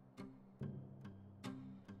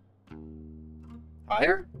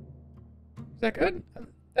 Higher? Is that good?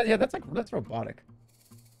 Yeah, that's robotic.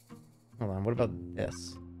 Hold on, what about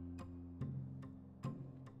this?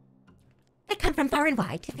 I come from far and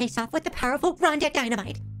wide to face off with the powerful Rhonda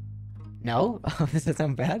Dynamite. No? Oh, does that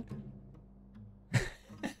sound bad?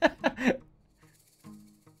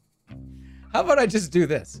 How about I just do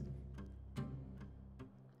this?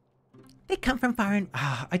 They come from far and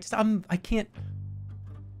I can't.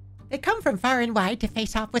 They come from far and wide to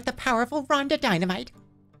face off with the powerful Rhonda Dynamite.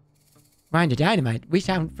 Rhonda Dynamite, we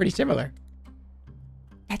sound pretty similar.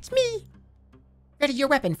 That's me. Ready your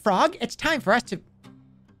weapon, Frog. It's time for us to...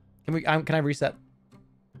 Can I reset?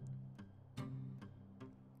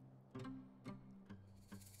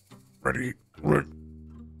 Ready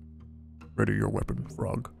your weapon,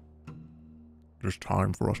 Frog. It is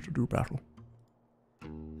time for us to do battle.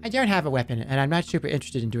 I don't have a weapon, and I'm not super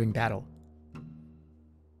interested in doing battle.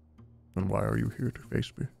 Then why are you here to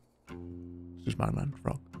face me? This is my land,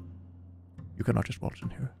 Frog. You cannot just waltz in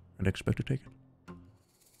here and expect to take it.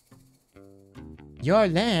 Your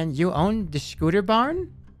land? You own the scooter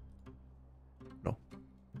barn? No.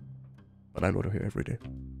 But I loiter here every day.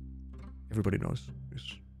 Everybody knows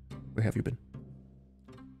this. Where have you been?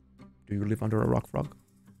 Do you live under a rock, Frog?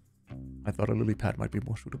 I thought a lily pad might be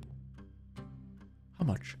more suitable. How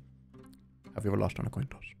much? Have you ever lost on a coin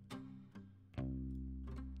toss?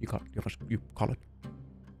 You call it. You call it. You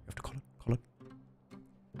have to call it. Call it.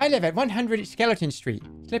 I live at 100 Skeleton Street,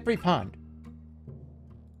 Slippery Pond.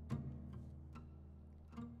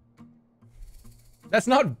 That's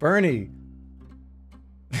not Bernie.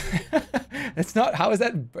 It's not. How is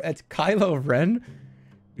that? It's Kylo Ren.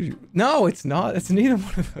 No, it's not. It's neither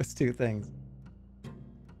one of those two things.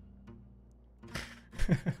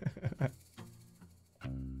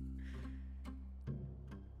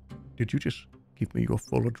 Did you just give me your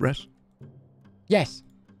full address? Yes.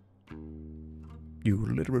 You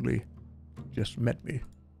literally just met me.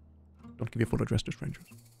 Don't give your full address to strangers.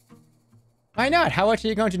 Why not? How else are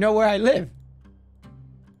you going to know where I live?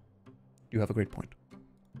 You have a great point.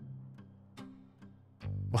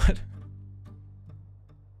 What?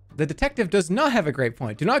 The detective does not have a great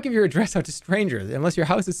point. Do not give your address out to strangers unless your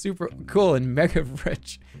house is super cool and mega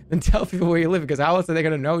rich. Then tell people where you live, because how else are they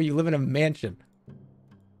going to know you live in a mansion?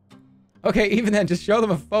 Okay, even then, just show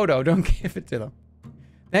them a photo. Don't give it to them.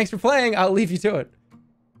 Thanks for playing. I'll leave you to it.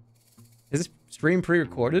 Is this stream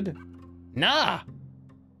pre-recorded? Nah.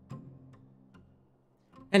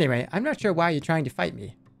 Anyway, I'm not sure why you're trying to fight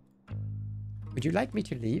me. Would you like me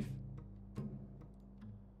to leave?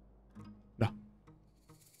 No.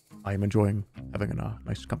 I am enjoying having a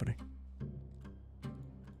nice company.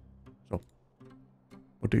 So,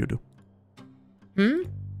 what do you do?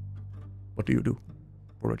 What do you do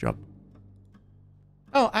for a job?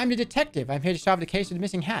 Oh, I'm the detective. I'm here to solve the case of the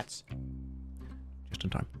missing hats. Just in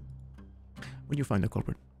time. When you find the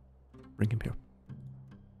culprit, bring him here.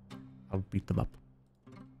 I'll beat them up.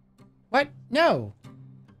 What? No.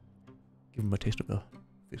 Give them a taste of the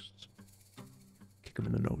fists. Kick them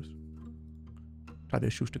in the nose. Tie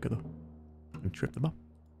their shoes together and trip them up.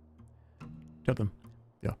 Tell them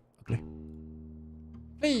they're ugly.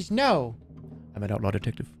 Please, no. I'm an outlaw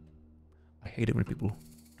detective. I hate it when people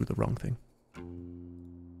do the wrong thing.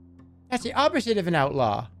 That's the opposite of an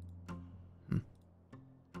outlaw.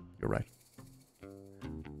 You're right.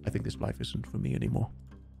 I think this life isn't for me anymore.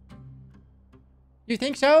 You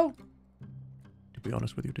think so? To be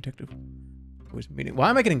honest with you, detective. I was meaning. Why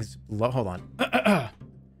am I getting low? Hold on.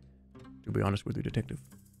 To be honest with you, detective.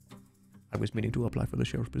 I was meaning to apply for the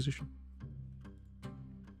sheriff's position.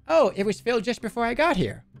 Oh, it was filled just before I got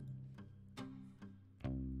here.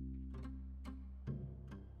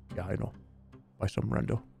 Yeah, I know. By some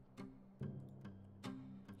rando.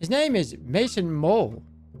 His name is Mason Mole.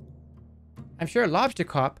 I'm sure Lobster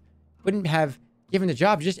Cop wouldn't have given the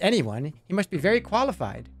job to just anyone. He must be very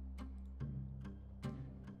qualified.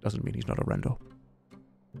 Doesn't mean he's not a rando.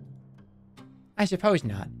 I suppose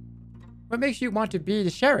not. What makes you want to be the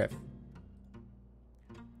sheriff?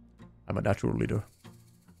 I'm a natural leader.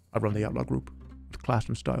 I run the outlaw group with class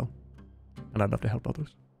and style, and I'd love to help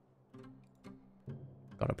others.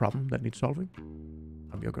 Got a problem that needs solving?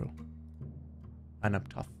 I'm your girl. And I'm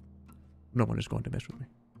tough. No one is going to mess with me.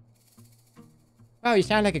 Well, you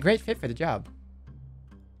sound like a great fit for the job.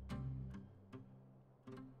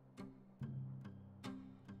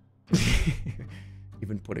 You've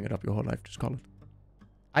been putting it up your whole life, just call it.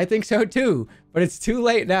 I think so too, but it's too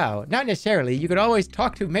late now. Not necessarily. You could always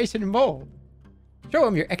talk to Mason Mole. Show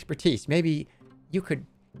him your expertise. Maybe you could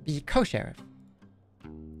be co-sheriff.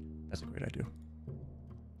 That's a great idea.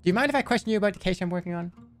 Do you mind if I question you about the case I'm working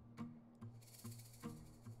on?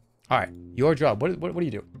 All right, your job. What do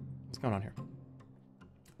you do? What's going on here?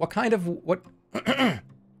 What kind of what?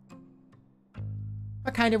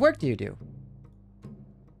 What kind of work do you do?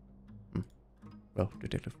 Well,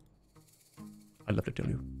 detective, I'd love to tell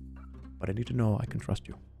you, but I need to know I can trust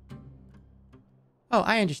you. Oh,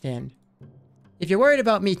 I understand. If you're worried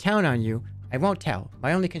about me telling on you, I won't tell.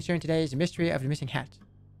 My only concern today is the mystery of the missing hats.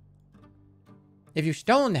 If you've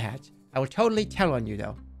stolen the hats, I will totally tell on you,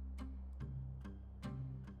 though.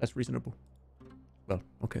 That's reasonable. Well,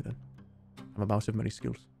 okay then. I'm a mouse of many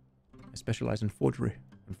skills. I specialize in forgery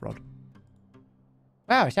and fraud.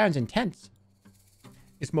 Wow, sounds intense.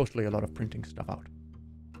 It's mostly a lot of printing stuff out.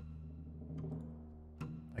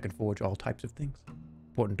 I can forge all types of things.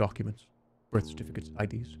 Important documents, birth certificates,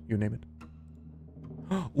 IDs, you name it.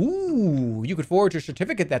 Ooh, you could forge a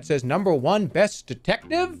certificate that says #1 best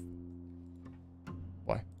detective?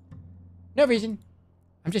 Why? No reason.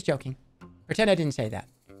 I'm just joking. Pretend I didn't say that.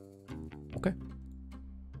 Okay.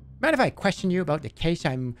 Mind if I question you about the case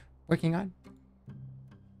I'm working on?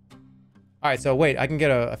 All right, so wait, I can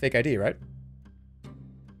get a fake ID, right?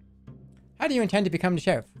 How do you intend to become the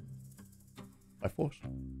sheriff? By force.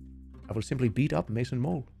 I will simply beat up Mason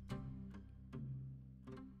Mole.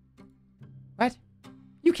 What?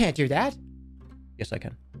 You can't do that. Yes, I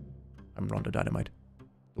can. I'm Rhonda Dynamite.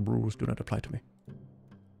 The rules do not apply to me.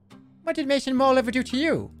 What did Mason Mole ever do to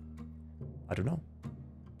you? I don't know.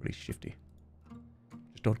 But he's shifty.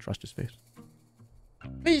 Just don't trust his face.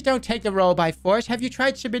 Please don't take the role by force. Have you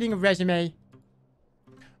tried submitting a resume?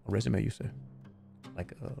 A resume, you say?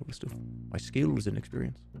 Like a list of my skills and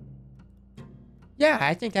experience. Yeah,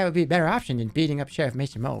 I think that would be a better option than beating up Sheriff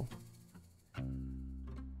Mason Mole.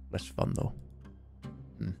 Less fun, though.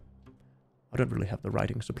 I don't really have the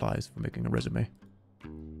writing supplies for making a resume.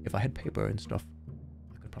 If I had paper and stuff,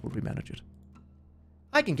 I could probably manage it.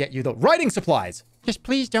 I can get you the writing supplies. Just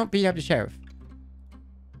please don't beat up the sheriff.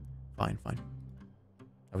 Fine, fine.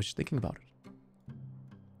 I was just thinking about it. Do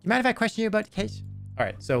you mind if I question you about the case? All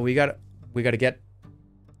right, so we got to get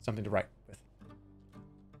something to write with.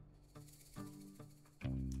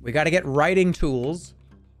 We got to get writing tools.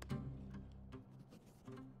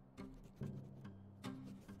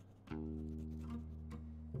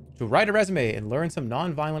 To write a resume and learn some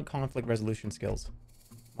non-violent conflict resolution skills.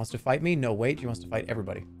 Wants to fight me? No, wait, she wants to fight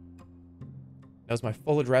everybody. Knows my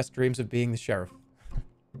full address, dreams of being the sheriff.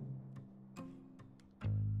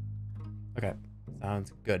 Okay,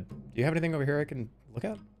 sounds good. Do you have anything over here I can look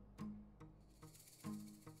at?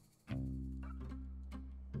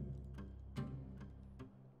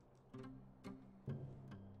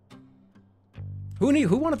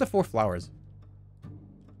 Who wanted the 4 flowers?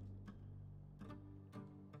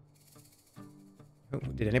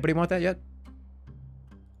 Did anybody want that yet?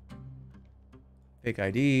 Fake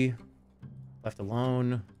ID. Left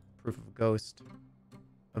alone. Proof of a ghost.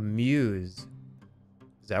 Amuse.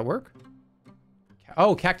 Does that work?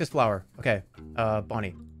 Oh, cactus flower. Okay.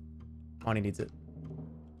 Bonnie. Bonnie needs it.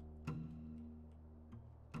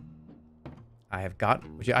 I have got...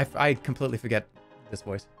 I completely forget this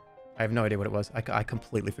voice. I have no idea what it was. I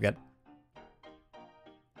completely forget. Can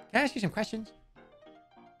I ask you some questions?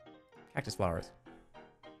 Cactus flowers.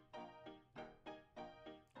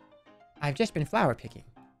 I've just been flower picking.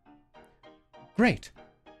 Great.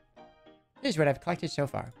 Here's what I've collected so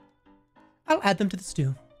far. I'll add them to the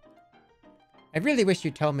stew. I really wish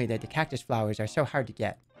you told me that the cactus flowers are so hard to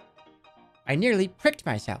get. I nearly pricked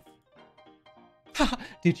myself. Haha,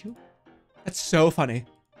 did you? That's so funny.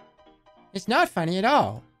 It's not funny at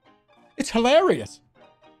all. It's hilarious.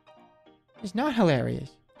 It's not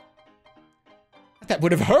hilarious. That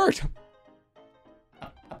would have hurt.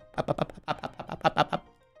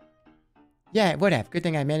 Yeah, it would have. Good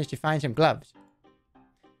thing I managed to find some gloves.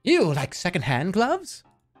 Ew, like secondhand gloves?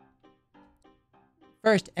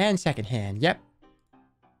 First and second hand, yep.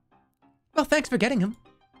 Well, thanks for getting them.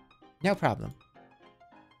 No problem.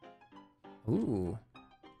 Ooh.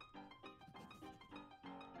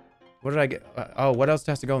 What did I get? Oh, what else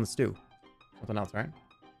has to go in the stew? Something else, right?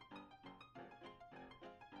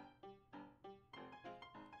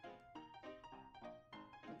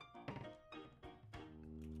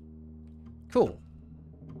 Cool.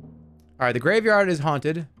 All right, the graveyard is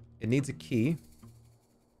haunted. It needs a key.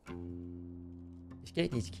 This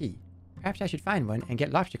gate needs a key. Perhaps I should find one and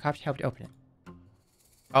get Lobster Cop's help to open it.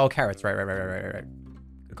 Oh, carrots. Right.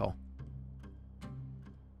 Good call.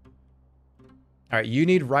 All right, you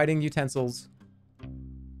need writing utensils.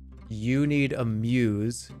 You need a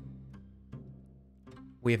muse.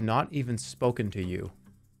 We have not even spoken to you.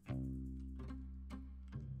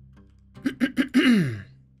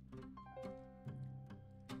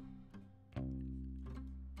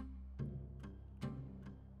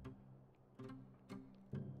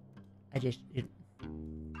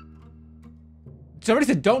 Somebody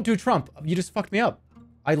said, don't do Trump. You just fucked me up.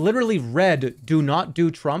 I literally read, do not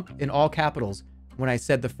do Trump in all capitals when I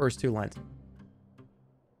said the first two lines.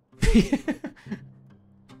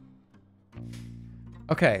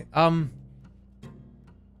 Okay,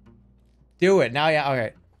 do it. Now, yeah,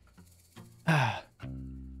 okay.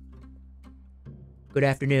 Good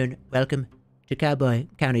afternoon. Welcome to Cowboy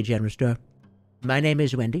County General Store. My name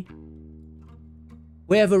is Wendy.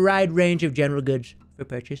 We have a wide range of general goods for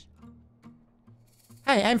purchase.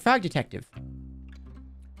 Hi, I'm Fog Detective.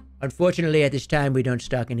 Unfortunately, at this time, we don't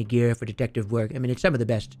stock any gear for detective work. I mean, it's some of the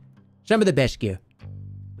best gear.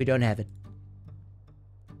 We don't have it.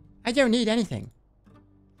 I don't need anything.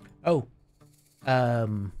 Oh,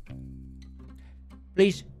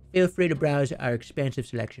 please feel free to browse our expansive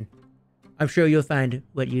selection. I'm sure you'll find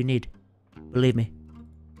what you need. Believe me.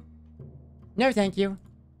 No, thank you.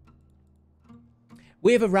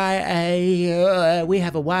 We have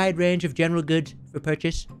a wide range of general goods for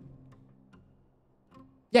purchase.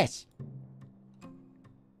 Yes.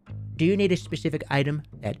 Do you need a specific item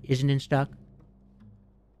that isn't in stock?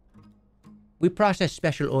 We process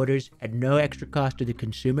special orders at no extra cost to the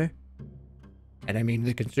consumer. And I mean,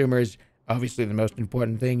 the consumer is obviously the most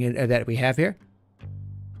important thing that we have here.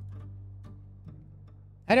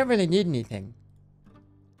 I don't really need anything.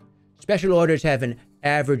 Special orders have an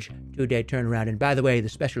average 2-day turnaround. And by the way, the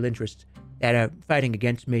special interests that are fighting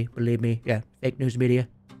against me, believe me, yeah, fake news media.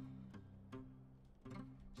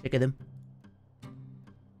 Sick of them.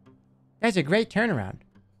 That's a great turnaround.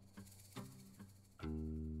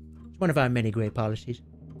 It's one of our many great policies.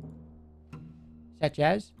 Such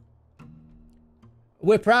as?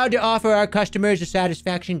 We're proud to offer our customers a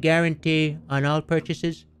satisfaction guarantee on all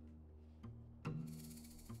purchases.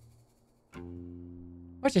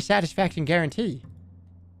 What's a satisfaction guarantee?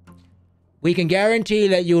 We can guarantee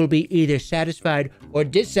that you will be either satisfied or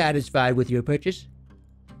dissatisfied with your purchase.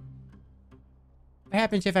 What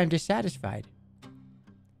happens if I'm dissatisfied?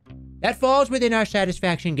 That falls within our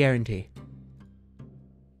satisfaction guarantee.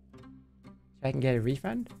 So I can get a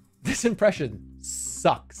refund? This impression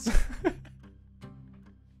sucks.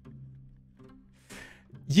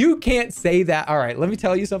 You can't say that. All right, let me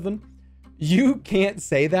tell you something. You can't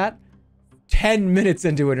say that 10 minutes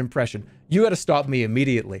into an impression. You gotta stop me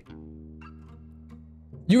immediately.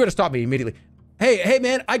 Hey,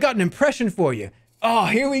 man, I got an impression for you. Oh,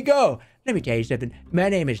 here we go. Let me tell you something. My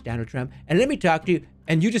name is Donald Trump, and let me talk to you.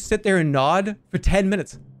 And you just sit there and nod for 10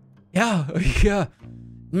 minutes. Yeah.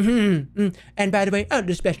 And by the way,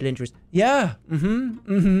 the special interest. Yeah.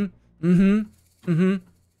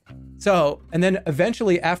 So, and then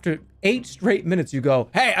eventually after 8 straight minutes, you go,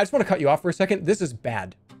 hey, I just want to cut you off for a second. This is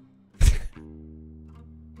bad.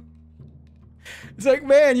 It's like,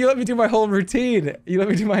 man, you let me do my whole routine. You let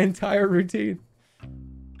me do my entire routine.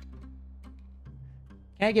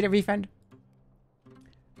 Can I get a refund?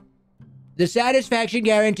 The satisfaction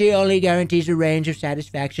guarantee only guarantees a range of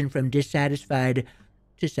satisfaction from dissatisfied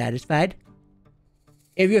to satisfied.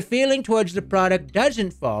 If your feeling towards the product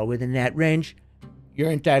doesn't fall within that range,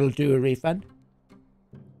 you're entitled to a refund.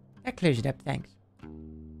 That clears it up, thanks.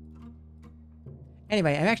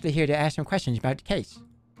 Anyway, I'm actually here to ask some questions about the case.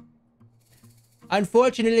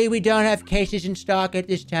 Unfortunately, we don't have cases in stock at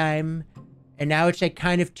this time. And now it's like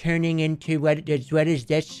kind of turning into what is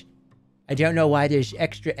this? I don't know why there's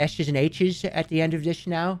extra S's and H's at the end of this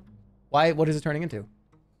now. Why? What is it turning into?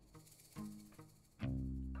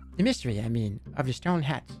 The mystery, I mean, of the stone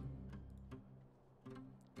hats.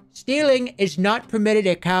 Stealing is not permitted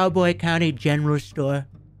at Cowboy County General Store.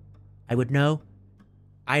 I would know.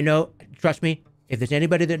 I know. Trust me, if there's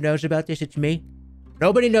anybody that knows about this, it's me.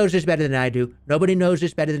 Nobody knows this better than I do. Nobody knows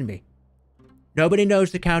this better than me. Nobody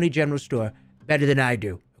knows the county general store better than I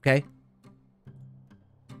do, okay?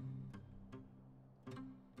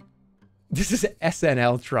 This is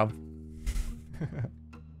SNL Trump.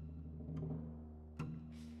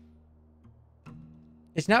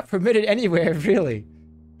 It's not permitted anywhere, really.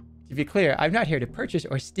 To be clear, I'm not here to purchase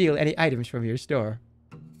or steal any items from your store.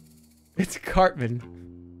 It's Cartman.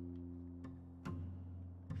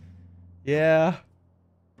 Yeah.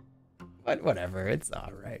 But whatever, it's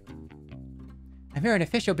alright. I'm here on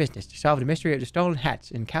official business to solve the mystery of the stolen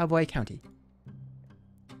hats in Cowboy County.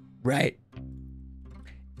 Right.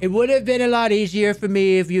 It would have been a lot easier for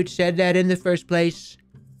me if you'd said that in the first place.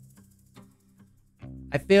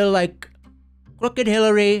 I feel like Crooked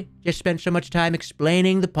Hillary just spent so much time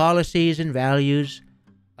explaining the policies and values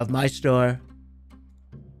of my store.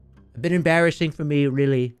 A bit embarrassing for me,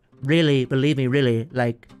 really, believe me, really,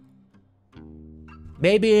 like,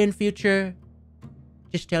 maybe in future,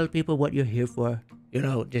 just tell people what you're here for. You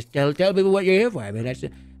know, just tell people what you're here for. I mean, that's,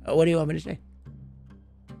 what do you want me to say?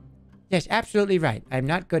 Yes, absolutely right. I'm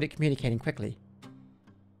not good at communicating quickly.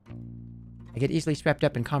 I get easily swept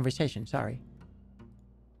up in conversation, sorry.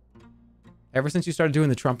 Ever since you started doing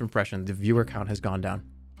the Trump impression, the viewer count has gone down.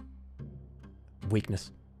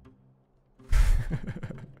 Weakness.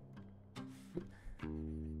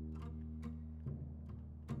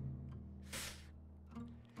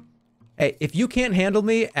 Hey, if you can't handle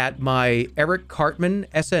me at my Eric Cartman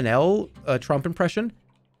SNL Trump impression,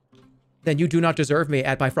 then you do not deserve me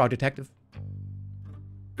at my Frog Detective.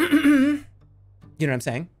 You know what I'm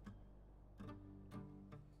saying?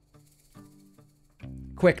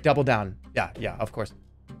 Quick, double down. Yeah, of course.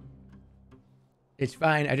 It's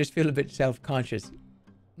fine. I just feel a bit self-conscious.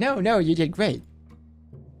 No, you did great.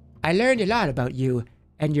 I learned a lot about you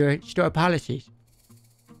and your store policies.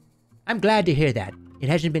 I'm glad to hear that. It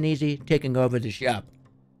hasn't been easy taking over the shop.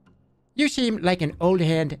 You seem like an old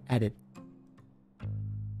hand at it.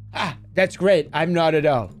 Ah, that's great. I'm not at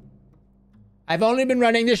all. I've only been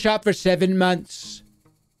running the shop for 7 months.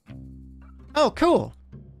 Oh, cool.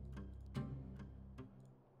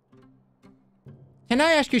 Can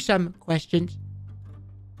I ask you some questions?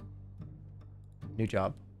 New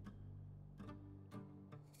job.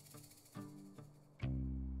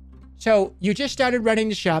 So, you just started running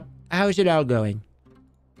the shop. How's it all going?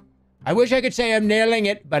 I wish I could say I'm nailing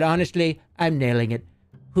it, but honestly, I'm nailing it.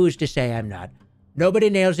 Who's to say I'm not? Nobody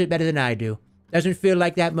nails it better than I do. Doesn't feel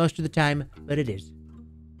like that most of the time, but it is.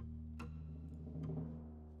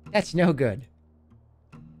 That's no good.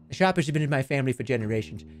 The shop has been in my family for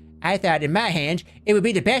generations. I thought in my hands it would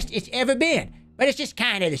be the best it's ever been, but it's just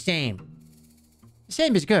kind of the same. The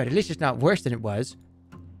same is good. At least it's not worse than it was.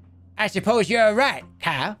 I suppose you're right,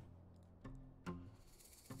 Kyle.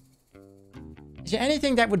 Is there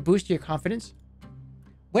anything that would boost your confidence?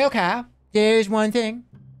 Well, Kyle, there's one thing.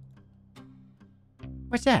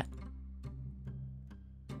 What's that?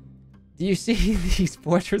 Do you see these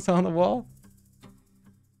portraits on the wall?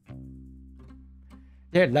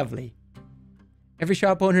 They're lovely. Every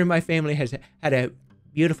shop owner in my family has had a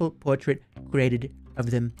beautiful portrait created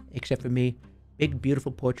of them, except for me. Big,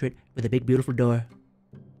 beautiful portrait with a big, beautiful door.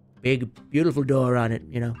 Big, beautiful door on it,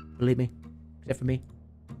 you know, believe me. Except for me.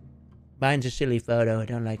 Mine's a silly photo. I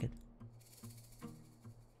don't like it.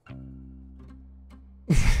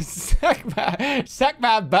 Suck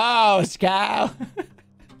my balls, Kyle.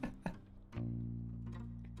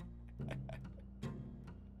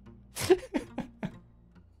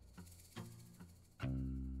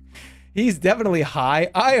 He's definitely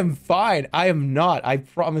high. I am fine. I am not. I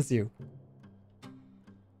promise you.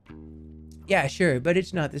 Yeah, sure, but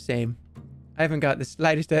it's not the same. I haven't got the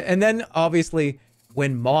slightest... And then, obviously,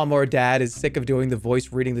 when mom or dad is sick of doing the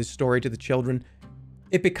voice reading the story to the children,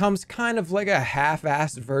 it becomes kind of like a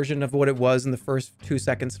half-assed version of what it was in the first 2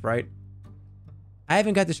 seconds, right? I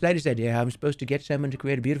haven't got the slightest idea how I'm supposed to get someone to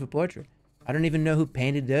create a beautiful portrait. I don't even know who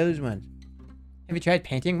painted those ones. Have you tried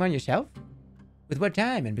painting one yourself? With what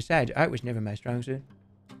time? And besides, art was never my strong suit.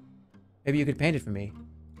 Maybe you could paint it for me.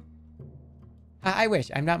 I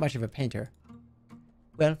wish. I'm not much of a painter.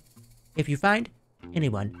 Well, if you find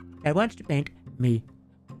anyone that wants to paint me,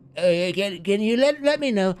 can you let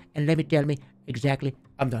me know and let me tell me exactly?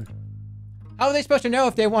 I'm done. How are they supposed to know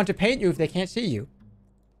if they want to paint you if they can't see you?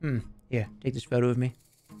 Here, take this photo of me.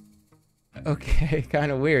 Okay,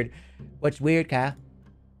 kind of weird. What's weird, Kyle?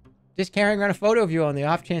 Just carrying around a photo of you on the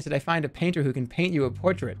off chance that I find a painter who can paint you a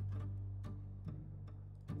portrait.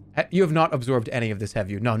 You have not absorbed any of this,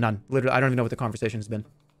 have you? No, none. Literally, I don't even know what the conversation has been.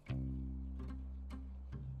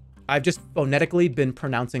 I've just phonetically been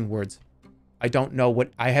pronouncing words. I don't know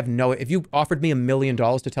what... I have no... If you offered me $1 million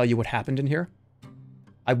to tell you what happened in here,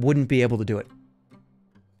 I wouldn't be able to do it.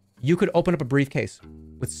 You could open up a briefcase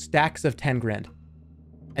with stacks of 10 grand.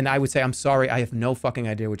 And I would say, I'm sorry, I have no fucking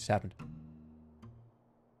idea what just happened.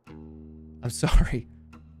 I'm sorry.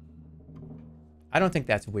 I don't think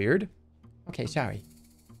that's weird. Okay, sorry.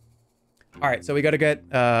 All right, so we got to get,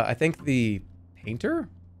 I think, the painter,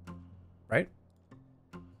 right?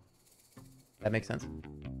 That makes sense.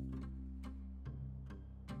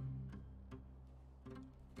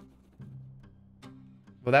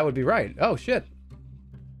 Well, that would be right. Oh, shit.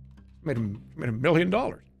 Made $1 million.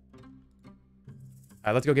 All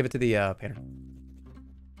right, let's go give it to the painter.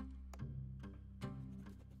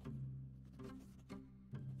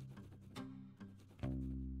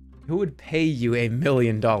 Who would pay you $1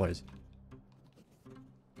 million? Well,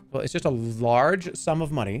 it's just a large sum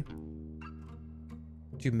of money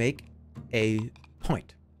to make a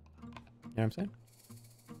point. You know what I'm saying?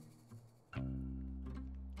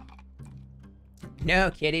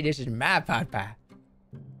 No, kitty, this is my papa.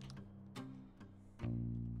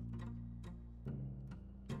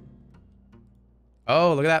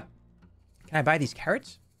 Oh, look at that. Can I buy these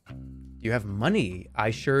carrots? You have money.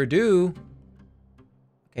 I sure do.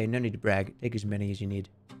 Okay, no need to brag. Take as many as you need.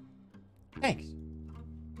 Thanks.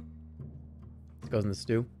 This goes in the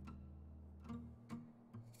stew.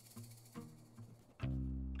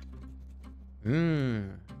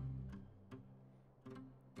 Mmm.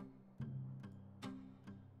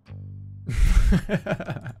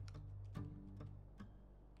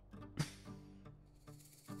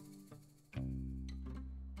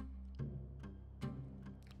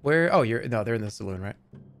 Where? Oh, no, they're in the saloon, right?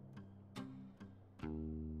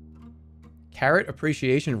 Carrot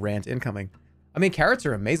appreciation rant incoming. I mean, carrots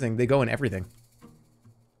are amazing. They go in everything.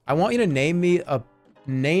 I want you to name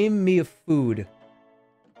me a food,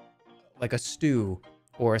 like a stew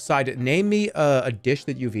or a side. Name me a dish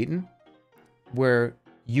that you've eaten where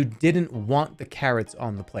you didn't want the carrots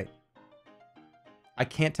on the plate. I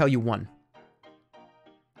can't tell you one.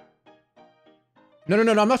 No.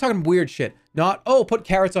 I'm not talking weird shit. Not, oh, put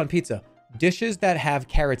carrots on pizza. Dishes that have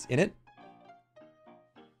carrots in it.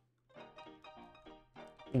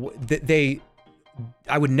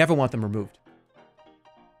 I would never want them removed.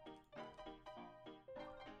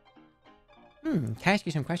 Can I ask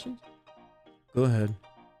you some questions? Go ahead.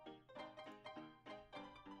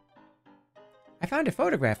 I found a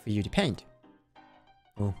photograph for you to paint.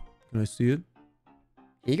 Oh, can I see it?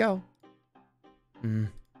 Here you go.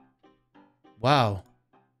 Wow.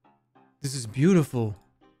 This is beautiful.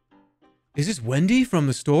 Is this Wendy from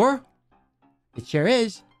the store? It sure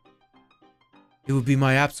is. It would be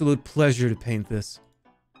my absolute pleasure to paint this.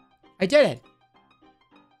 I did it.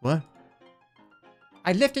 What?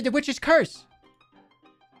 I lifted the witch's curse.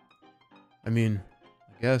 I mean,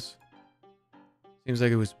 I guess. Seems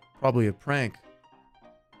like it was probably a prank.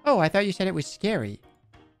 Oh, I thought you said it was scary.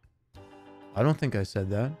 I don't think I said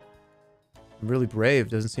that. I'm really brave.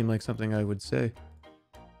 Doesn't seem like something I would say.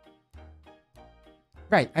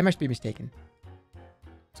 Right, I must be mistaken.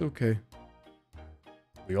 It's okay.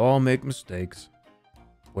 We all make mistakes.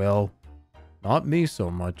 Well, not me so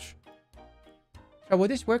much. So will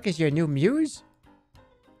this work as your new muse?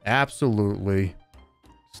 Absolutely.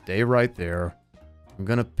 Stay right there. I'm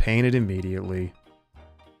gonna paint it immediately.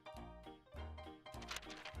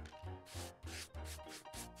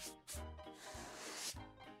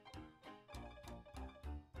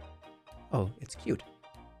 Oh, it's cute.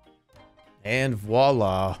 And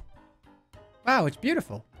voila. Wow, it's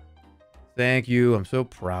beautiful. Thank you. I'm so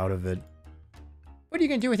proud of it. What are you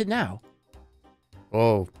going to do with it now?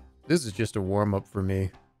 Oh, this is just a warm-up for me.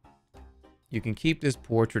 You can keep this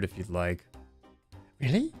portrait if you'd like.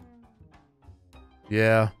 Really?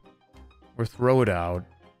 Yeah. Or throw it out.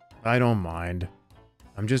 I don't mind.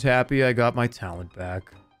 I'm just happy I got my talent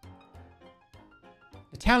back.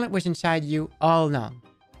 The talent was inside you all along.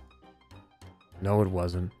 No, it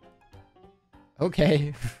wasn't.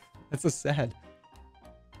 Okay. That's so sad.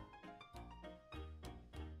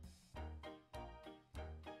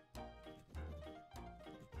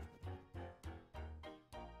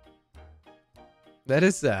 That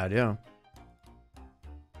is sad, yeah.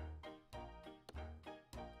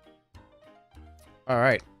 All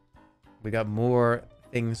right. We got more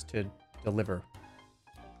things to deliver.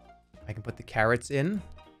 I can put the carrots in.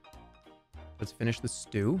 Let's finish the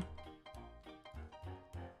stew.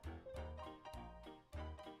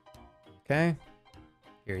 Okay.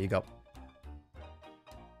 Here you go.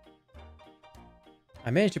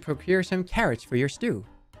 I managed to procure some carrots for your stew.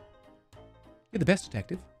 You're the best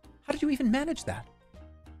detective. How did you even manage that?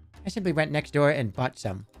 I simply went next door and bought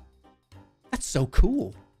some. That's so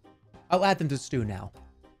cool. I'll add them to the stew now.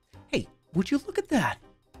 Hey, would you look at that?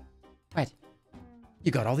 What?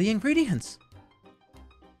 You got all the ingredients.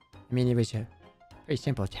 I mean, it was a pretty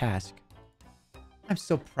simple task. I'm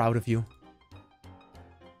so proud of you.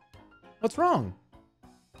 What's wrong?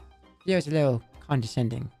 It was a little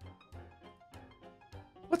condescending.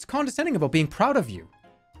 What's condescending about being proud of you?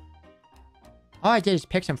 All I did is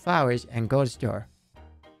pick some flowers and go to the store.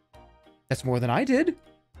 That's more than I did.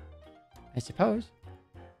 I suppose.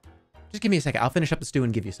 Just give me a second. I'll finish up the stew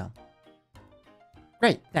and give you some.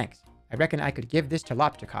 Great, thanks. I reckon I could give this to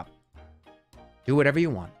Lobster Cop. Do whatever you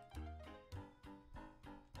want.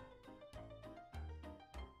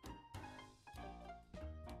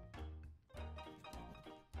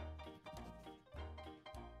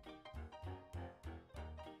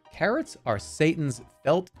 Carrots are Satan's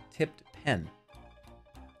felt-tipped pen.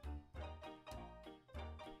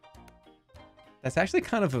 That's actually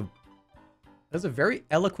kind of that's a very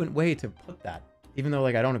eloquent way to put that. Even though,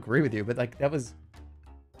 like, I don't agree with you, but, like, that was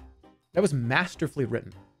masterfully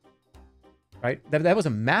written. Right? That was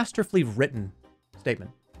a masterfully written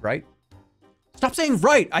statement, right? Stop saying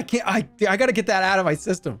right! I gotta get that out of my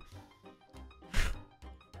system.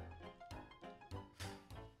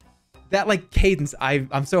 That, like, cadence,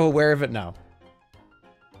 I'm so aware of it now.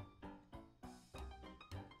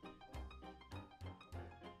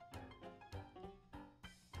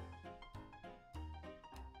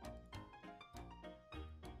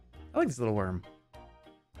 I like this little worm.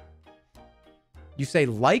 You say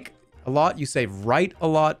like a lot. You say right a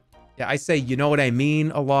lot. Yeah, I say you know what I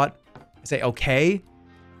mean a lot. I say okay.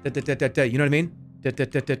 You know what I mean?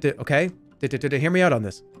 Okay? Hear me out on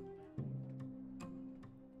this.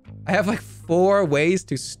 I have like 4 ways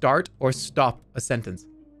to start or stop a sentence.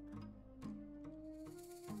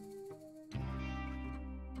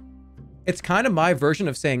 It's kind of my version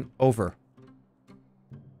of saying over.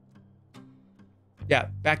 Yeah,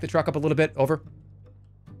 back the truck up a little bit. Over.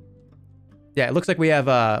 Yeah, it looks like we have,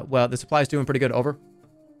 well, the supply's doing pretty good. Over.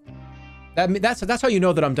 That's how you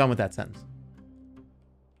know that I'm done with that sentence.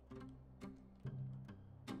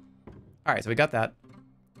 All right, so we got that.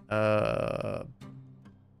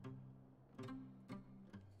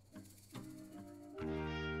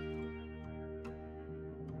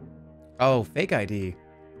 Oh, fake ID.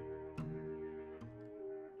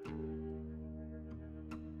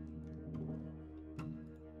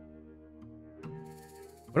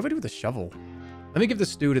 What do I do with the shovel? Let me give the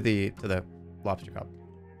stew to the lobster cup.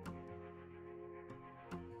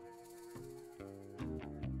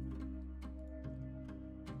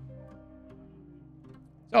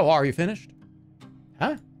 So, are you finished?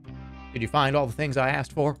 Huh? Did you find all the things I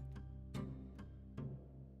asked for?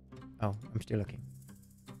 Oh, I'm still looking.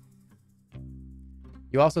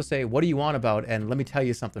 You also say, what do you want about? And let me tell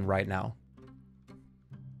you something right now.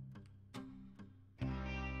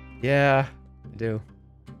 Yeah, I do.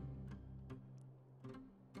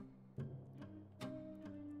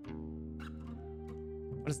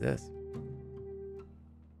 What is this?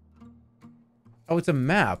 Oh, it's a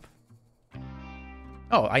map.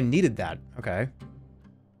 Oh, I needed that. Okay.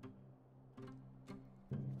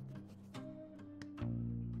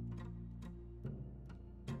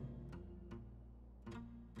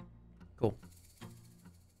 Cool.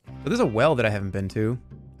 So there's a well that I haven't been to.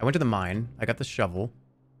 I went to the mine. I got the shovel.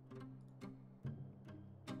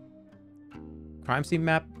 Crime scene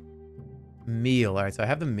map. Meal. All right, so I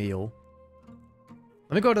have the meal.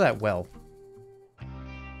 Let me go to that well.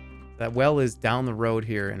 That well is down the road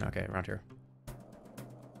here and okay, around here.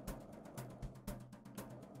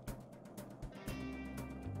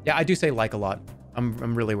 Yeah, I do say like a lot.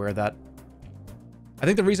 I'm really aware of that. I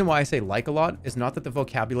think the reason why I say like a lot is not that the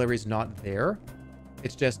vocabulary is not there.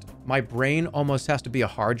 It's just my brain almost has to be a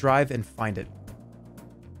hard drive and find it.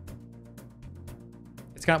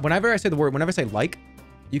 It's kind of, whenever I say the word, whenever I say like,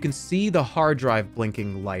 you can see the hard drive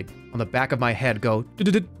blinking light on the back of my head go.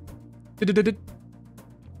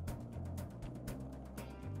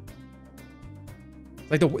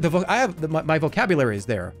 Like I have my vocabulary is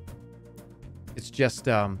there. It's just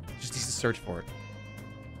needs to search for it.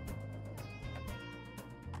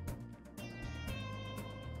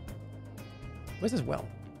 Where's this well?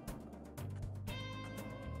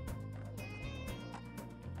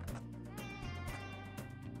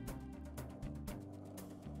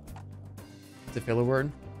 It's a filler word?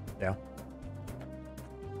 Yeah.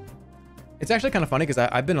 It's actually kind of funny because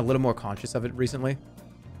I've been a little more conscious of it recently.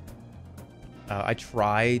 I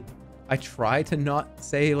try I try to not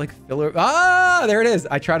say like filler. Ah, there it is.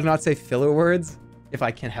 I try to not say filler words if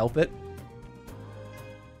I can help it.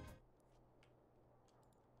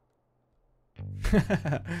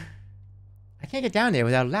 I can't get down there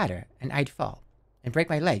without a ladder, and I'd fall and break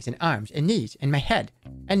my legs and arms and knees and my head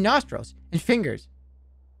and nostrils and fingers.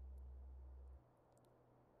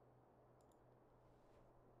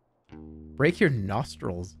 Break your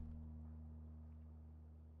nostrils.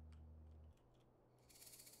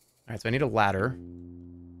 All right, so I need a ladder.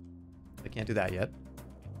 I can't do that yet.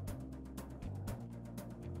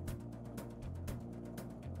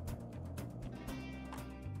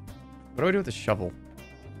 What do I do with the shovel?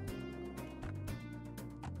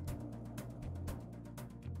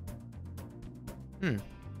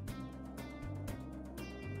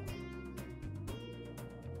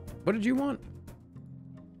 What did you want?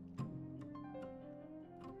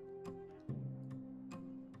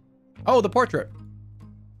 Oh, the portrait.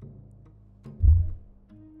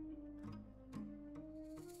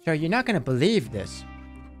 So you're not going to believe this.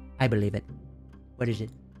 I believe it. What is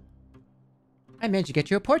it? I managed to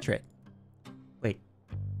get you a portrait. Wait.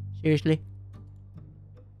 Seriously?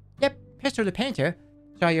 Yep, Pistol the painter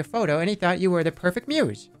saw your photo and he thought you were the perfect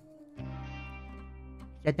muse.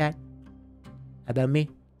 Said that? About me?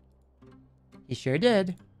 He sure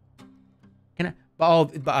did. Can I? Oh,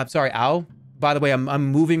 I'm sorry, Al. By the way,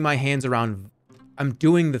 I'm moving my hands around. I'm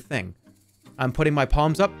doing the thing. I'm putting my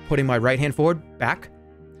palms up, putting my right hand forward, back.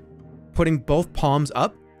 Putting both palms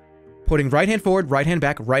up. Putting right hand forward, right hand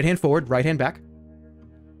back, right hand forward, right hand back.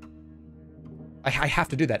 I have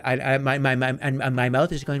to do that. My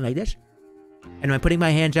mouth is going like this. And I'm putting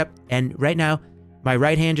my hands up, and right now, my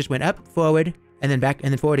right hand just went up, forward, and then back,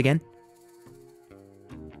 and then forward again.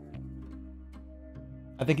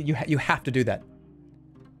 I think you have to do that.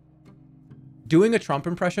 Doing a Trump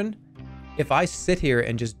impression, if I sit here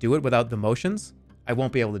and just do it without the motions, I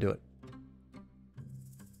won't be able to do it.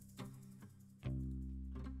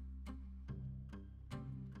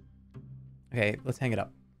 Okay, let's hang it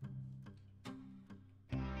up.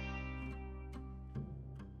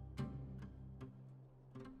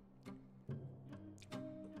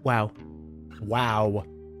 Wow. Wow.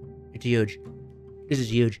 It's huge. This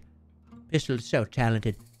is huge. Pistol is so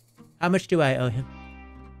talented. How much do I owe him?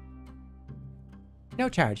 No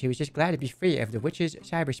charge. He was just glad to be free of the witch's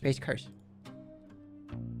cyberspace curse.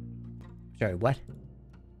 Sorry, what?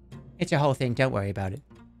 It's a whole thing. Don't worry about it.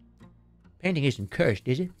 Painting isn't cursed,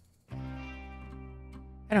 is it?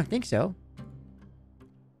 I don't think so.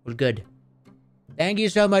 Well, good. Thank you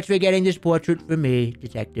so much for getting this portrait for me,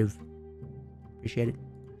 Detective. Appreciate it.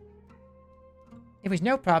 It was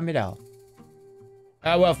no problem at all.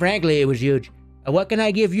 Well, frankly, it was huge. What can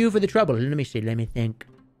I give you for the trouble? Let me see. Let me think.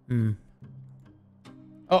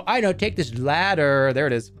 Oh, I know. Take this ladder. There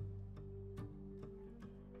it is.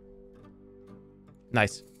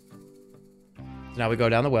 Nice. So now we go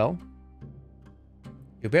down the well.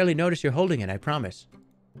 You'll barely notice you're holding it, I promise.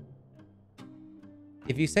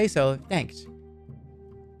 If you say so, thanks.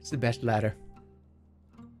 It's the best ladder.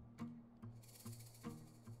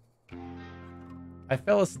 I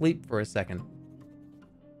fell asleep for a second.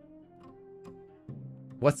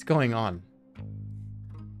 What's going on?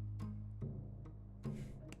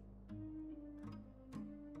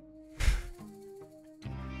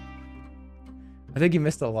 I think you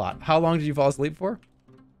missed a lot. How long did you fall asleep for?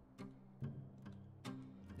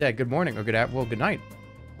 Yeah, good morning or good night.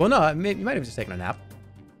 Well, no, you might have just taken a nap.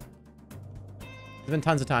 There's been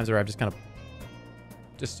tons of times where I've just kind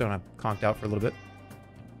of conked out for a little bit.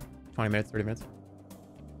 20 minutes, 30 minutes.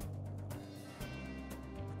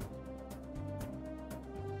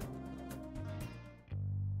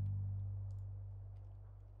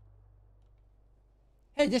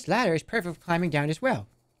 Hey, this ladder is perfect for climbing down as well.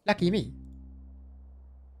 Lucky me.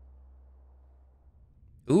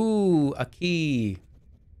 Ooh, a key.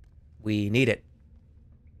 We need it.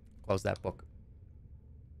 Close that book.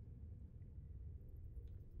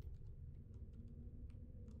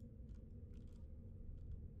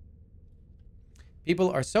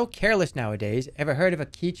 People are so careless nowadays. Ever heard of a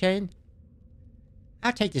keychain?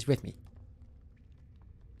 I'll take this with me.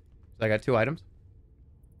 So I got 2 items.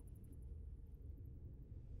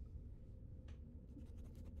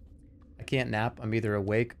 I can't nap. I'm either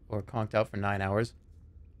awake or conked out for 9 hours.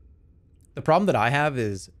 The problem that I have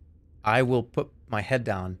is I will put my head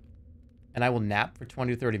down and I will nap for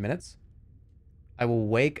 20 to 30 minutes. I will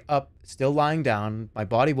wake up still lying down. My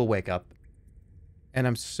body will wake up. And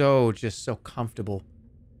I'm just so comfortable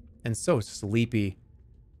and so sleepy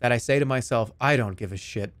that I say to myself, I don't give a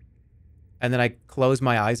shit. And then I close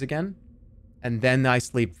my eyes again. And then I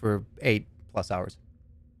sleep for 8+ hours.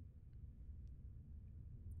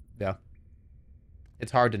 Yeah.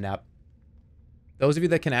 It's hard to nap. Those of you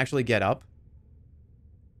that can actually get up,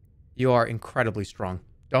 you are incredibly strong.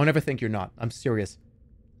 Don't ever think you're not. I'm serious.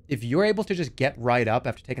 If you're able to just get right up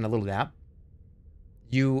after taking a little nap,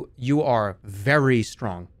 you are very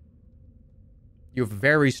strong. You have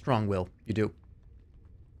very strong will. You do.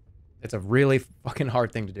 It's a really fucking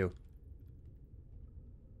hard thing to do.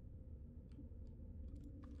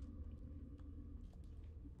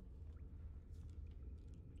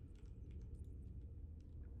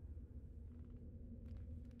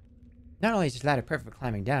 Not only is this ladder perfect for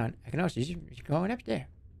climbing down, I can also use it for going up there.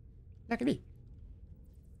 Look at me.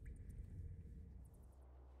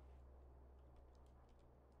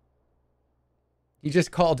 You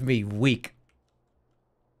just called me weak.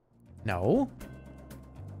 No.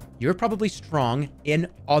 You're probably strong in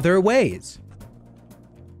other ways.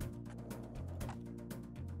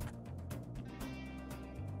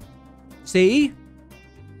 See?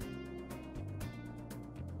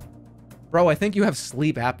 Bro, I think you have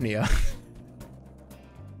sleep apnea.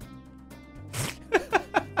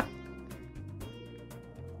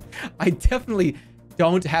 I definitely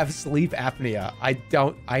don't have sleep apnea.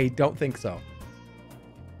 I don't think so.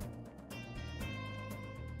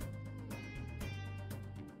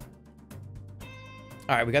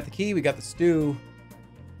 All right, we got the key, we got the stew.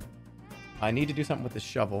 I need to do something with the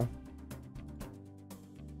shovel.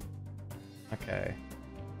 Okay.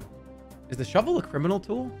 Is the shovel a criminal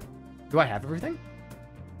tool? Do I have everything?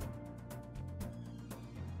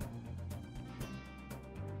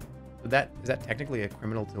 Is that technically a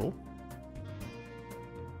criminal tool?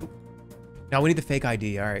 Oop. Now we need the fake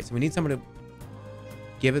ID. All right, so we need someone to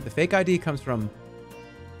give it. The fake ID comes from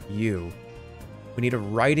you. We need a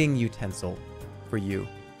writing utensil for you.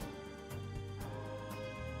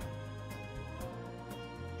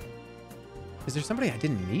 Is there somebody I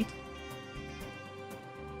didn't meet?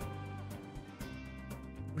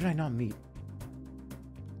 Who did I not meet?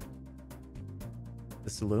 The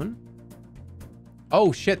saloon?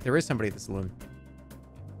 Oh shit, there is somebody at the saloon.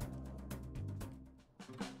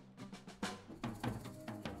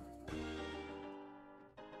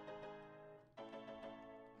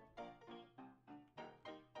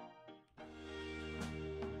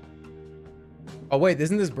 Oh wait,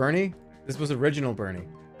 isn't this Bernie? This was original Bernie.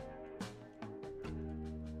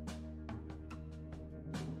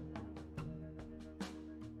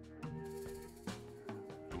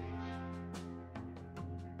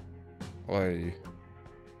 I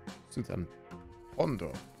sit and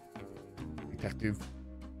ponder. Detective,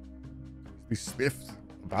 is this theft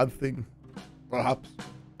a bad thing? Perhaps.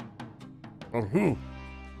 Or who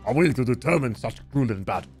are we to determine such good and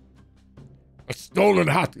bad? A stolen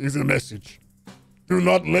hat is a message. Do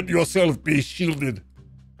not let yourself be shielded.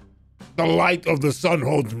 The light of the sun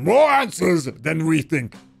holds more answers than we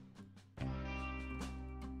think.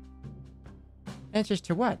 Answers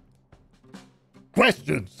to what?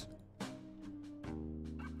 Questions.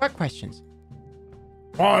 What questions?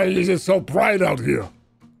 Why is it so bright out here?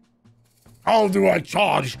 How do I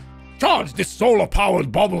charge this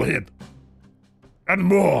solar-powered bobblehead? And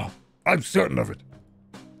more, I'm certain of it.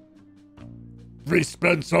 We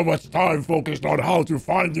spend so much time focused on how to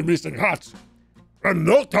find the missing hats, and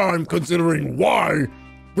no time considering why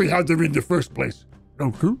we had them in the first place.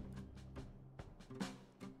 Okay?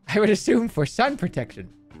 I would assume for sun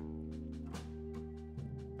protection.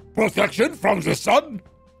 Protection from the sun?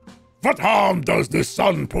 What harm does the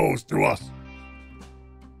sun pose to us?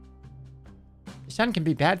 The sun can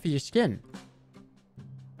be bad for your skin.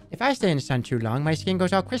 If I stay in the sun too long, my skin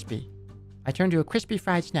goes all crispy. I turn to a crispy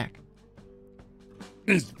fried snack.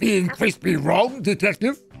 Is being crispy wrong,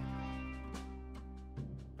 Detective?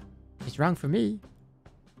 It's wrong for me.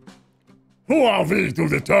 Who are we to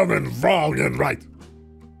determine wrong and right?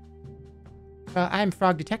 Well, I'm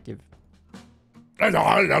Frog Detective. And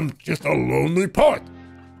I am just a lonely poet,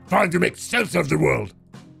 trying to make sense of the world.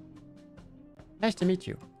 Nice to meet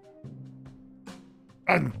you.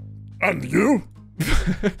 And you?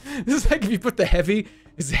 This is like if you put the heavy,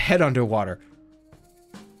 his head underwater.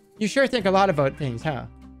 You sure think a lot about things, huh?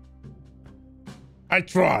 I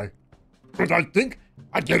try, but I think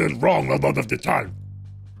I get it wrong a lot of the time.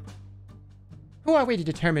 Who are we to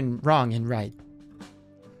determine wrong and right?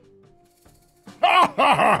 Ha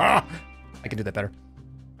ha ha ha! I can do that better.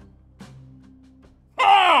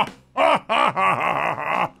 Ha ha ha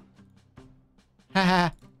ha! Haha.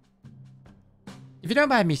 If you don't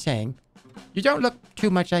mind me saying, you don't look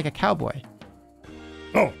too much like a cowboy.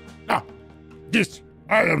 No, this,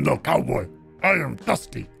 I am no cowboy. I am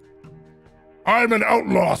Dusty. I'm an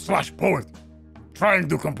outlaw / poet, trying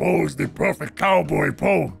to compose the perfect cowboy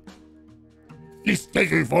poem. It's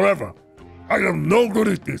taking forever. I am no good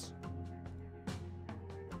at this.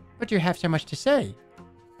 But you have so much to say.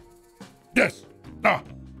 Yes. But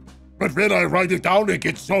when I write it down, it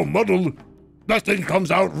gets so muddled, nothing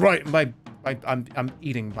comes out right. I'm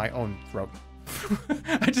eating my own throat.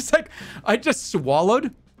 I just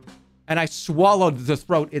swallowed, and I swallowed the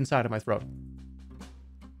throat inside of my throat.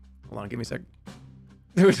 Hold on, give me a second.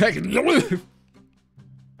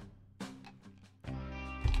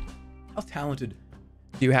 How talented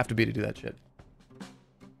do you have to be to do that shit?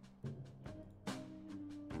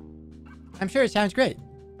 I'm sure it sounds great.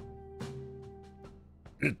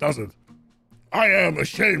 It doesn't. I am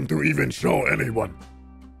ashamed to even show anyone.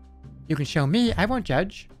 You can show me. I won't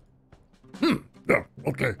judge. Yeah,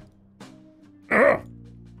 okay.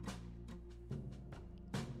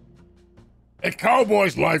 A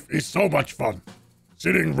cowboy's life is so much fun.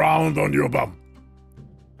 Sitting round on your bum.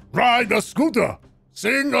 Ride a scooter.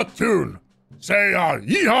 Sing a tune. Say a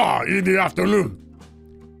yee-haw in the afternoon.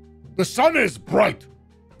 The sun is bright.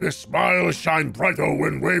 His smile shine brighter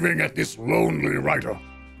when waving at this lonely rider.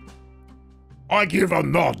 I give a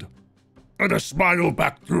nod and a smile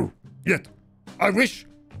back too. Yet, I wish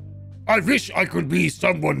I could be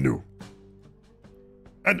someone new.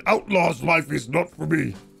 An outlaw's life is not for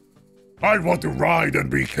me. I want to ride and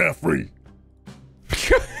be carefree.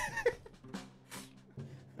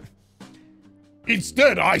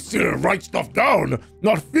 Instead, I sit and write stuff down,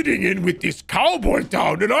 not fitting in with this cowboy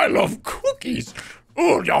town, and I love cookies.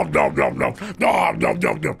 Oh, nom, nom, nom, nom, nom, nom,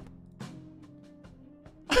 nom, nom.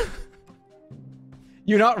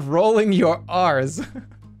 You're not rolling your R's.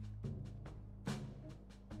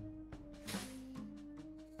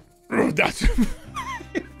 Oh, that's...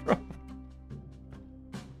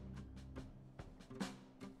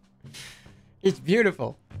 It's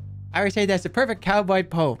beautiful. I would say that's the perfect cowboy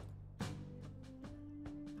poem.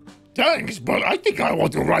 Thanks, but I think I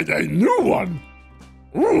want to write a new one.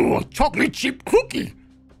 Ooh, a chocolate chip cookie.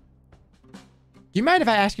 Do you mind if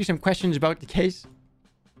I ask you some questions about the case?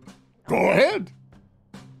 Go ahead.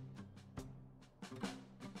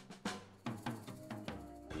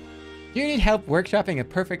 Do you need help workshopping a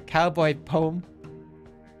perfect cowboy poem?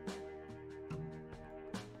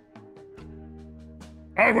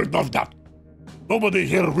 I would love that. Nobody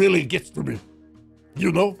here really gets to me.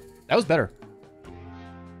 You know? That was better.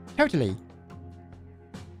 Totally.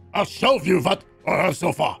 I'll show you what I have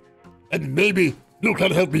so far. And maybe you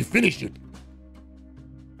can help me finish it.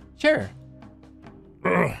 Sure.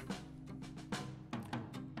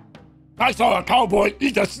 I saw a cowboy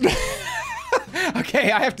eat a snake.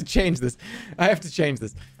 Okay, I have to change this.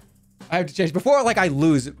 Before, like, I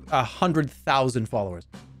lose 100,000 followers.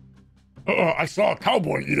 I saw a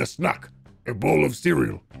cowboy eat a snack. A bowl of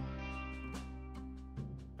cereal.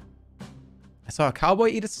 I saw a cowboy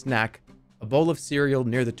eat a snack, a bowl of cereal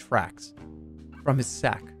near the tracks. From his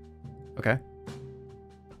sack. Okay.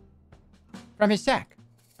 From his sack.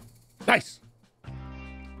 Nice.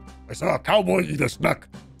 I saw a cowboy eat a snack.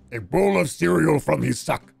 A bowl of cereal from his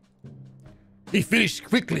sack. He finished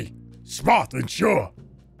quickly, smart and sure,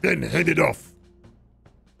 then headed off.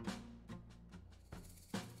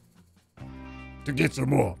 To get some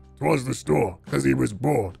more, towards the store, because he was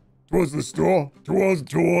bored. Towards the store, towards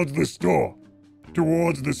the store.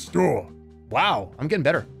 Towards the store. Wow, I'm getting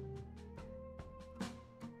better.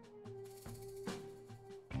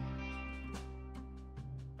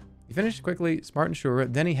 He finished quickly, smart and sure,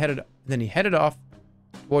 then he headed off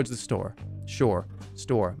towards the store. Sure,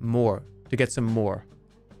 store, more, to get some more.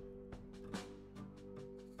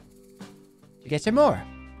 To get some more.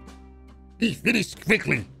 He finished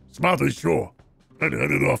quickly, smart and sure, and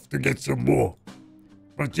headed off to get some more.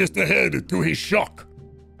 But just ahead, to his shock,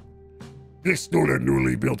 there stood a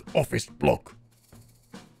newly built office block.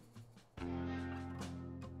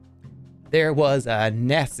 There was a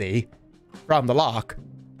Nessie from the lock.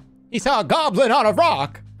 He saw a goblin on a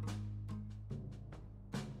rock.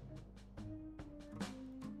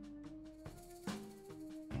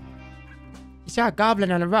 He saw a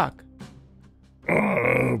goblin on a rock.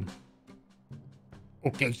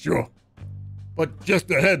 Okay, sure. But just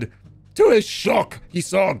ahead, to his shock, he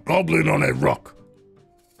saw a goblin on a rock.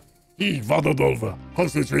 He waddled over,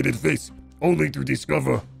 concentrated face, only to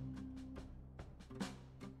discover...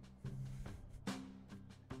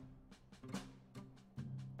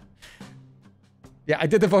 Yeah, I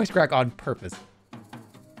did the voice crack on purpose.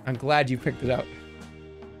 I'm glad you picked it out.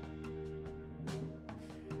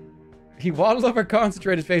 He waddled over,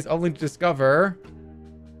 concentrated face, only to discover...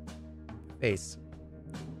 Face.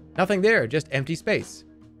 Nothing there, just empty space.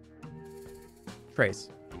 Trace.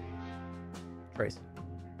 Trace.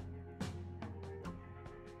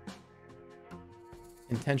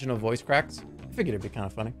 Intentional voice cracks. I figured it'd be kind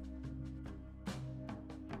of funny.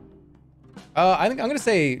 I think I'm gonna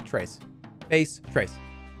say trace. Face trace.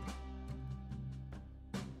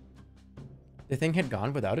 The thing had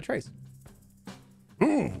gone without a trace.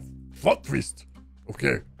 Plot twist.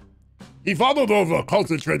 Okay. He followed over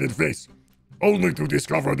concentrated face, only to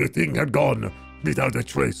discover the thing had gone without a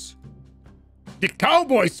trace. The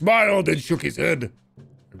cowboy smiled and shook his head,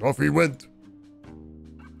 and off he went.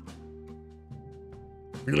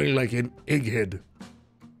 Feeling like an egghead.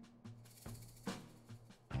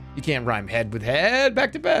 You can't rhyme head with head.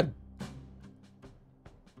 Back to bed.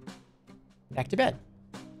 Back to bed.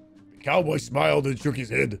 The cowboy smiled and shook his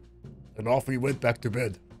head, and off he went back to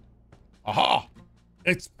bed. Aha!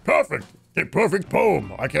 It's perfect! The perfect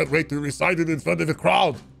poem! I can't wait to recite it in front of a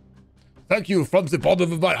crowd. Thank you from the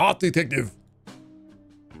bottom of my heart, detective.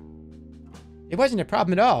 It wasn't a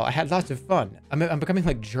problem at all. I had lots of fun. I'm becoming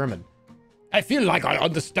like German. I feel like I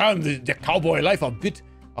understand the cowboy life a bit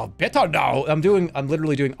better now. I'm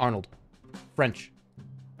literally doing Arnold. French.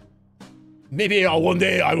 Maybe one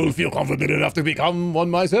day I will feel confident enough to become one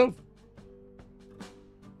myself.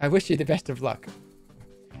 I wish you the best of luck.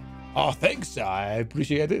 Oh, thanks. I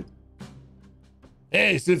appreciate it.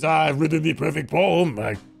 Hey, since I've written the perfect poem,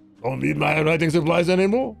 I don't need my writing supplies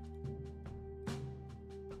anymore.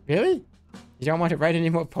 Really? You don't want to write any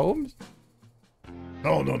more poems?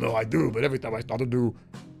 No, I do. But every time I start a new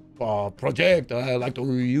project, I like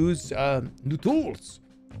to use new tools.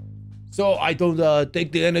 So I don't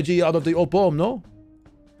take the energy out of the old poem, no?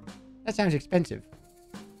 That sounds expensive.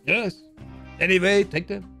 Yes. Anyway, take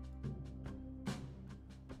them.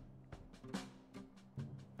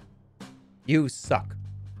 You suck.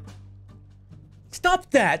 Stop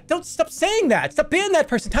that! Don't stop saying that! Stop banning that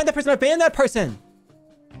person! Time that person, I ban that person!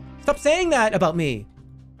 Stop saying that about me!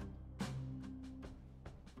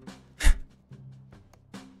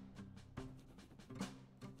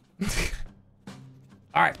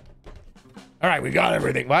 Alright, we got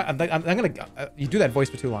everything. What? I'm gonna... you do that voice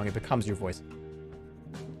for too long, it becomes your voice.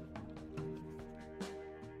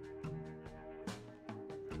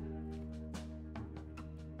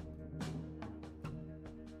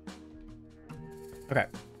 Okay.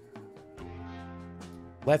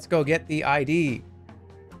 Let's go get the ID.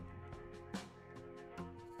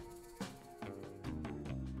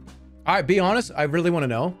 All right, be honest. I really want to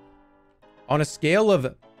know. On a scale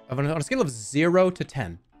of 0 to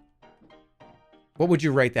 10, what would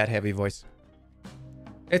you rate that heavy voice?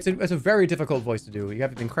 It's a very difficult voice to do. You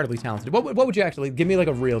have to be incredibly talented. What would you actually give me like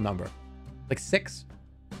a real number? Like 6?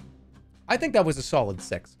 I think that was a solid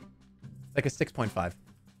 6. Like a 6.5.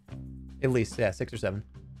 At least, yeah, 6 or 7.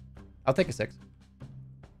 I'll take a 6.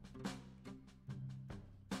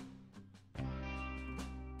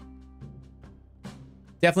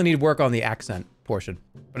 Definitely need work on the accent portion,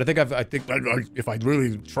 but I think if I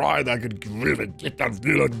really tried, I could really get that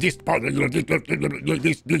this part. You know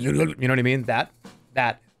what I mean? That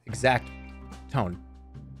exact tone.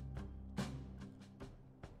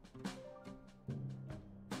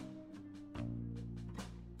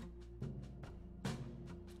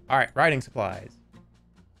 All right, writing supplies.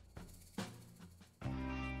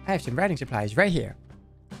 I have some writing supplies right here.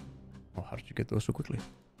 Oh, how did you get those so quickly?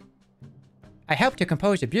 I helped to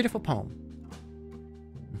compose a beautiful poem.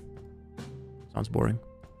 Sounds boring.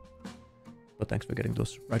 But thanks for getting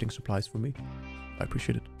those writing supplies for me. I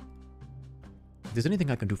appreciate it. If there's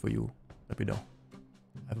anything I can do for you, let me know.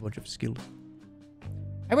 I have a bunch of skills.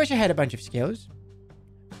 I wish I had a bunch of skills.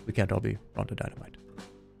 We can't all be Ronda Dynamite.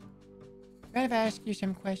 Mind if I ask you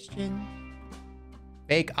some questions?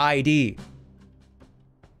 Fake ID.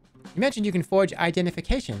 You mentioned you can forge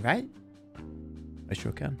identification, right? I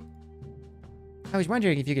sure can. I was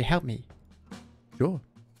wondering if you could help me. Sure.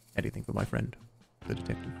 Anything for my friend, the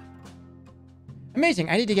detective. Amazing.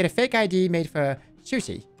 I need to get a fake ID made for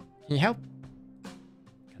Susie. Can you help?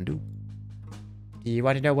 Can do. Do you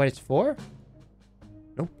want to know what it's for?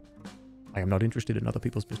 Nope. I am not interested in other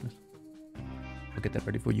people's business. I'll get that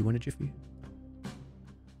ready for you in a jiffy.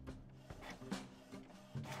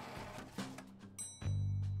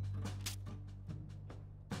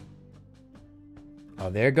 Oh,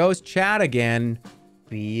 there goes Chad again.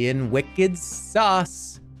 Being wicked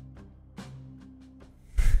sus.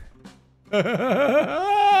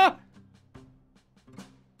 That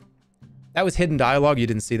was hidden dialogue. You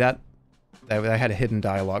didn't see that? I had a hidden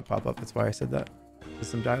dialogue pop up. That's why I said that. There's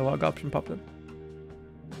some dialogue option popped up.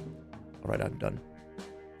 All right, I'm done.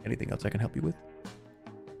 Anything else I can help you with?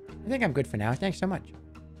 I think I'm good for now. Thanks so much.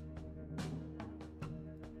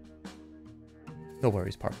 No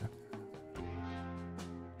worries, partner.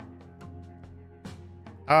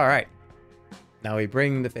 All right. Now we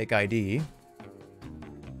bring the fake ID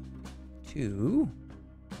to...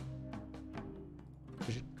 Where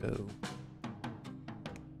should it go?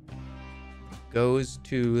 Goes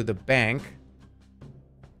to the bank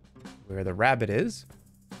where the rabbit is.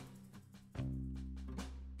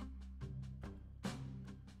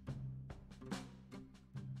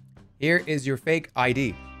 Here is your fake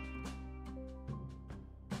ID.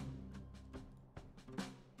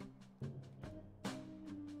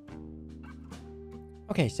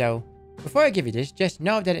 Okay, so before I give you this, just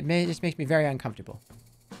know that this makes me very uncomfortable.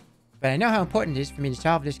 But I know how important it is for me to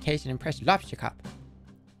solve this case and impress Lobster Cop.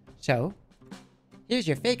 So, here's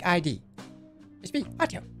your fake ID. It's me,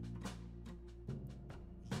 Otto.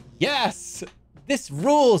 Yes! This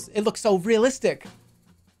rules! It looks so realistic.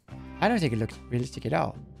 I don't think it looks realistic at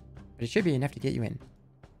all, but it should be enough to get you in.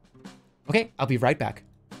 Okay, I'll be right back.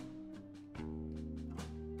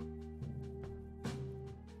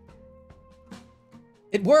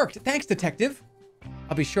 It worked! Thanks, detective!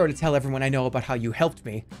 I'll be sure to tell everyone I know about how you helped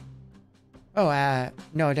me. Oh,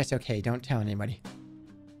 no, that's okay. Don't tell anybody.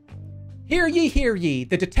 Hear ye, hear ye!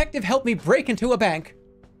 The detective helped me break into a bank.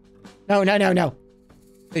 No, no, no, no.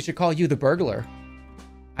 They should call you the burglar.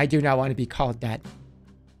 I do not want to be called that.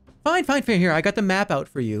 Fine, fine, fine. Here, I got the map out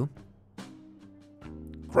for you.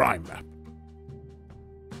 Crime map.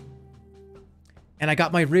 And I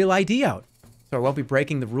got my real ID out, so I won't be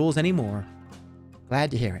breaking the rules anymore.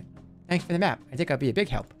 Glad to hear it. Thanks for the map. I think I'll be a big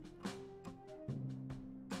help.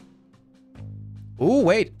 Ooh,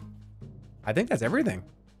 wait. I think that's everything.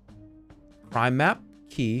 Crime map,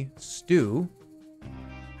 key, stew. I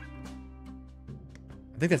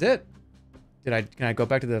think that's it. Can I go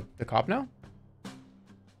back to the cop now?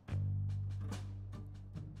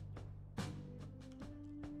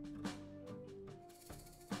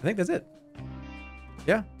 I think that's it.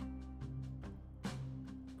 Yeah.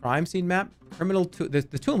 Crime scene map. Criminal tool. The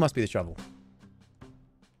tool must be the shovel.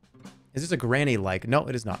 Is this a granny like? No,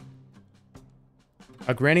 it is not.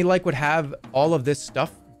 A granny like would have all of this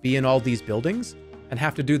stuff be in all these buildings and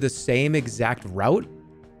have to do the same exact route,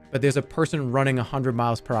 but there's a person running 100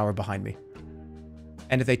 miles per hour behind me.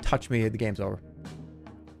 And if they touch me, the game's over.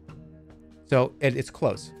 So it's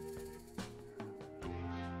close.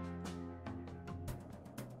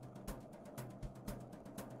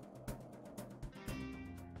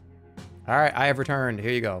 All right, I have returned.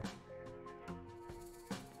 Here you go.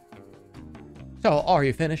 So, are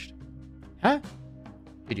you finished? Huh?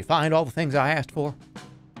 Did you find all the things I asked for?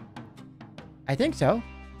 I think so.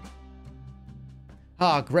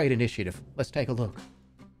 Ah, great initiative. Let's take a look.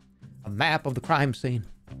 A map of the crime scene.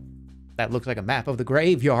 That looks like a map of the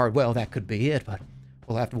graveyard. Well, that could be it, but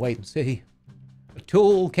we'll have to wait and see. A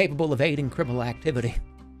tool capable of aiding criminal activity.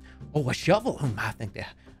 Oh, a shovel.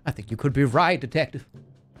 I think you could be right, detective.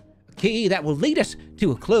 A key that will lead us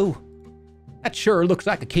to a clue. That sure looks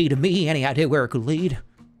like a key to me. Any idea where it could lead?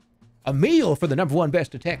 A meal for the #1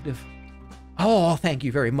 best detective. Oh, thank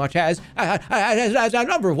you very much. As our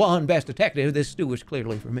 #1 best detective, this stew is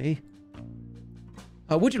clearly for me.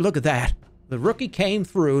 Would you look at that? The rookie came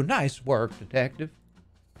through. Nice work, detective.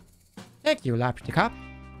 Thank you, Lobster Cop.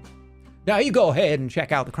 Now you go ahead and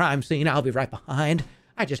check out the crime scene. I'll be right behind.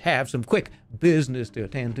 I just have some quick business to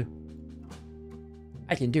attend to.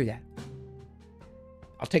 I can do that.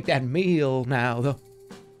 I'll take that meal now, though.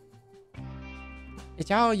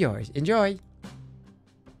 It's all yours. Enjoy.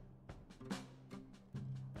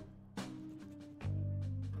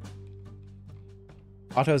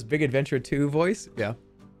 Otto's Big Adventure 2 voice? Yeah.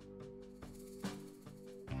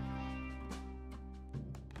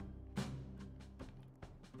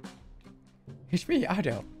 It's me,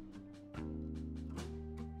 Otto.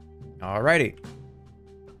 Alrighty.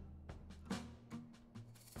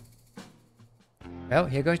 Well,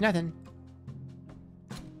 here goes nothing.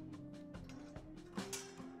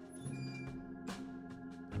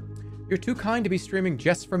 You're too kind to be streaming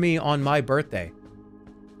just for me on my birthday.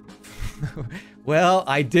 Well,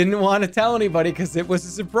 I didn't want to tell anybody because it was a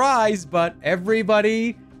surprise, but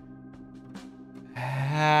everybody...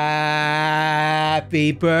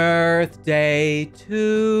 Happy birthday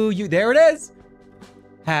to you. There it is.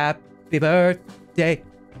 Happy birthday.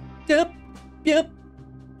 Yep, yep.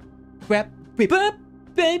 Happy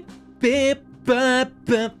birthday.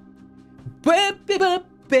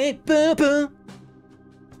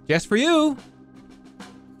 Just for you.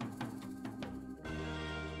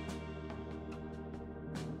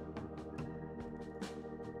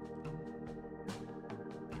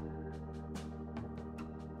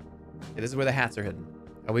 This is where the hats are hidden.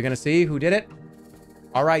 Are we gonna see who did it?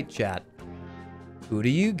 All right, chat. Who do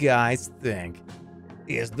you guys think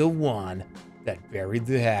is the one that buried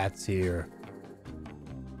the hats here?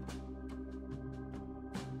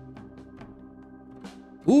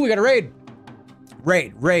 Ooh, we got a raid.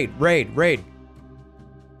 Raid.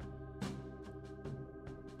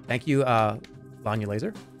 Thank you, Vanya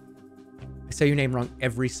Laser. I say your name wrong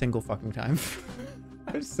every single fucking time.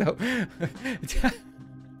 I'm so...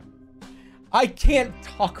 I can't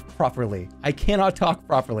talk properly. I cannot talk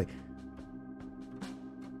properly.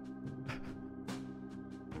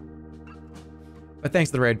 But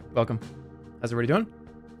thanks to the raid. Welcome. How's everybody doing?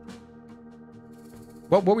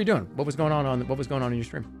 What were we doing? What was going on in your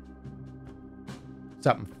stream?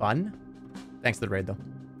 Something fun? Thanks to the raid, though.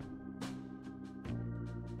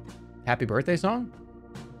 Happy birthday song?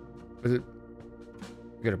 Was it...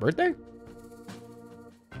 You got a birthday?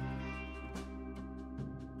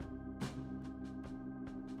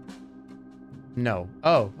 No.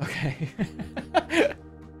 Oh, okay.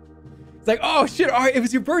 It's like, oh shit, all right, it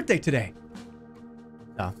was your birthday today.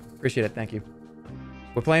 Oh, appreciate it, thank you.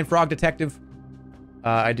 We're playing Frog Detective.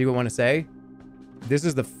 I do want to say, this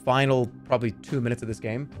is the final probably 2 minutes of this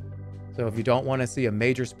game. So if you don't want to see a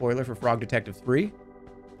major spoiler for Frog Detective 3,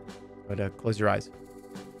 but close your eyes.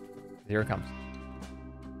 Here it comes.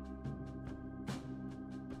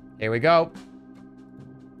 Here we go.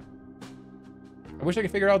 I wish I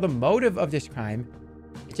could figure out the motive of this crime.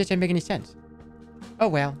 It just doesn't make any sense. Oh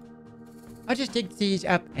well. I'll just dig these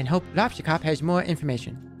up and hope Lobster Cop has more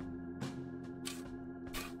information.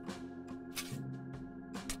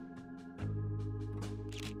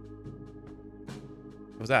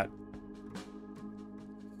 What was that?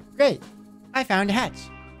 Great. I found the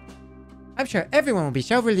hats. I'm sure everyone will be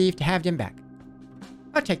so relieved to have them back.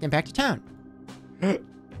 I'll take them back to town.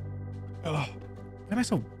 Why am I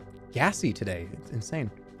so gassy today? It's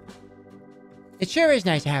insane. It sure is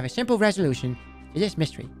nice to have a simple resolution to this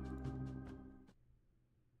mystery.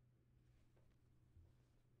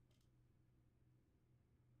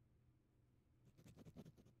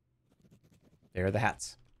 There are the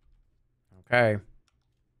hats. Okay.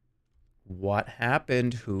 What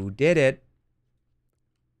happened? Who did it?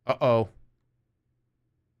 Uh-oh.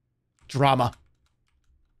 Drama.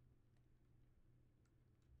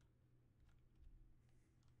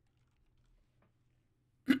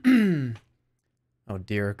 Oh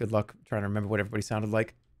dear, good luck trying to remember what everybody sounded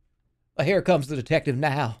like. Well, here comes the detective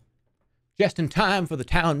now. Just in time for the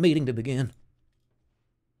town meeting to begin.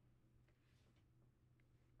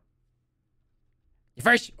 The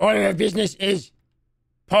first order of business is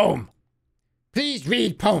poem. Please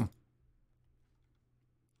read poem.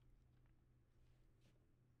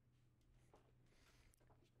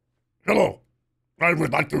 Hello. I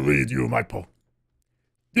would like to read you my poem.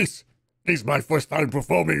 This is my first time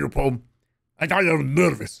performing your poem, and I am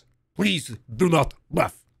nervous. Please do not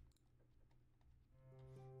laugh.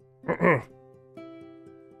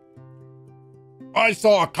 I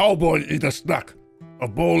saw a cowboy eat a snack, a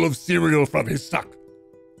bowl of cereal from his sack.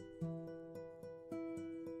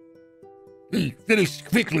 He finished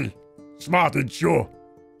quickly, smart and sure,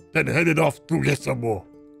 then headed off to get some more.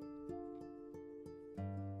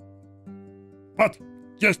 But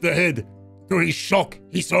just ahead, to his shock,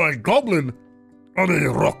 he saw a goblin on a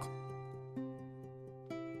rock.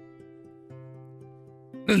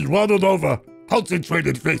 He waddled over,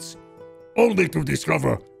 concentrated face, only to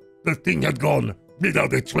discover the thing had gone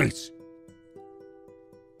without a trace.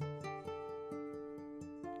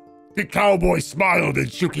 The cowboy smiled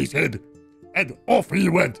and shook his head, and off he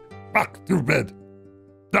went, back to bed.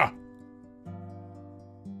 Da!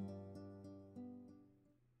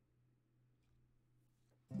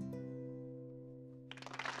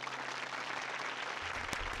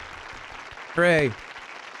 Hooray.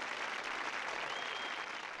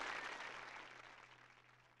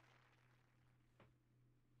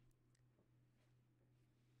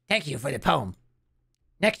 Thank you for the poem.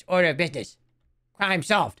 Next order of business. Crime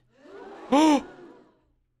solved.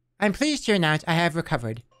 I'm pleased to announce I have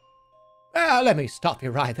recovered. Let me stop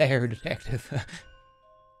you right there, Detective.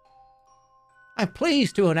 I'm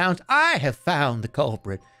pleased to announce I have found the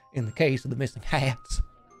culprit in the case of the missing hats.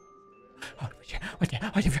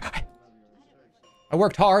 I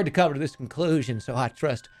worked hard to come to this conclusion, so I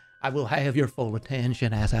trust I will have your full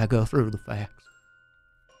attention as I go through the facts.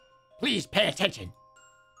 Please pay attention.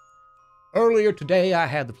 Earlier today, I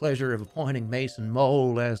had the pleasure of appointing Mason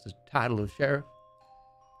Mole as the title of sheriff.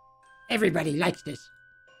 Everybody likes this.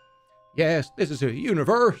 Yes, this is a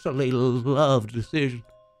universally loved decision.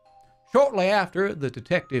 Shortly after the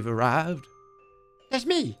detective arrived... That's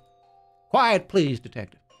me. Quiet, please,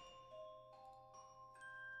 detective.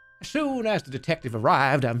 As soon as the detective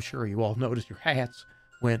arrived, I'm sure you all noticed your hats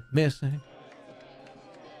went missing.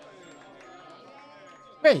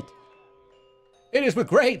 Wait. It is with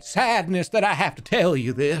great sadness that I have to tell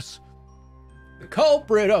you this. The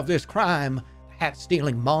culprit of this crime, the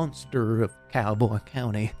hat-stealing monster of Cowboy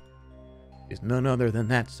County, is none other than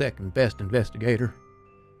that second-best investigator,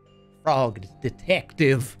 Frog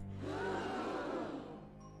Detective.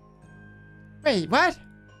 Wait, what?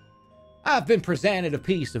 I've been presented a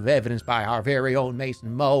piece of evidence by our very own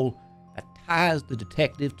Mason Mole that ties the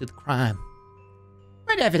detective to the crime.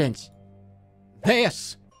 What evidence?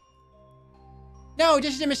 This! No,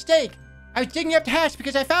 this is a mistake. I was digging up the hats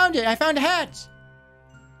because I found it. I found the hats.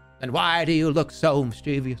 Then why do you look so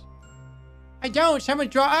mischievous? I don't. Someone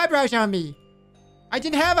draw eyebrows on me. I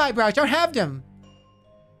didn't have eyebrows. Don't have them.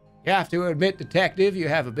 You have to admit, detective, you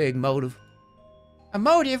have a big motive. A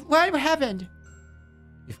motive? What happened?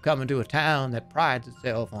 You've come into a town that prides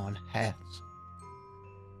itself on hats.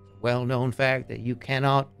 It's a well-known fact that you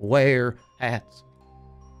cannot wear hats.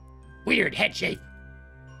 Weird head shape.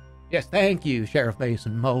 Yes, thank you, Sheriff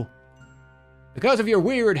Mason Mole. Because of your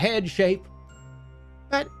weird head shape.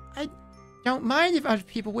 But I don't mind if other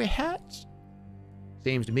people wear hats.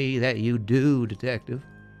 Seems to me that you do, detective.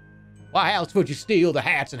 Why else would you steal the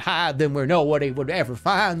hats and hide them where nobody would ever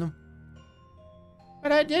find them?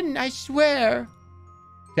 But I didn't, I swear.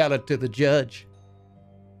 Tell it to the judge.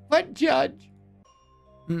 What judge?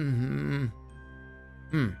 That's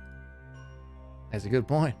a good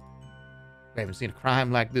point. We haven't seen a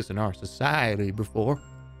crime like this in our society before.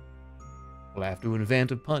 We'll have to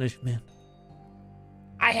invent a punishment.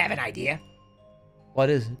 I have an idea. What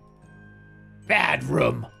is it? Bad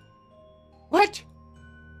room. What?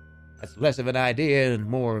 That's less of an idea and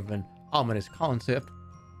more of an ominous concept.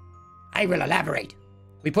 I will elaborate.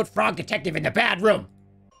 We put Frog Detective in the bad room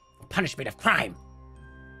for punishment of crime.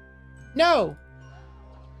 No.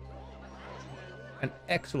 An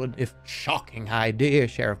excellent, if shocking, idea,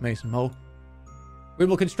 Sheriff Mason Mole. We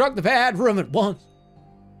will construct the bad room at once.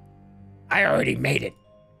 I already made it.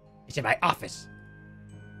 It's in my office.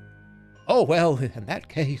 Oh, well, in that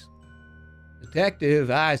case, detective,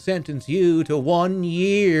 I sentence you to 1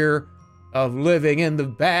 year of living in the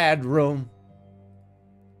bad room.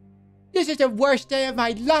 This is the worst day of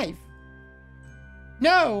my life.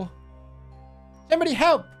 No. Somebody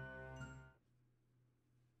help.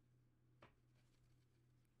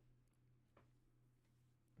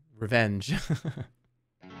 Revenge.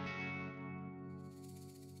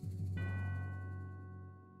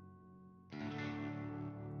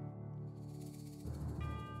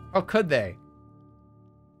 How could they?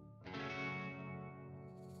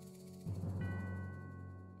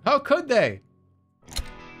 How could they?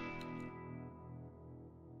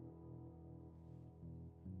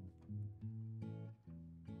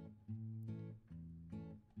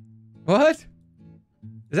 What?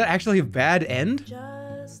 Is that actually a bad end?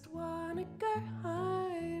 Just wanna go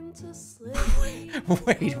home to sleep.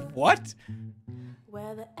 Wait, what?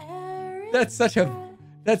 Where the air is That's such a... fresh.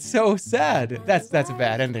 That's so sad. That's a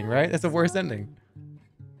bad ending, right? That's the worst ending.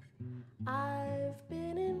 I've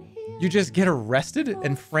been in here. You just get arrested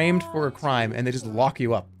and framed for a crime and they just lock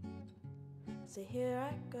you up. So here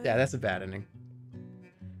I go. Yeah, that's a bad ending.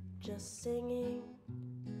 Just singing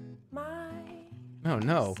my Oh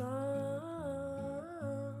no. song.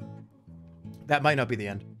 That might not be the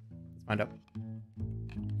end. Let's find out.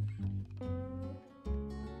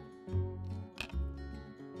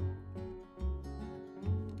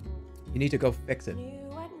 You need to go fix it.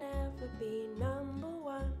 Knew I'd never be number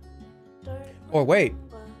one. Don't Or wait,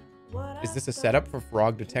 remember what is I've this a done. setup for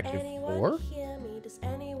Frog Detective Anyone 4? hear me? Does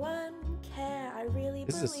anyone care? I really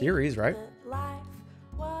This is a believe series, right? that life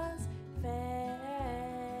was fair.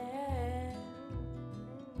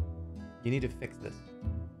 You need to fix this.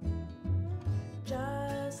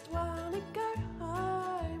 Just wanna go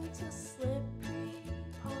home to slippery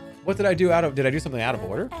pond. What did I do out of... Did I do something out of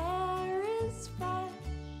order? Air is fresh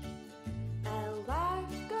and life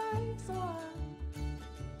goes on.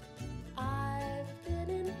 I've been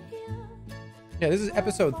in here. Yeah, this is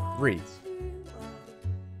episode 3.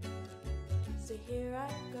 So here I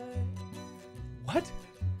go. What?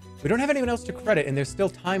 We don't have anyone else to credit, and there's still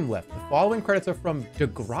time left. The following credits are from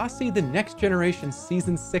Degrassi: The Next Generation,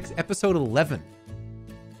 Season 6, Episode 11.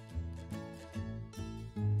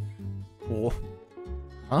 Oh.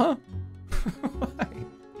 Huh? Why?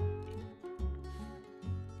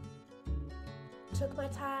 Took my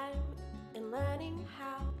time in learning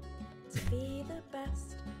how to be the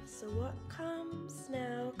best. So what comes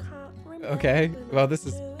now can't remember. Okay, well, this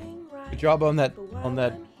is doing right. Good job on that But while on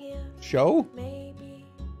that I'm here, show. maybe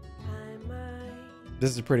I might.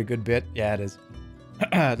 This is a pretty good bit. Yeah, it is.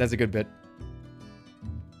 That's a good bit.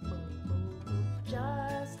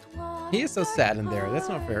 Just He is so sad in there. That's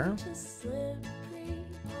not fair. to slippery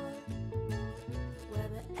pond, where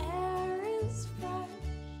the air is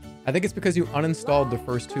I think it's because you uninstalled the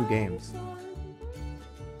first 2 games.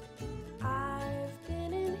 I've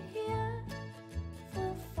been in here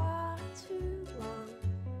for far too long.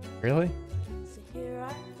 Really? So here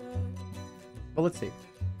I go, Well, let's see.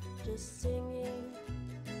 just singing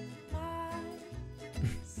my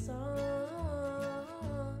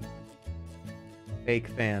song. Fake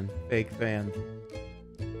fan. Fake fan.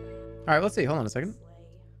 All right, let's see. Hold on a second.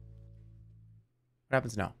 What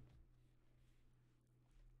happens now?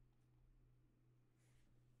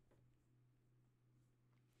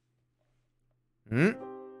 Hmm?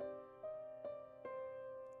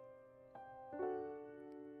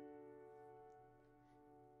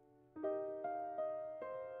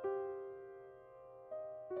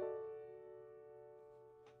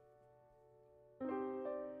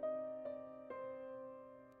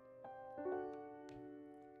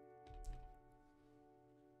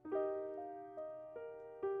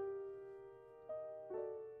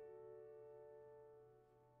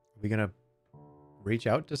 We gonna reach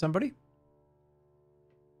out to somebody?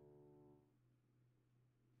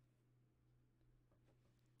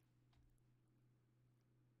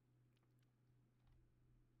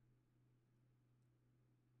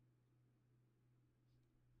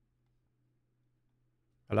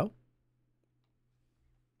 Hello?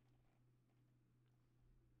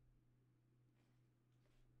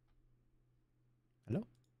 Hello?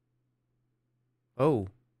 Oh.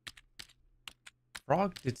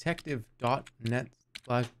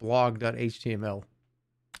 frogdetective.net/blog.html.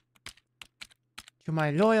 To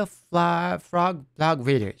my loyal frog blog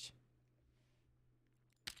readers,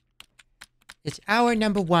 it's hour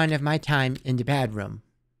number 1 of my time in the bad room.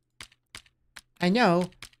 I know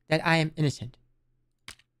that I am innocent.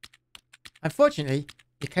 Unfortunately,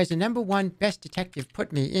 because the number 1 best detective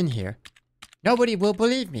put me in here, nobody will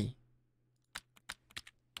believe me.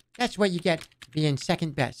 That's what you get for being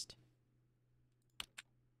second best.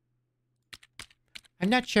 I'm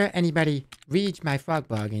not sure anybody reads my frog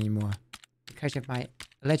blog anymore because of my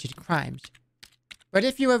alleged crimes. But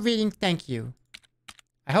if you are reading, thank you.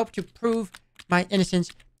 I hope to prove my innocence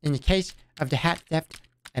in the case of the hat theft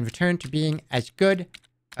and return to being as good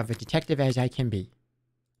of a detective as I can be.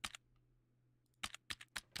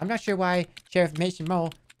 I'm not sure why Sheriff Mason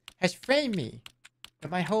Mole has framed me, but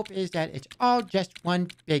my hope is that it's all just one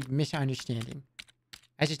big misunderstanding,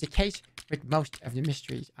 as is the case with most of the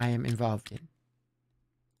mysteries I am involved in.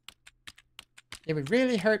 It would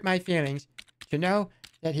really hurt my feelings to know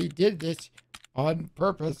that he did this on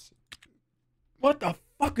purpose. What the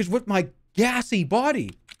fuck is with my gassy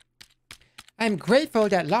body? I'm grateful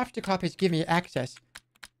that Lobster Cop has given me access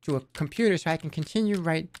to a computer so I can continue to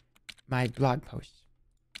write my blog posts.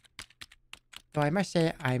 Though I must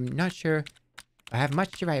say I'm not sure I have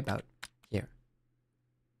much to write about here.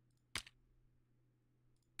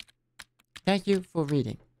 Thank you for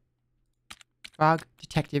reading. Frog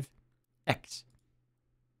Detective X.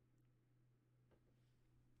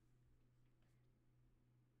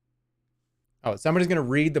 Oh, somebody's gonna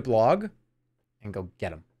read the blog and go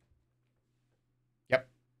get him. Yep.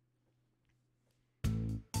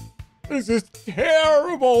 This is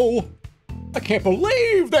terrible. I can't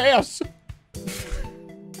believe this.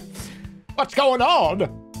 What's going on?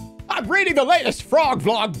 I'm reading the latest frog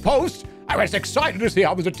vlog post. I was excited to see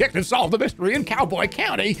how the detective solved the mystery in Cowboy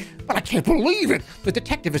County, but I can't believe it. The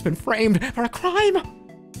detective has been framed for a crime.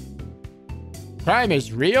 Crime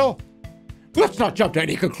is real? Let's not jump to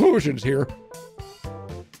any conclusions here.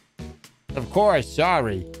 Of course,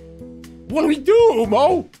 sorry. What do we do,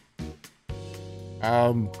 Mo?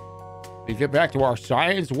 We get back to our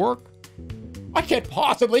science work? I can't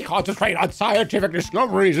possibly concentrate on scientific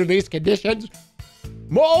discoveries in these conditions.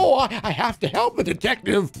 Mo, I have to help the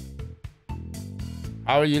detective.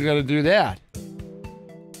 How are you going to do that?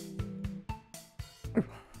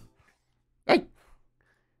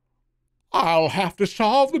 I'll have to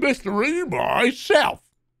solve the mystery myself.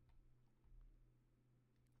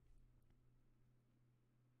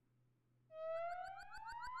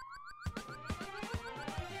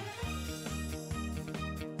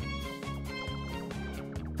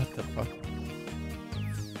 What the fuck?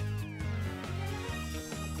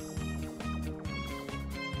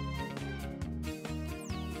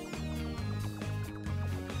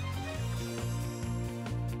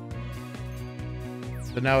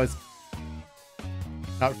 So now it's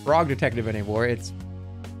not Frog Detective anymore, it's...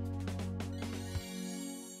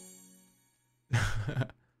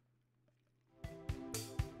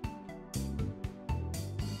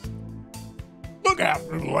 Look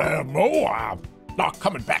out, Mo. I'm not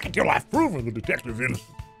coming back until I've proven the detective innocent.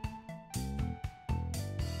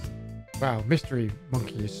 Wow, Mystery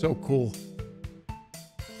Monkey is so cool.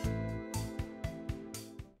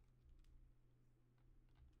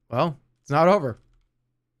 Well, it's not over.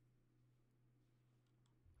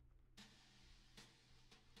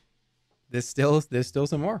 There's still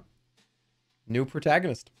some more. New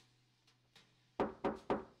protagonist.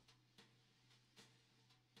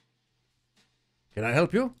 Can I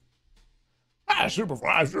help you? Hi,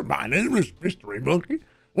 Supervisor. My name is Mystery Monkey.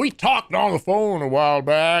 We talked on the phone a while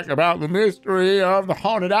back about the mystery of the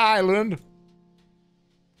haunted island.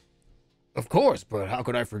 Of course, but how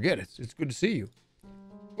could I forget? It's good to see you.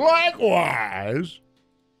 Likewise.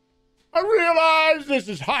 I realize this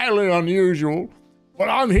is highly unusual, but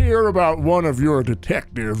I'm here about one of your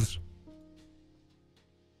detectives.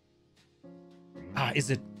 Is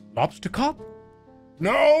it Lobster Cop?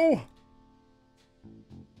 No,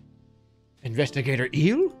 Investigator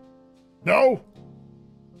Eel? no,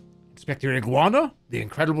 Inspector Iguana? The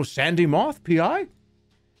Incredible Sandy Moth, PI?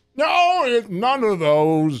 no, it's none of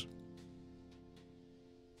those.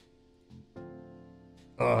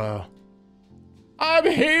 I'm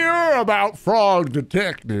here about Frog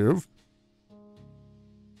Detective.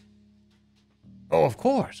 Oh, of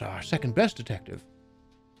course, our second best detective.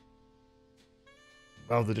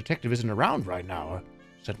 Well, the detective isn't around right now. I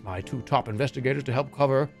sent my 2 top investigators to help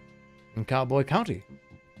cover in Cowboy County.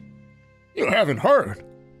 You haven't heard.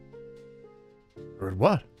 Heard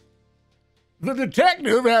what? The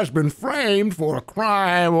detective has been framed for a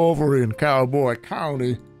crime over in Cowboy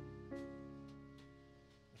County.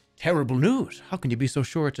 Terrible news. How can you be so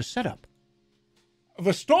sure it's a setup?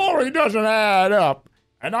 The story doesn't add up,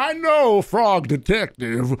 and I know Frog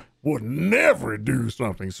Detective would never do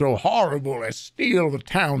something so horrible as steal the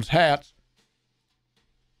town's hats.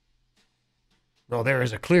 Well, there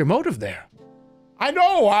is a clear motive there. I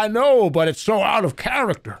know, but it's so out of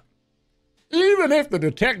character. Even if the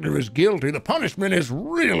detective is guilty, the punishment is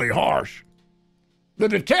really harsh. The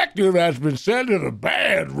detective has been sent to the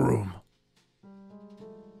bad room.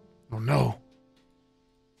 Oh, no.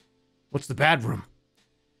 What's the bad room?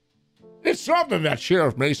 It's something that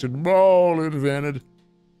Sheriff Mason Mole invented.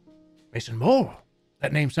 Mason Mole.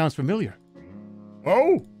 That name sounds familiar.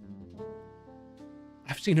 Oh?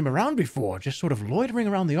 I've seen him around before, just sort of loitering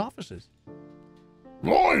around the offices.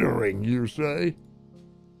 Loitering, you say?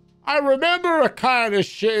 I remember a kind of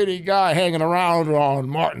shady guy hanging around on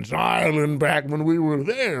Martin's Island back when we were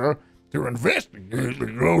there to investigate the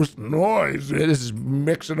ghost noise. This is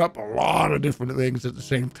mixing up a lot of different things at the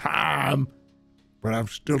same time, but I'm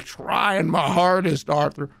still trying my hardest,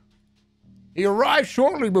 Arthur. He arrived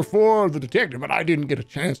shortly before the detective, but I didn't get a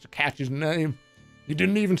chance to catch his name. He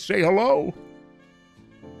didn't even say hello.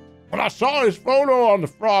 When I saw his photo on the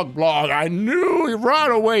Frog blog, I knew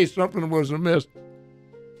right away something was amiss.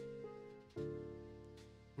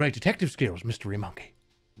 Great detective skills, Mystery Monkey.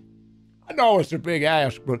 I know it's a big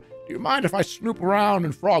ask, but do you mind if I snoop around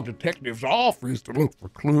in Frog Detective's office to look for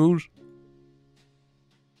clues?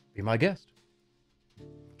 Be my guest.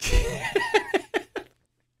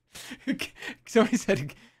 Somebody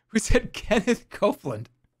said, who said Kenneth Copeland?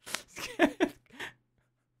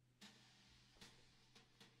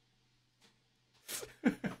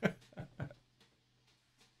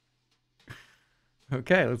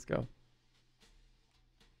 Okay, let's go.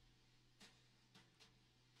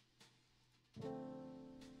 I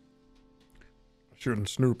shouldn't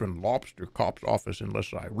snoop in Lobster Cop's office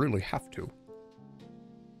unless I really have to.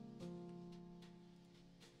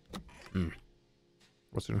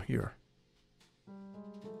 What's in here?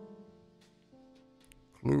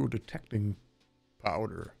 Clue detecting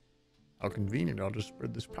powder. How convenient. I'll just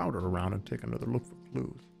spread this powder around and take another look for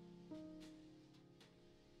clues.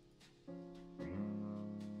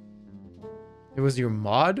 It was your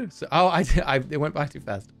mod? So, oh, it went by too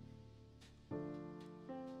fast.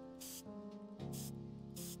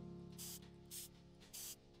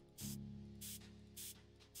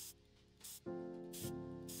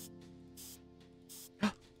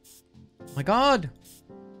 Oh my god!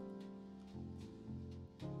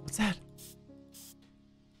 What's that?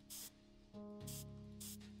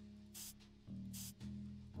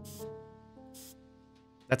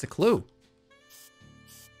 That's a clue.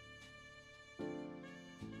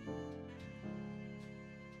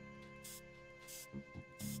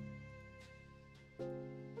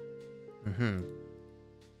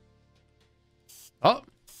 Oh.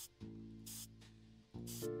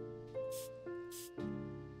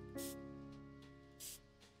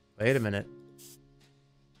 Wait a minute.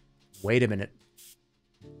 Wait a minute.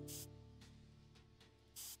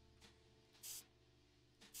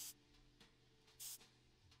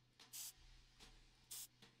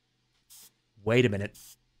 Wait a minute.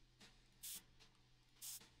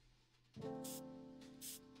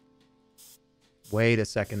 Wait a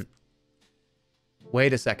second.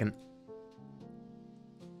 Wait a second.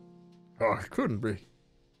 Oh, it couldn't be.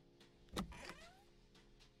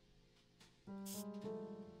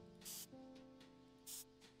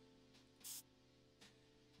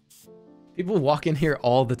 People walk in here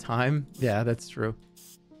all the time. Yeah, that's true.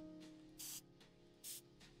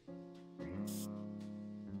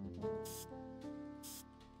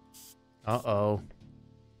 Uh-oh.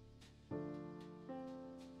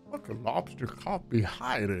 What could Lobster Cop be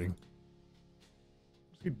hiding?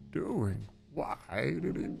 What's he doing? Why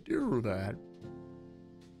did he do that?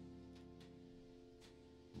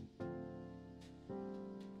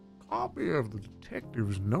 Copy of the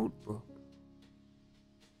detective's notebook.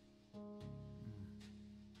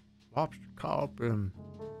 Lobster Cop and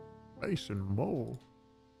Mason Mole.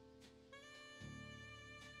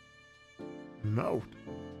 Note.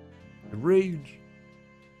 It reads,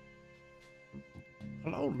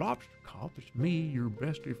 "Hello, Lobster Cop. It's me, your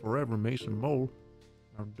bestie forever, Mason Mole.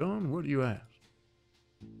 I've done what you asked.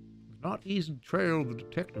 It's not easy to trail the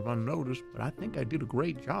detective unnoticed, but I think I did a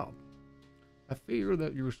great job. I fear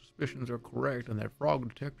that your suspicions are correct and that Frog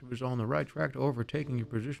Detective is on the right track to overtaking your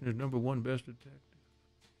position as #1 best detective.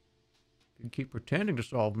 If you keep pretending to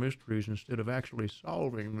solve mysteries instead of actually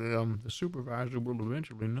solving them, the supervisor will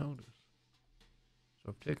eventually notice. So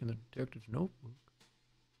I've taken the detective's notebook.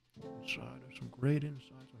 Inside are some great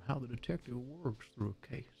insights on how the detective works through a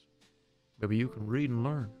case. Maybe you can read and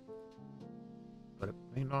learn. But it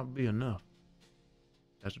may not be enough.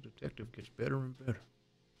 As a detective gets better and better,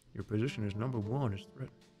 your position as #1 is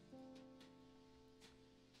threatened.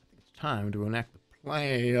 I think it's time to enact the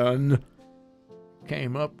plan you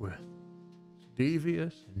came up with. It's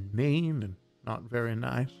devious and mean and not very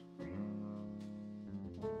nice.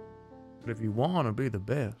 But if you want to be the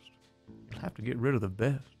best, you'll have to get rid of the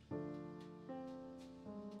best.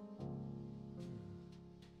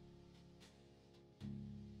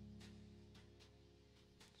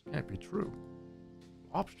 This can't be true.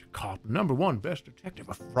 Lobster Cop, #1 best detective,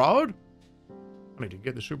 a fraud? I need to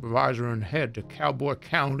get the supervisor and head to Cowboy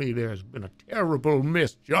County. There's been a terrible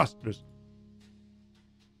misjustice.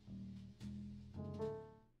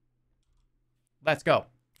 Let's go.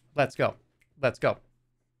 Let's go. Let's go.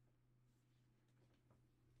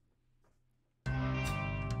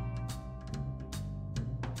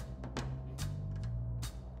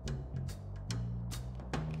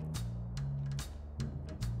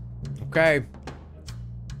 Okay.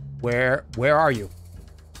 Where are you?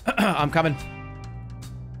 I'm coming.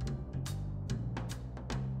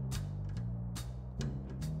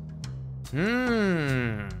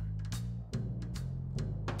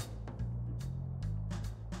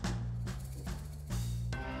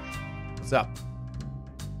 What's up?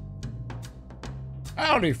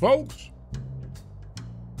 Howdy, folks.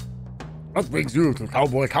 What brings you to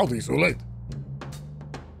Cowboy County so late?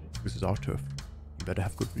 This is our turf. You better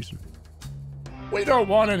have good reason. We don't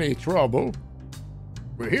want any trouble.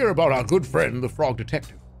 We're here about our good friend, the Frog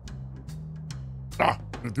Detective. Ah,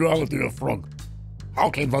 the duality of Frog. How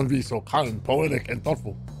can one be so kind, poetic, and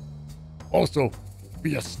thoughtful? Also,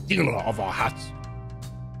 be a stealer of our hats.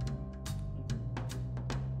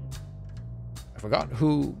 I forgot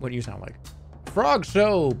what you sound like. Frog's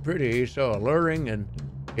so pretty, so alluring, and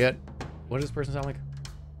yet, what does this person sound like?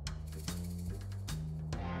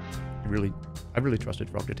 I really trusted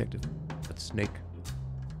Frog Detective. That snake.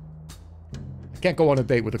 I can't go on a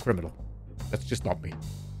date with a criminal. That's just not me.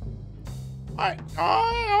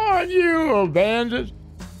 Aren't you a bandit?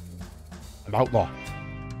 I'm outlaw.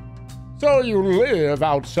 So you live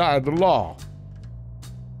outside the law.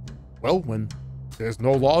 Well, when there's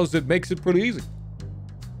no laws, it makes it pretty easy.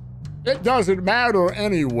 It doesn't matter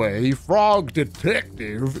anyway. Frog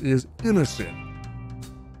Detective is innocent.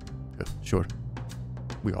 Yeah, sure.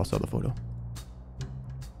 We all saw the photo.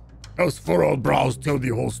 Those furrowed brows tell the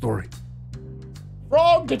whole story.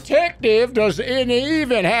 Frog Detective doesn't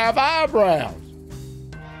even have eyebrows.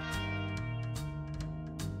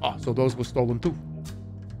 Ah, so those were stolen too.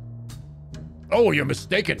 Oh, you're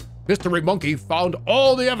mistaken. Mystery Monkey found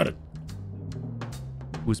all the evidence.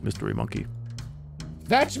 Who's Mystery Monkey?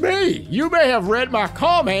 That's me. You may have read my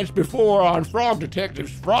comments before on Frog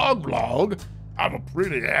Detective's Frog Blog. I'm a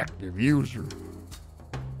pretty active user.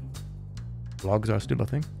 Blogs are still a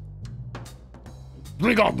thing?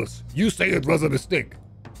 Regardless, you say it was a mistake.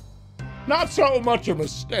 Not so much a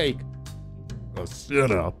mistake. A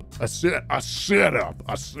setup. A setup. A setup.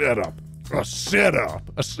 A setup. A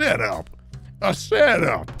setup. A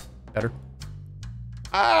setup. Better?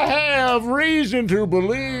 I have reason to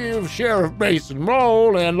believe Sheriff Mason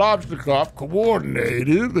Mole and Lobster Cop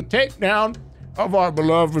coordinated the takedown of our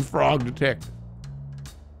beloved Frog Detective.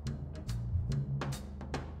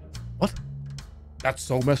 That's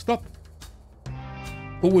so messed up.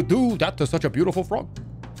 Who would do that to such a beautiful frog?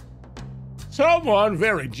 Someone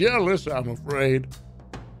very jealous, I'm afraid.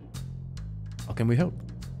 How can we help?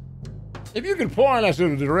 If you can point us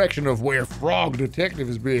in the direction of where Frog Detective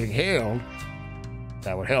is being held,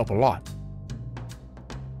 that would help a lot.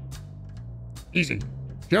 Easy.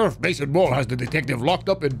 Sheriff Mason Mole has the detective locked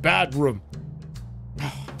up in bad room.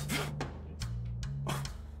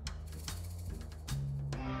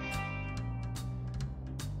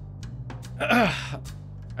 I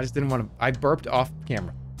just didn't want to. I burped off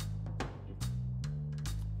camera.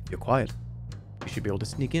 If you're quiet, you should be able to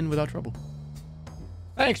sneak in without trouble.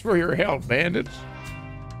 Thanks for your help, bandits.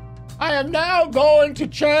 I am now going to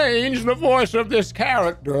change the voice of this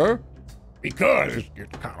character because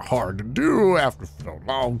it's kind of hard to do after so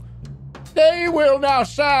long. They will now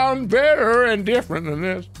sound better and different than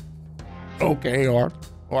this. Okay,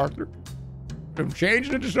 Arthur. I'm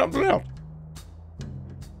changing it to something else.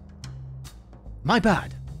 My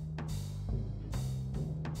bad.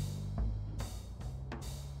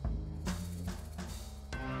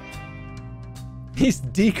 He's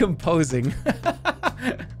decomposing.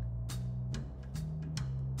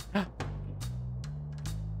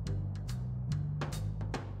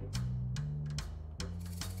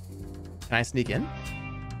 Can I sneak in?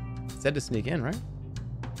 It said to sneak in, right?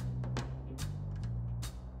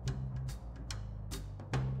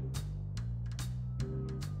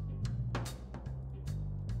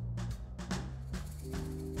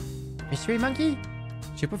 Mystery Monkey?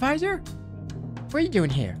 Supervisor? What are you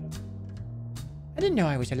doing here? I didn't know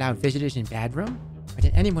I was allowed visitors in Bad Room, or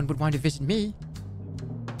that anyone would want to visit me.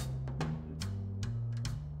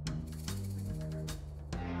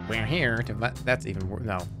 We're here to... That's even worse.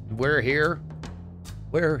 No. We're here.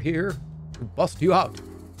 We're here to bust you out.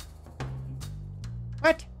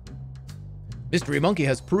 What? Mystery Monkey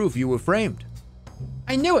has proof you were framed.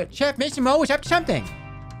 I knew it! Sheriff Mason Mole was up to something!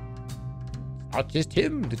 Not just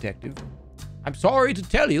him, Detective. I'm sorry to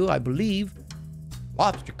tell you, I believe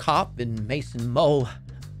Lobster Cop and Mason Mole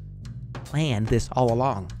planned this all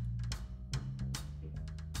along.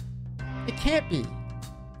 It can't be.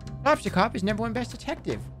 Lobster Cop is #1 best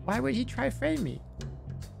detective. Why would he try to frame me?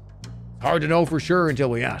 It's hard to know for sure until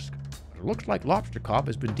we ask. But it looks like Lobster Cop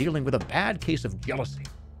has been dealing with a bad case of jealousy.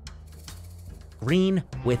 Green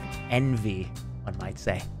with envy, one might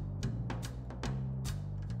say.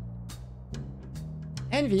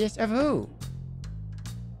 Envious of who?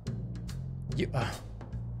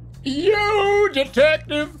 You,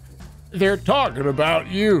 Detective! They're talking about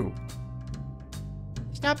you.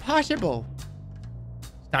 It's not possible.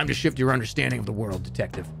 It's time to shift your understanding of the world,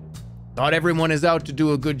 Detective. Not everyone is out to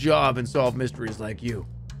do a good job and solve mysteries like you.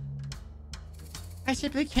 I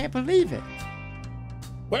simply can't believe it.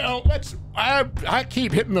 Well, I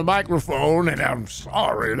keep hitting the microphone, and I'm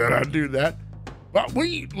sorry that I do that. But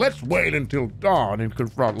let's wait until dawn and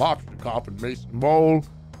confront Lobster Cop and Mason Mole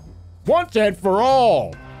once and for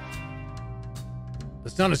all. The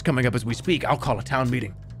sun is coming up as we speak. I'll call a town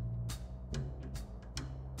meeting.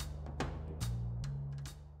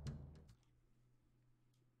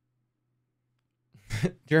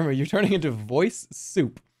 Jerma, you're turning into voice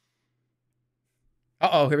soup.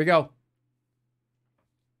 Uh-oh, here we go.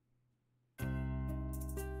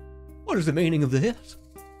 What is the meaning of this?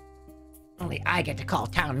 Only I get to call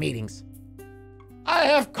town meetings. I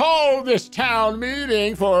have called this town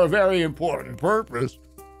meeting for a very important purpose.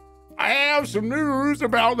 I have some news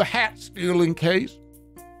about the hat stealing case.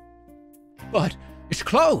 But it's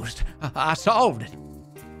closed. I solved it.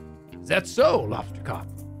 Is that so, Lobster Cop?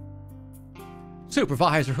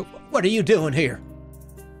 Supervisor, what are you doing here?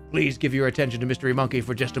 Please give your attention to Mystery Monkey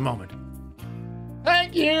for just a moment.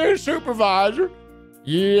 Thank you, Supervisor.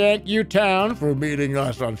 Thank you, town, for meeting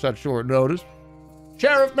us on such short notice.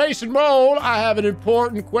 Sheriff Mason Mole, I have an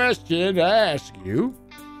important question to ask you.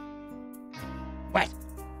 What?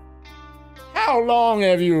 How long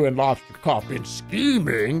have you and Lobster Cop been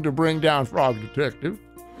scheming to bring down Frog Detective?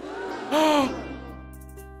 Huh?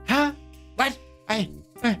 What?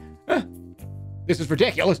 This is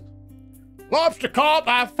ridiculous. Lobster Cop,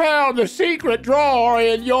 I found the secret drawer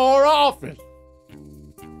in your office.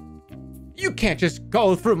 You can't just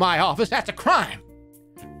go through my office. That's a crime.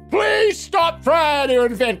 Please stop trying to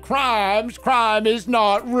invent crimes. Crime is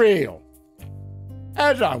not real.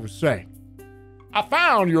 As I was saying, I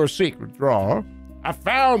found your secret drawer. I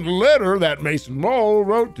found the letter that Mason Mole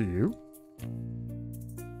wrote to you.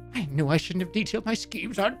 I knew I shouldn't have detailed my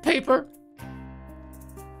schemes on paper.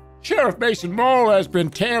 Sheriff Mason Mole has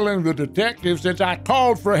been tailing the detective since I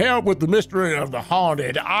called for help with the mystery of the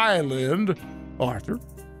haunted island, Arthur.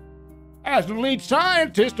 As the lead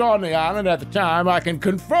scientist on the island at the time, I can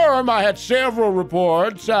confirm I had several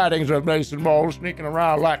reports, sightings of Mason Mole sneaking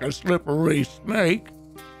around like a slippery snake.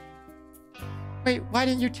 Wait, why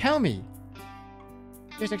didn't you tell me?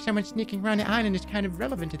 There's like someone sneaking around the island is kind of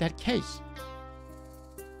relevant to that case.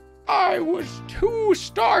 I was too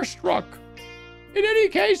starstruck. In any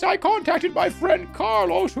case, I contacted my friend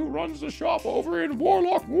Carlos, who runs the shop over in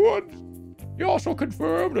Warlock Woods. He also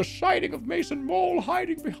confirmed a sighting of Mason Mole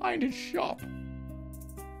hiding behind his shop.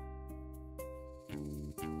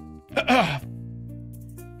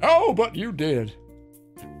 Oh, but you did.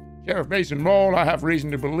 Sheriff Mason Mole, I have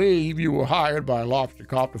reason to believe you were hired by Lobster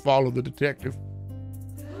Cop to follow the detective.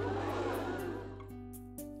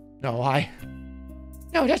 No,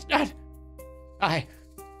 that's not.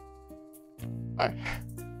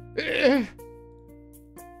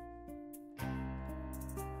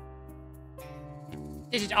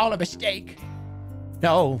 This is all a mistake.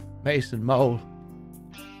 No, Mason Mole.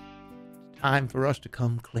 It's time for us to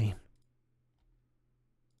come clean.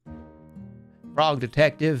 Frog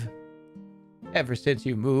Detective, ever since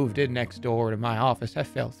you moved in next door to my office, I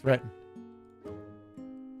felt threatened.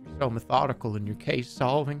 You're so methodical in your case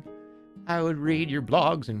solving. I would read your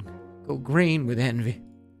blogs and go green with envy.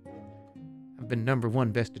 I've been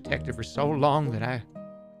 #1 best detective for so long that I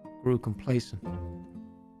grew complacent.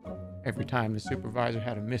 Every time the supervisor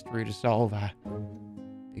had a mystery to solve, I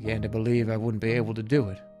began to believe I wouldn't be able to do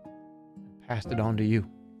it. I passed it on to you.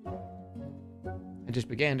 I just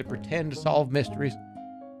began to pretend to solve mysteries,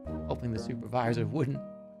 hoping the supervisor wouldn't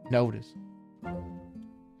notice.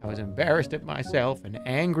 I was embarrassed at myself and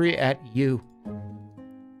angry at you.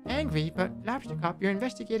 Angry, but Lobster Cop, your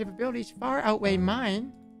investigative abilities far outweigh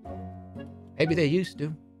mine. Maybe they used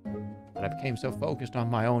to, but I became so focused on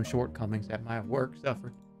my own shortcomings that my work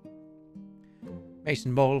suffered.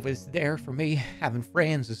 Mason Mole was there for me. Having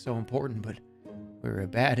friends is so important, but we were a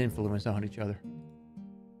bad influence on each other.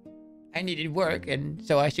 I needed work, and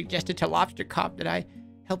so I suggested to Lobster Cop that I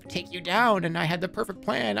help take you down, and I had the perfect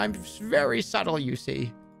plan. I'm very subtle, you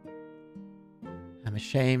see. I'm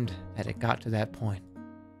ashamed that it got to that point.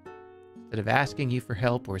 Instead of asking you for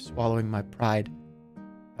help or swallowing my pride,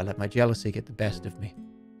 I let my jealousy get the best of me.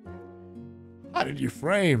 How did you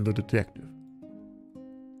frame the detective?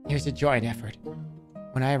 It was a joint effort.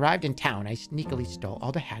 When I arrived in town, I sneakily stole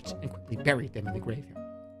all the hats and quickly buried them in the graveyard.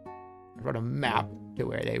 I wrote a map to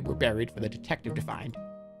where they were buried for the detective to find.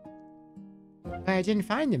 But I didn't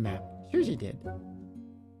find the map. Susie did.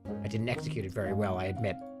 I didn't execute it very well, I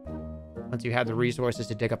admit. Once you had the resources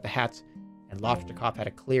to dig up the hats, and Lobster Cop had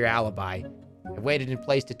a clear alibi, I waited in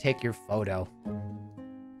place to take your photo.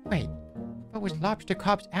 Wait, what was Lobster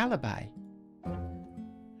Cop's alibi?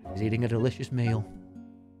 I was eating a delicious meal.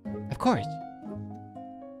 Of course.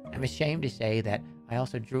 I'm ashamed to say that I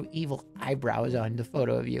also drew evil eyebrows on the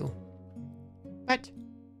photo of you. But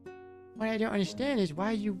what I don't understand is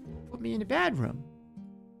why you put me in the bad room.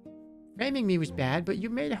 Framing me was bad, but you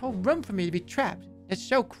made a whole room for me to be trapped. That's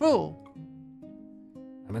so cruel.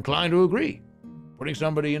 I'm inclined to agree. Putting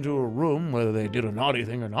somebody into a room, whether they did a naughty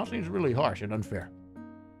thing or not, seems really harsh and unfair.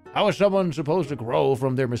 How is someone supposed to grow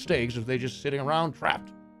from their mistakes if they're just sitting around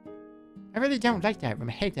trapped? I really don't like that room.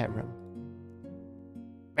 I hate that room.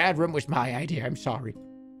 Bad room was my idea. I'm sorry.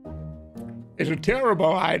 It's a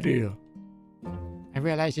terrible idea. I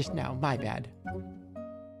realize this now. My bad.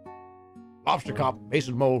 Lobster Cop,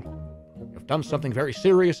 Mason Mole, you've done something very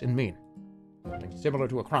serious and mean. Something similar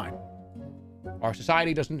to a crime. Our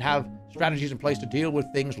society doesn't have strategies in place to deal with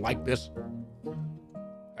things like this.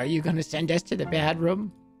 Are you going to send us to the bad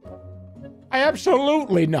room?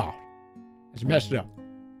 Absolutely not. It's messed up.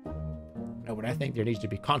 No, but I think there needs to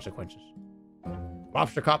be consequences.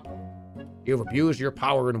 Lobster Cop, you've abused your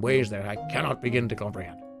power in ways that I cannot begin to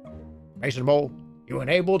comprehend. Mason Mole, you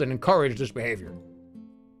enabled and encouraged this behavior.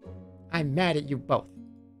 I'm mad at you both.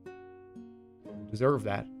 Deserve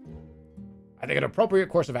that. I think an appropriate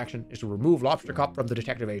course of action is to remove Lobster Cop from the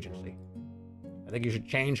detective agency. I think you should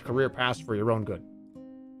change career paths for your own good.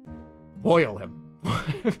 Boil him.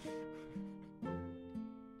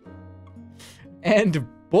 And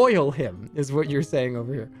boil him is what you're saying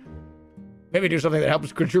over here. Maybe do something that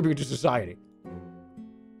helps contribute to society.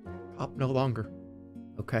 Cop no longer.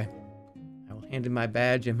 Okay. I will hand in my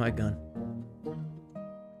badge and my gun.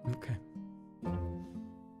 Okay.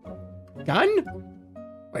 Gun?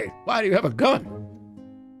 Wait, why do you have a gun?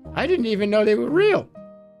 I didn't even know they were real.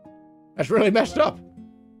 That's really messed up.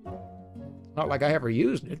 Not like I ever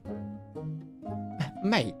used it.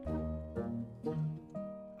 Mate,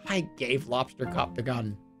 I gave Lobster Cop the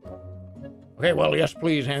gun. Okay, well, yes,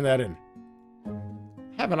 please hand that in.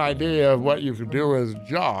 have an idea of what you could do as a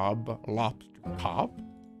job, lobster cop.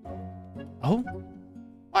 Oh?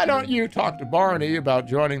 Why don't you talk to Barney about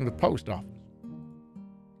joining the post office?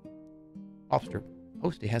 Lobster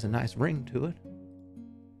Posty has a nice ring to it.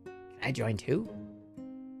 Can I join too?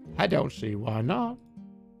 I don't see why not.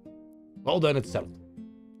 Well, then it's settled.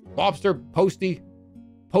 Lobster, Posty,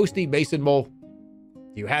 Mason Mole.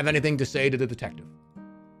 Do you have anything to say to the detective?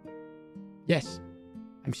 Yes.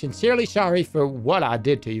 I'm sincerely sorry for what I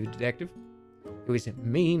did to you, detective. It was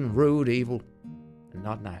mean, rude, evil, and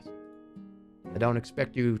not nice. I don't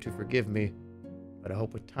expect you to forgive me, but I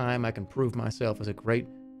hope with time I can prove myself as a great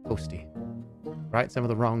Posty. Right some of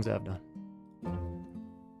the wrongs I've done.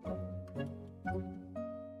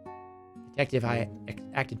 Detective, I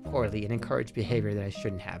acted poorly and encouraged behavior that I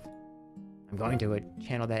shouldn't have. I'm going to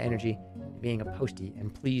channel that energy to being a postie,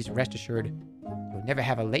 and please rest assured you'll never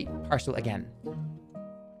have a late parcel again.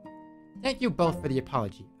 Thank you both for the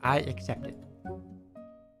apology. I accept it.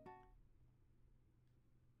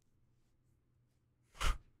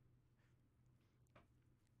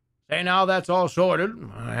 Say now that's all sorted,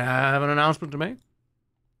 I have an announcement to make.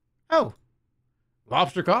 Oh,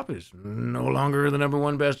 Lobster Cop is no longer the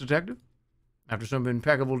 #1 best detective. After some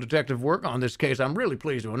impeccable detective work on this case, I'm really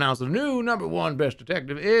pleased to announce the new #1 best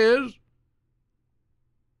detective is...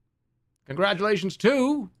 Congratulations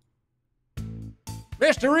to...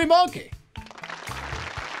 Mystery Monkey!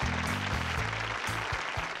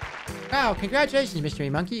 wow, congratulations, Mystery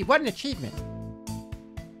Monkey. What an achievement.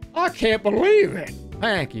 I can't believe it.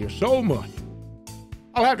 Thank you so much.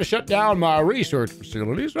 I'll have to shut down my research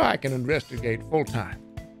facility so I can investigate full-time.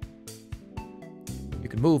 You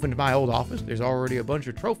can move into my old office. There's already a bunch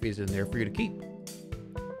of trophies in there for you to keep.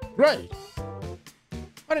 Great.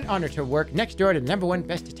 What an honor to work next door to the #1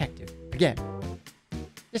 best detective. Again,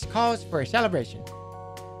 this calls for a celebration.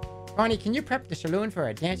 Barney, can you prep the saloon for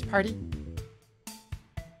a dance party?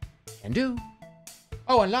 Can do.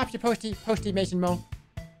 Oh, and Lobster Posty Mason Mole.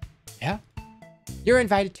 Yeah? You're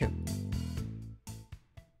invited too.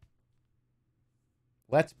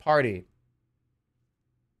 Let's party.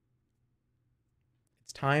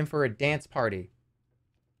 It's time for a dance party.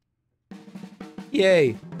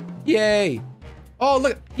 Yay! Yay! Oh,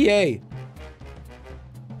 look! Yay!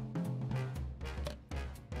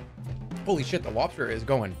 Holy shit, the lobster is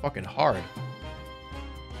going fucking hard.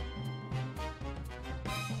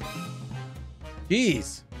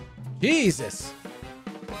 Jeez. Jesus.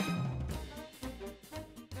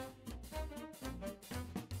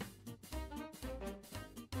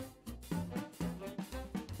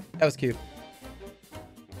 That was cute.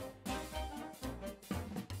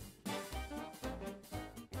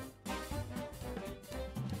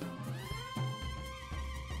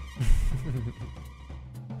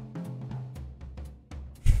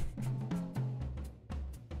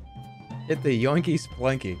 Hit the yoinky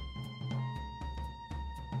splanky.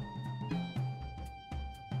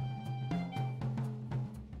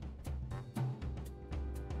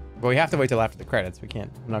 Well, we have to wait till after the credits. We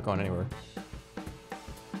can't. I'm not going anywhere.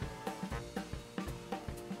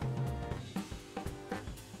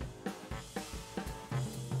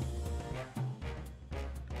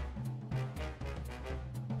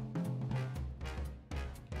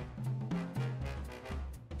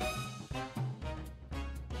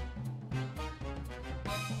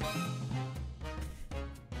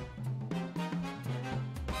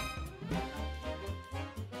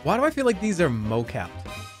 Why do I feel like these are mocapped?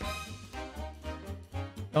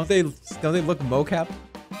 Don't they look mocapped?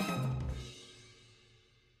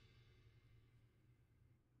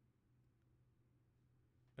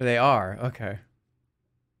 They are. Okay.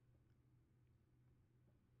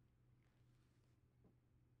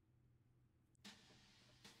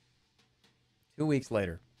 Two weeks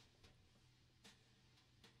later.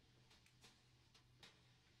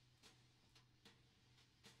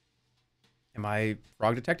 Am I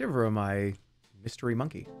Frog Detective or am I Mystery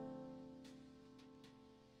Monkey?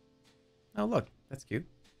 Oh, look. That's cute.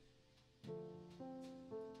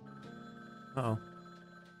 Uh-oh.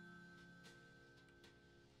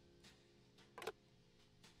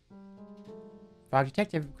 Frog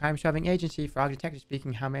Detective, crime-solving agency. Frog Detective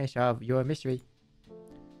speaking. How may I solve your mystery?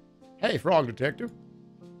 Hey, Frog Detective.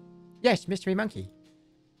 Yes, Mystery Monkey.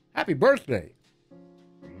 Happy birthday.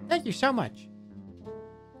 Thank you so much.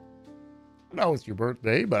 I know it's your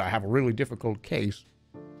birthday, but I have a really difficult case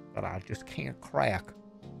that I just can't crack.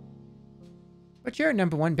 But you're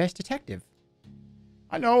 #1 best detective.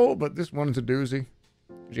 I know, but this one's a doozy.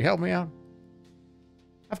 Could you help me out?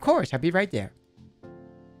 Of course, I'll be right there.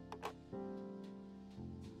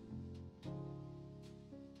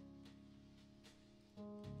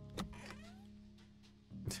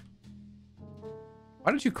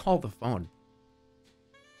 don't you call the phone?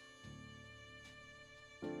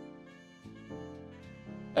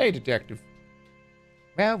 Hey, Detective.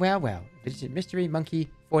 Well, well, well. This is Mystery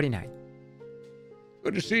Monkey 49.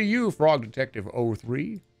 Good to see you, Frog Detective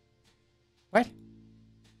 03. What?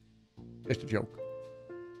 Just a joke.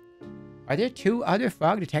 Are there 2 other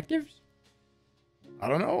frog detectives? I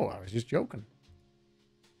don't know. I was just joking.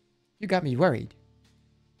 You got me worried.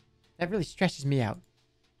 That really stresses me out.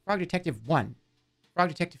 Frog Detective 1, Frog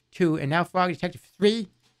Detective 2, and now Frog Detective 3?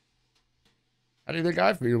 How do you think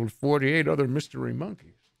I feel with 48 other mystery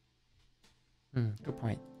monkeys? Good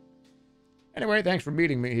point. Anyway, thanks for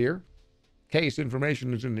meeting me here. Case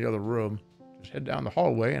information is in the other room. Just head down the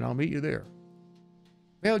hallway and I'll meet you there.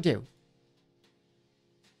 Will do.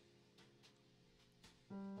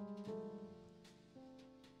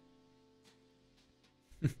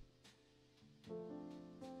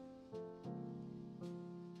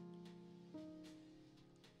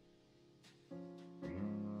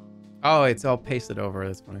 Oh, it's all pasted over.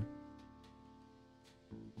 That's funny.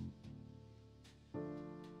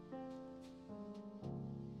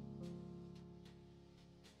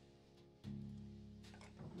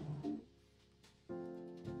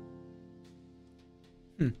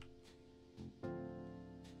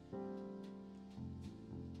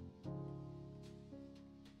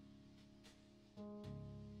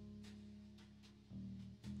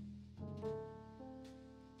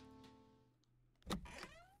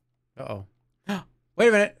 Uh-oh. Wait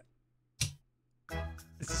a minute.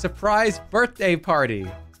 It's a surprise birthday party.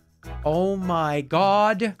 Oh my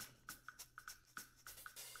god.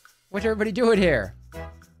 What's everybody doing here?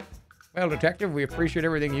 Well, Detective, we appreciate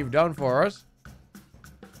everything you've done for us.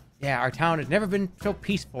 Yeah, our town has never been so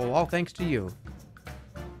peaceful, all thanks to you.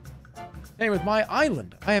 Same with my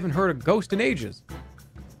island. I haven't heard a ghost in ages.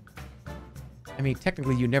 I mean,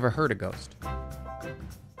 technically, you never heard a ghost.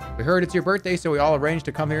 We heard it's your birthday, so we all arranged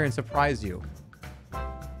to come here and surprise you.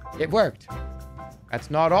 It worked.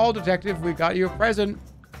 That's not all, Detective. We got you a present.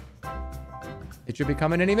 It should be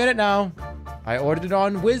coming any minute now. I ordered it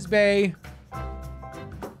on WhizBay.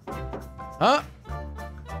 Huh?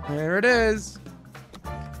 There it is.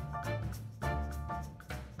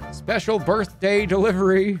 Special birthday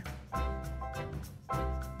delivery.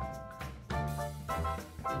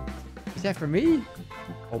 Is that for me?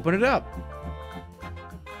 Open it up.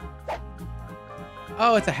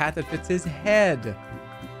 Oh, it's a hat that fits his head.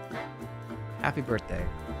 Happy birthday.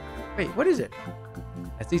 Wait, what is it?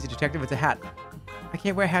 That's easy, Detective. It's a hat. I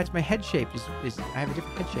can't wear hats. My head shape is I have a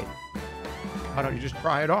different head shape. Why don't you just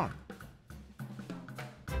try it on?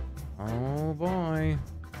 Oh, boy.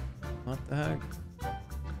 What the heck?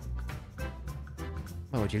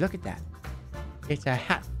 Oh, would you look at that? It's a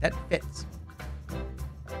hat that fits.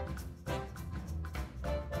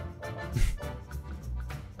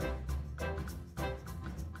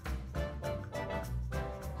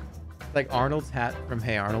 Like Arnold's hat from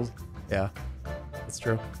Hey Arnold. Yeah, that's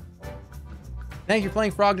true. Thank you for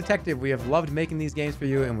playing Frog Detective. We have loved making these games for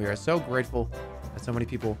you, and we are so grateful that so many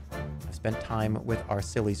people have spent time with our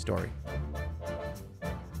silly story.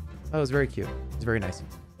 That was very cute. It was very nice.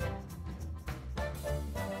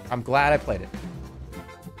 I'm glad I played it.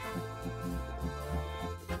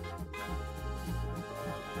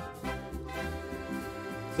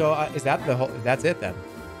 So is that the whole? That's it then?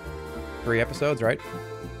 3 episodes, right?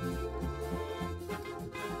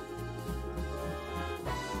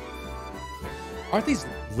 Aren't these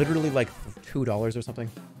literally like $2 or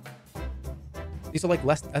something? These are like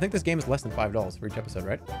less. I think this game is less than $5 for each episode,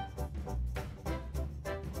 right?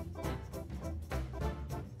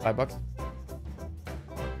 $5?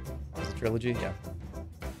 Is it trilogy? Yeah.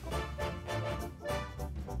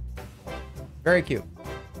 Very cute.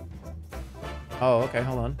 Oh, okay.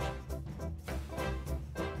 Hold on.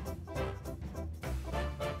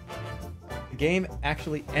 The game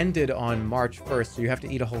actually ended on March 1st, so you have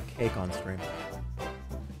to eat a whole cake on stream.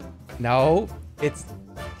 No, it's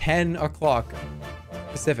 10 o'clock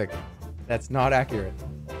Pacific. That's not accurate.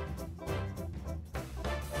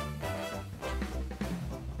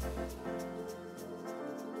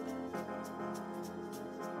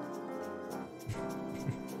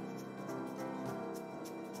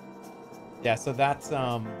 Yeah, so that's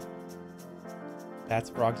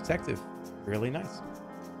Frog Detective. Really nice.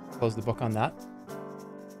 Close the book on that.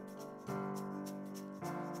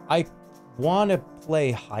 I want to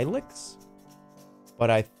play Hylix, but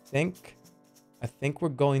I think we're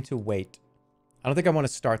going to wait. I don't think I want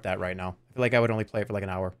to start that right now. I feel like I would only play it for like an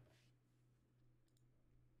hour.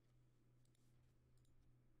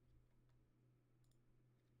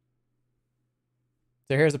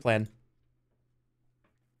 So here's the plan.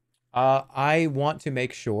 I want to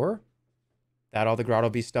make sure that all the Grotto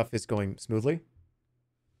Beast stuff is going smoothly.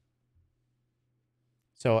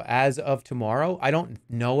 So as of tomorrow, I don't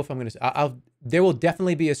know if I'm going to... there will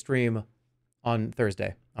definitely be a stream on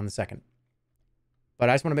Thursday, on the 2nd. But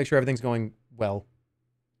I just want to make sure everything's going well.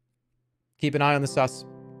 Keep an eye on the sus.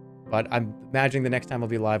 But I'm imagining the next time I'll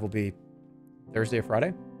be live will be Thursday or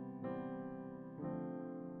Friday.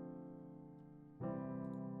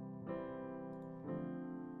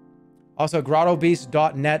 Also,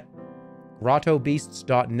 grottobeasts.net.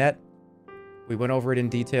 Grottobeasts.net. We went over it in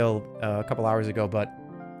detail a couple hours ago, but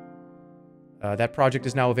that project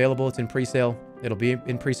is now available. It's in pre-sale. It'll be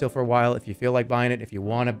in pre-sale for a while. If you feel like buying it, if you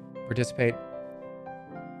want to participate,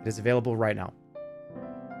 it is available right now.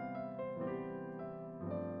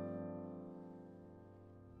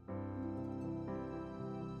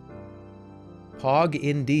 Pog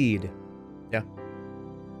indeed. Yeah.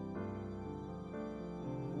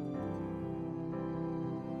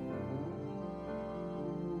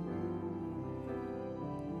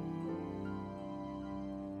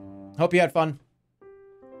 Hope you had fun.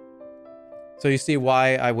 So you see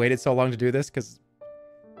why I waited so long to do this? Because...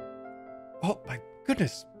 oh my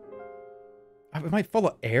goodness. Am I full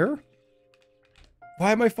of air?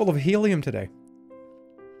 Why am I full of helium today?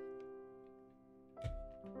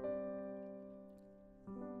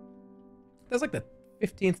 That's like the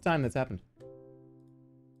 15th time that's happened.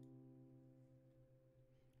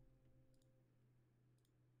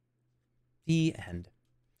 The end.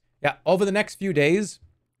 Yeah, over the next few days,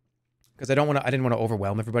 because I didn't want to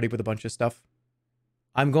overwhelm everybody with a bunch of stuff.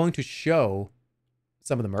 I'm going to show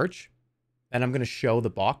some of the merch, and I'm going to show the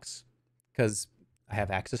box because I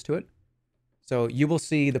have access to it. So you will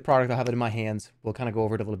see the product. I'll have it in my hands. We'll kind of go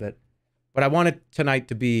over it a little bit. But I wanted tonight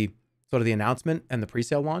to be sort of the announcement and the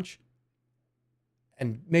pre-sale launch.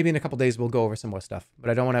 And maybe in a couple days, we'll go over some more stuff. But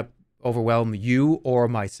I don't want to overwhelm you or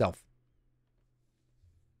myself.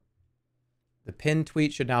 The pinned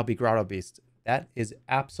tweet should now be Grotto Beasts. That is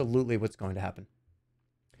absolutely what's going to happen.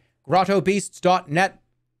 Grottobeasts.net.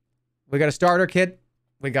 We got a starter kit.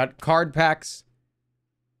 We got card packs.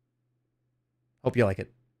 Hope you like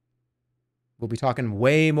it. We'll be talking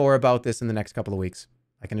way more about this in the next couple of weeks.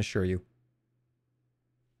 I can assure you.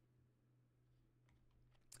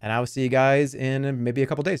 And I will see you guys in maybe a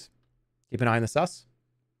couple days. Keep an eye on the sus.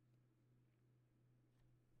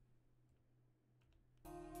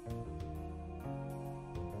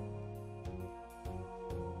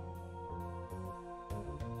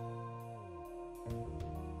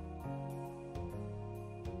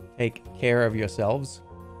 Take care of yourselves.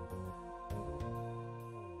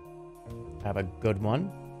 Have a good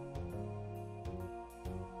one.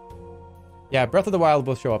 Yeah, Breath of the Wild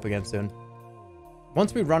will show up again soon.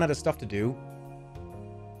 Once we run out of stuff to do,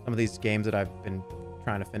 some of these games that I've been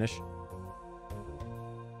trying to finish.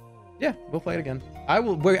 Yeah, we'll play it again.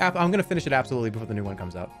 I'm going to finish it absolutely before the new one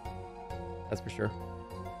comes out. That's for sure.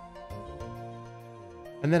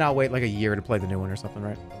 And then I'll wait like a year to play the new one or something,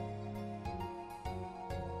 right?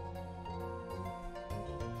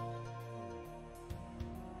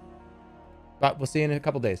 But we'll see you in a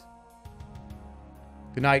couple days.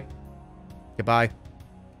 Good night. Goodbye.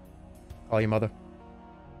 Call your mother.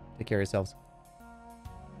 Take care of yourselves.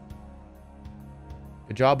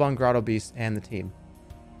 Good job on Grotto Beasts and the team.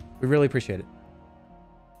 We really appreciate it.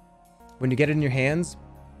 When you get it in your hands,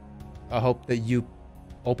 I hope that you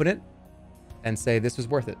open it and say, this was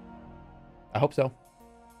worth it. I hope so.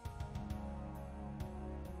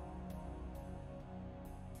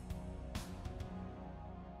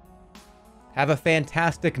 Have a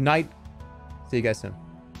fantastic night. See you guys soon.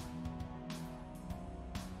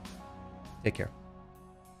 Take care.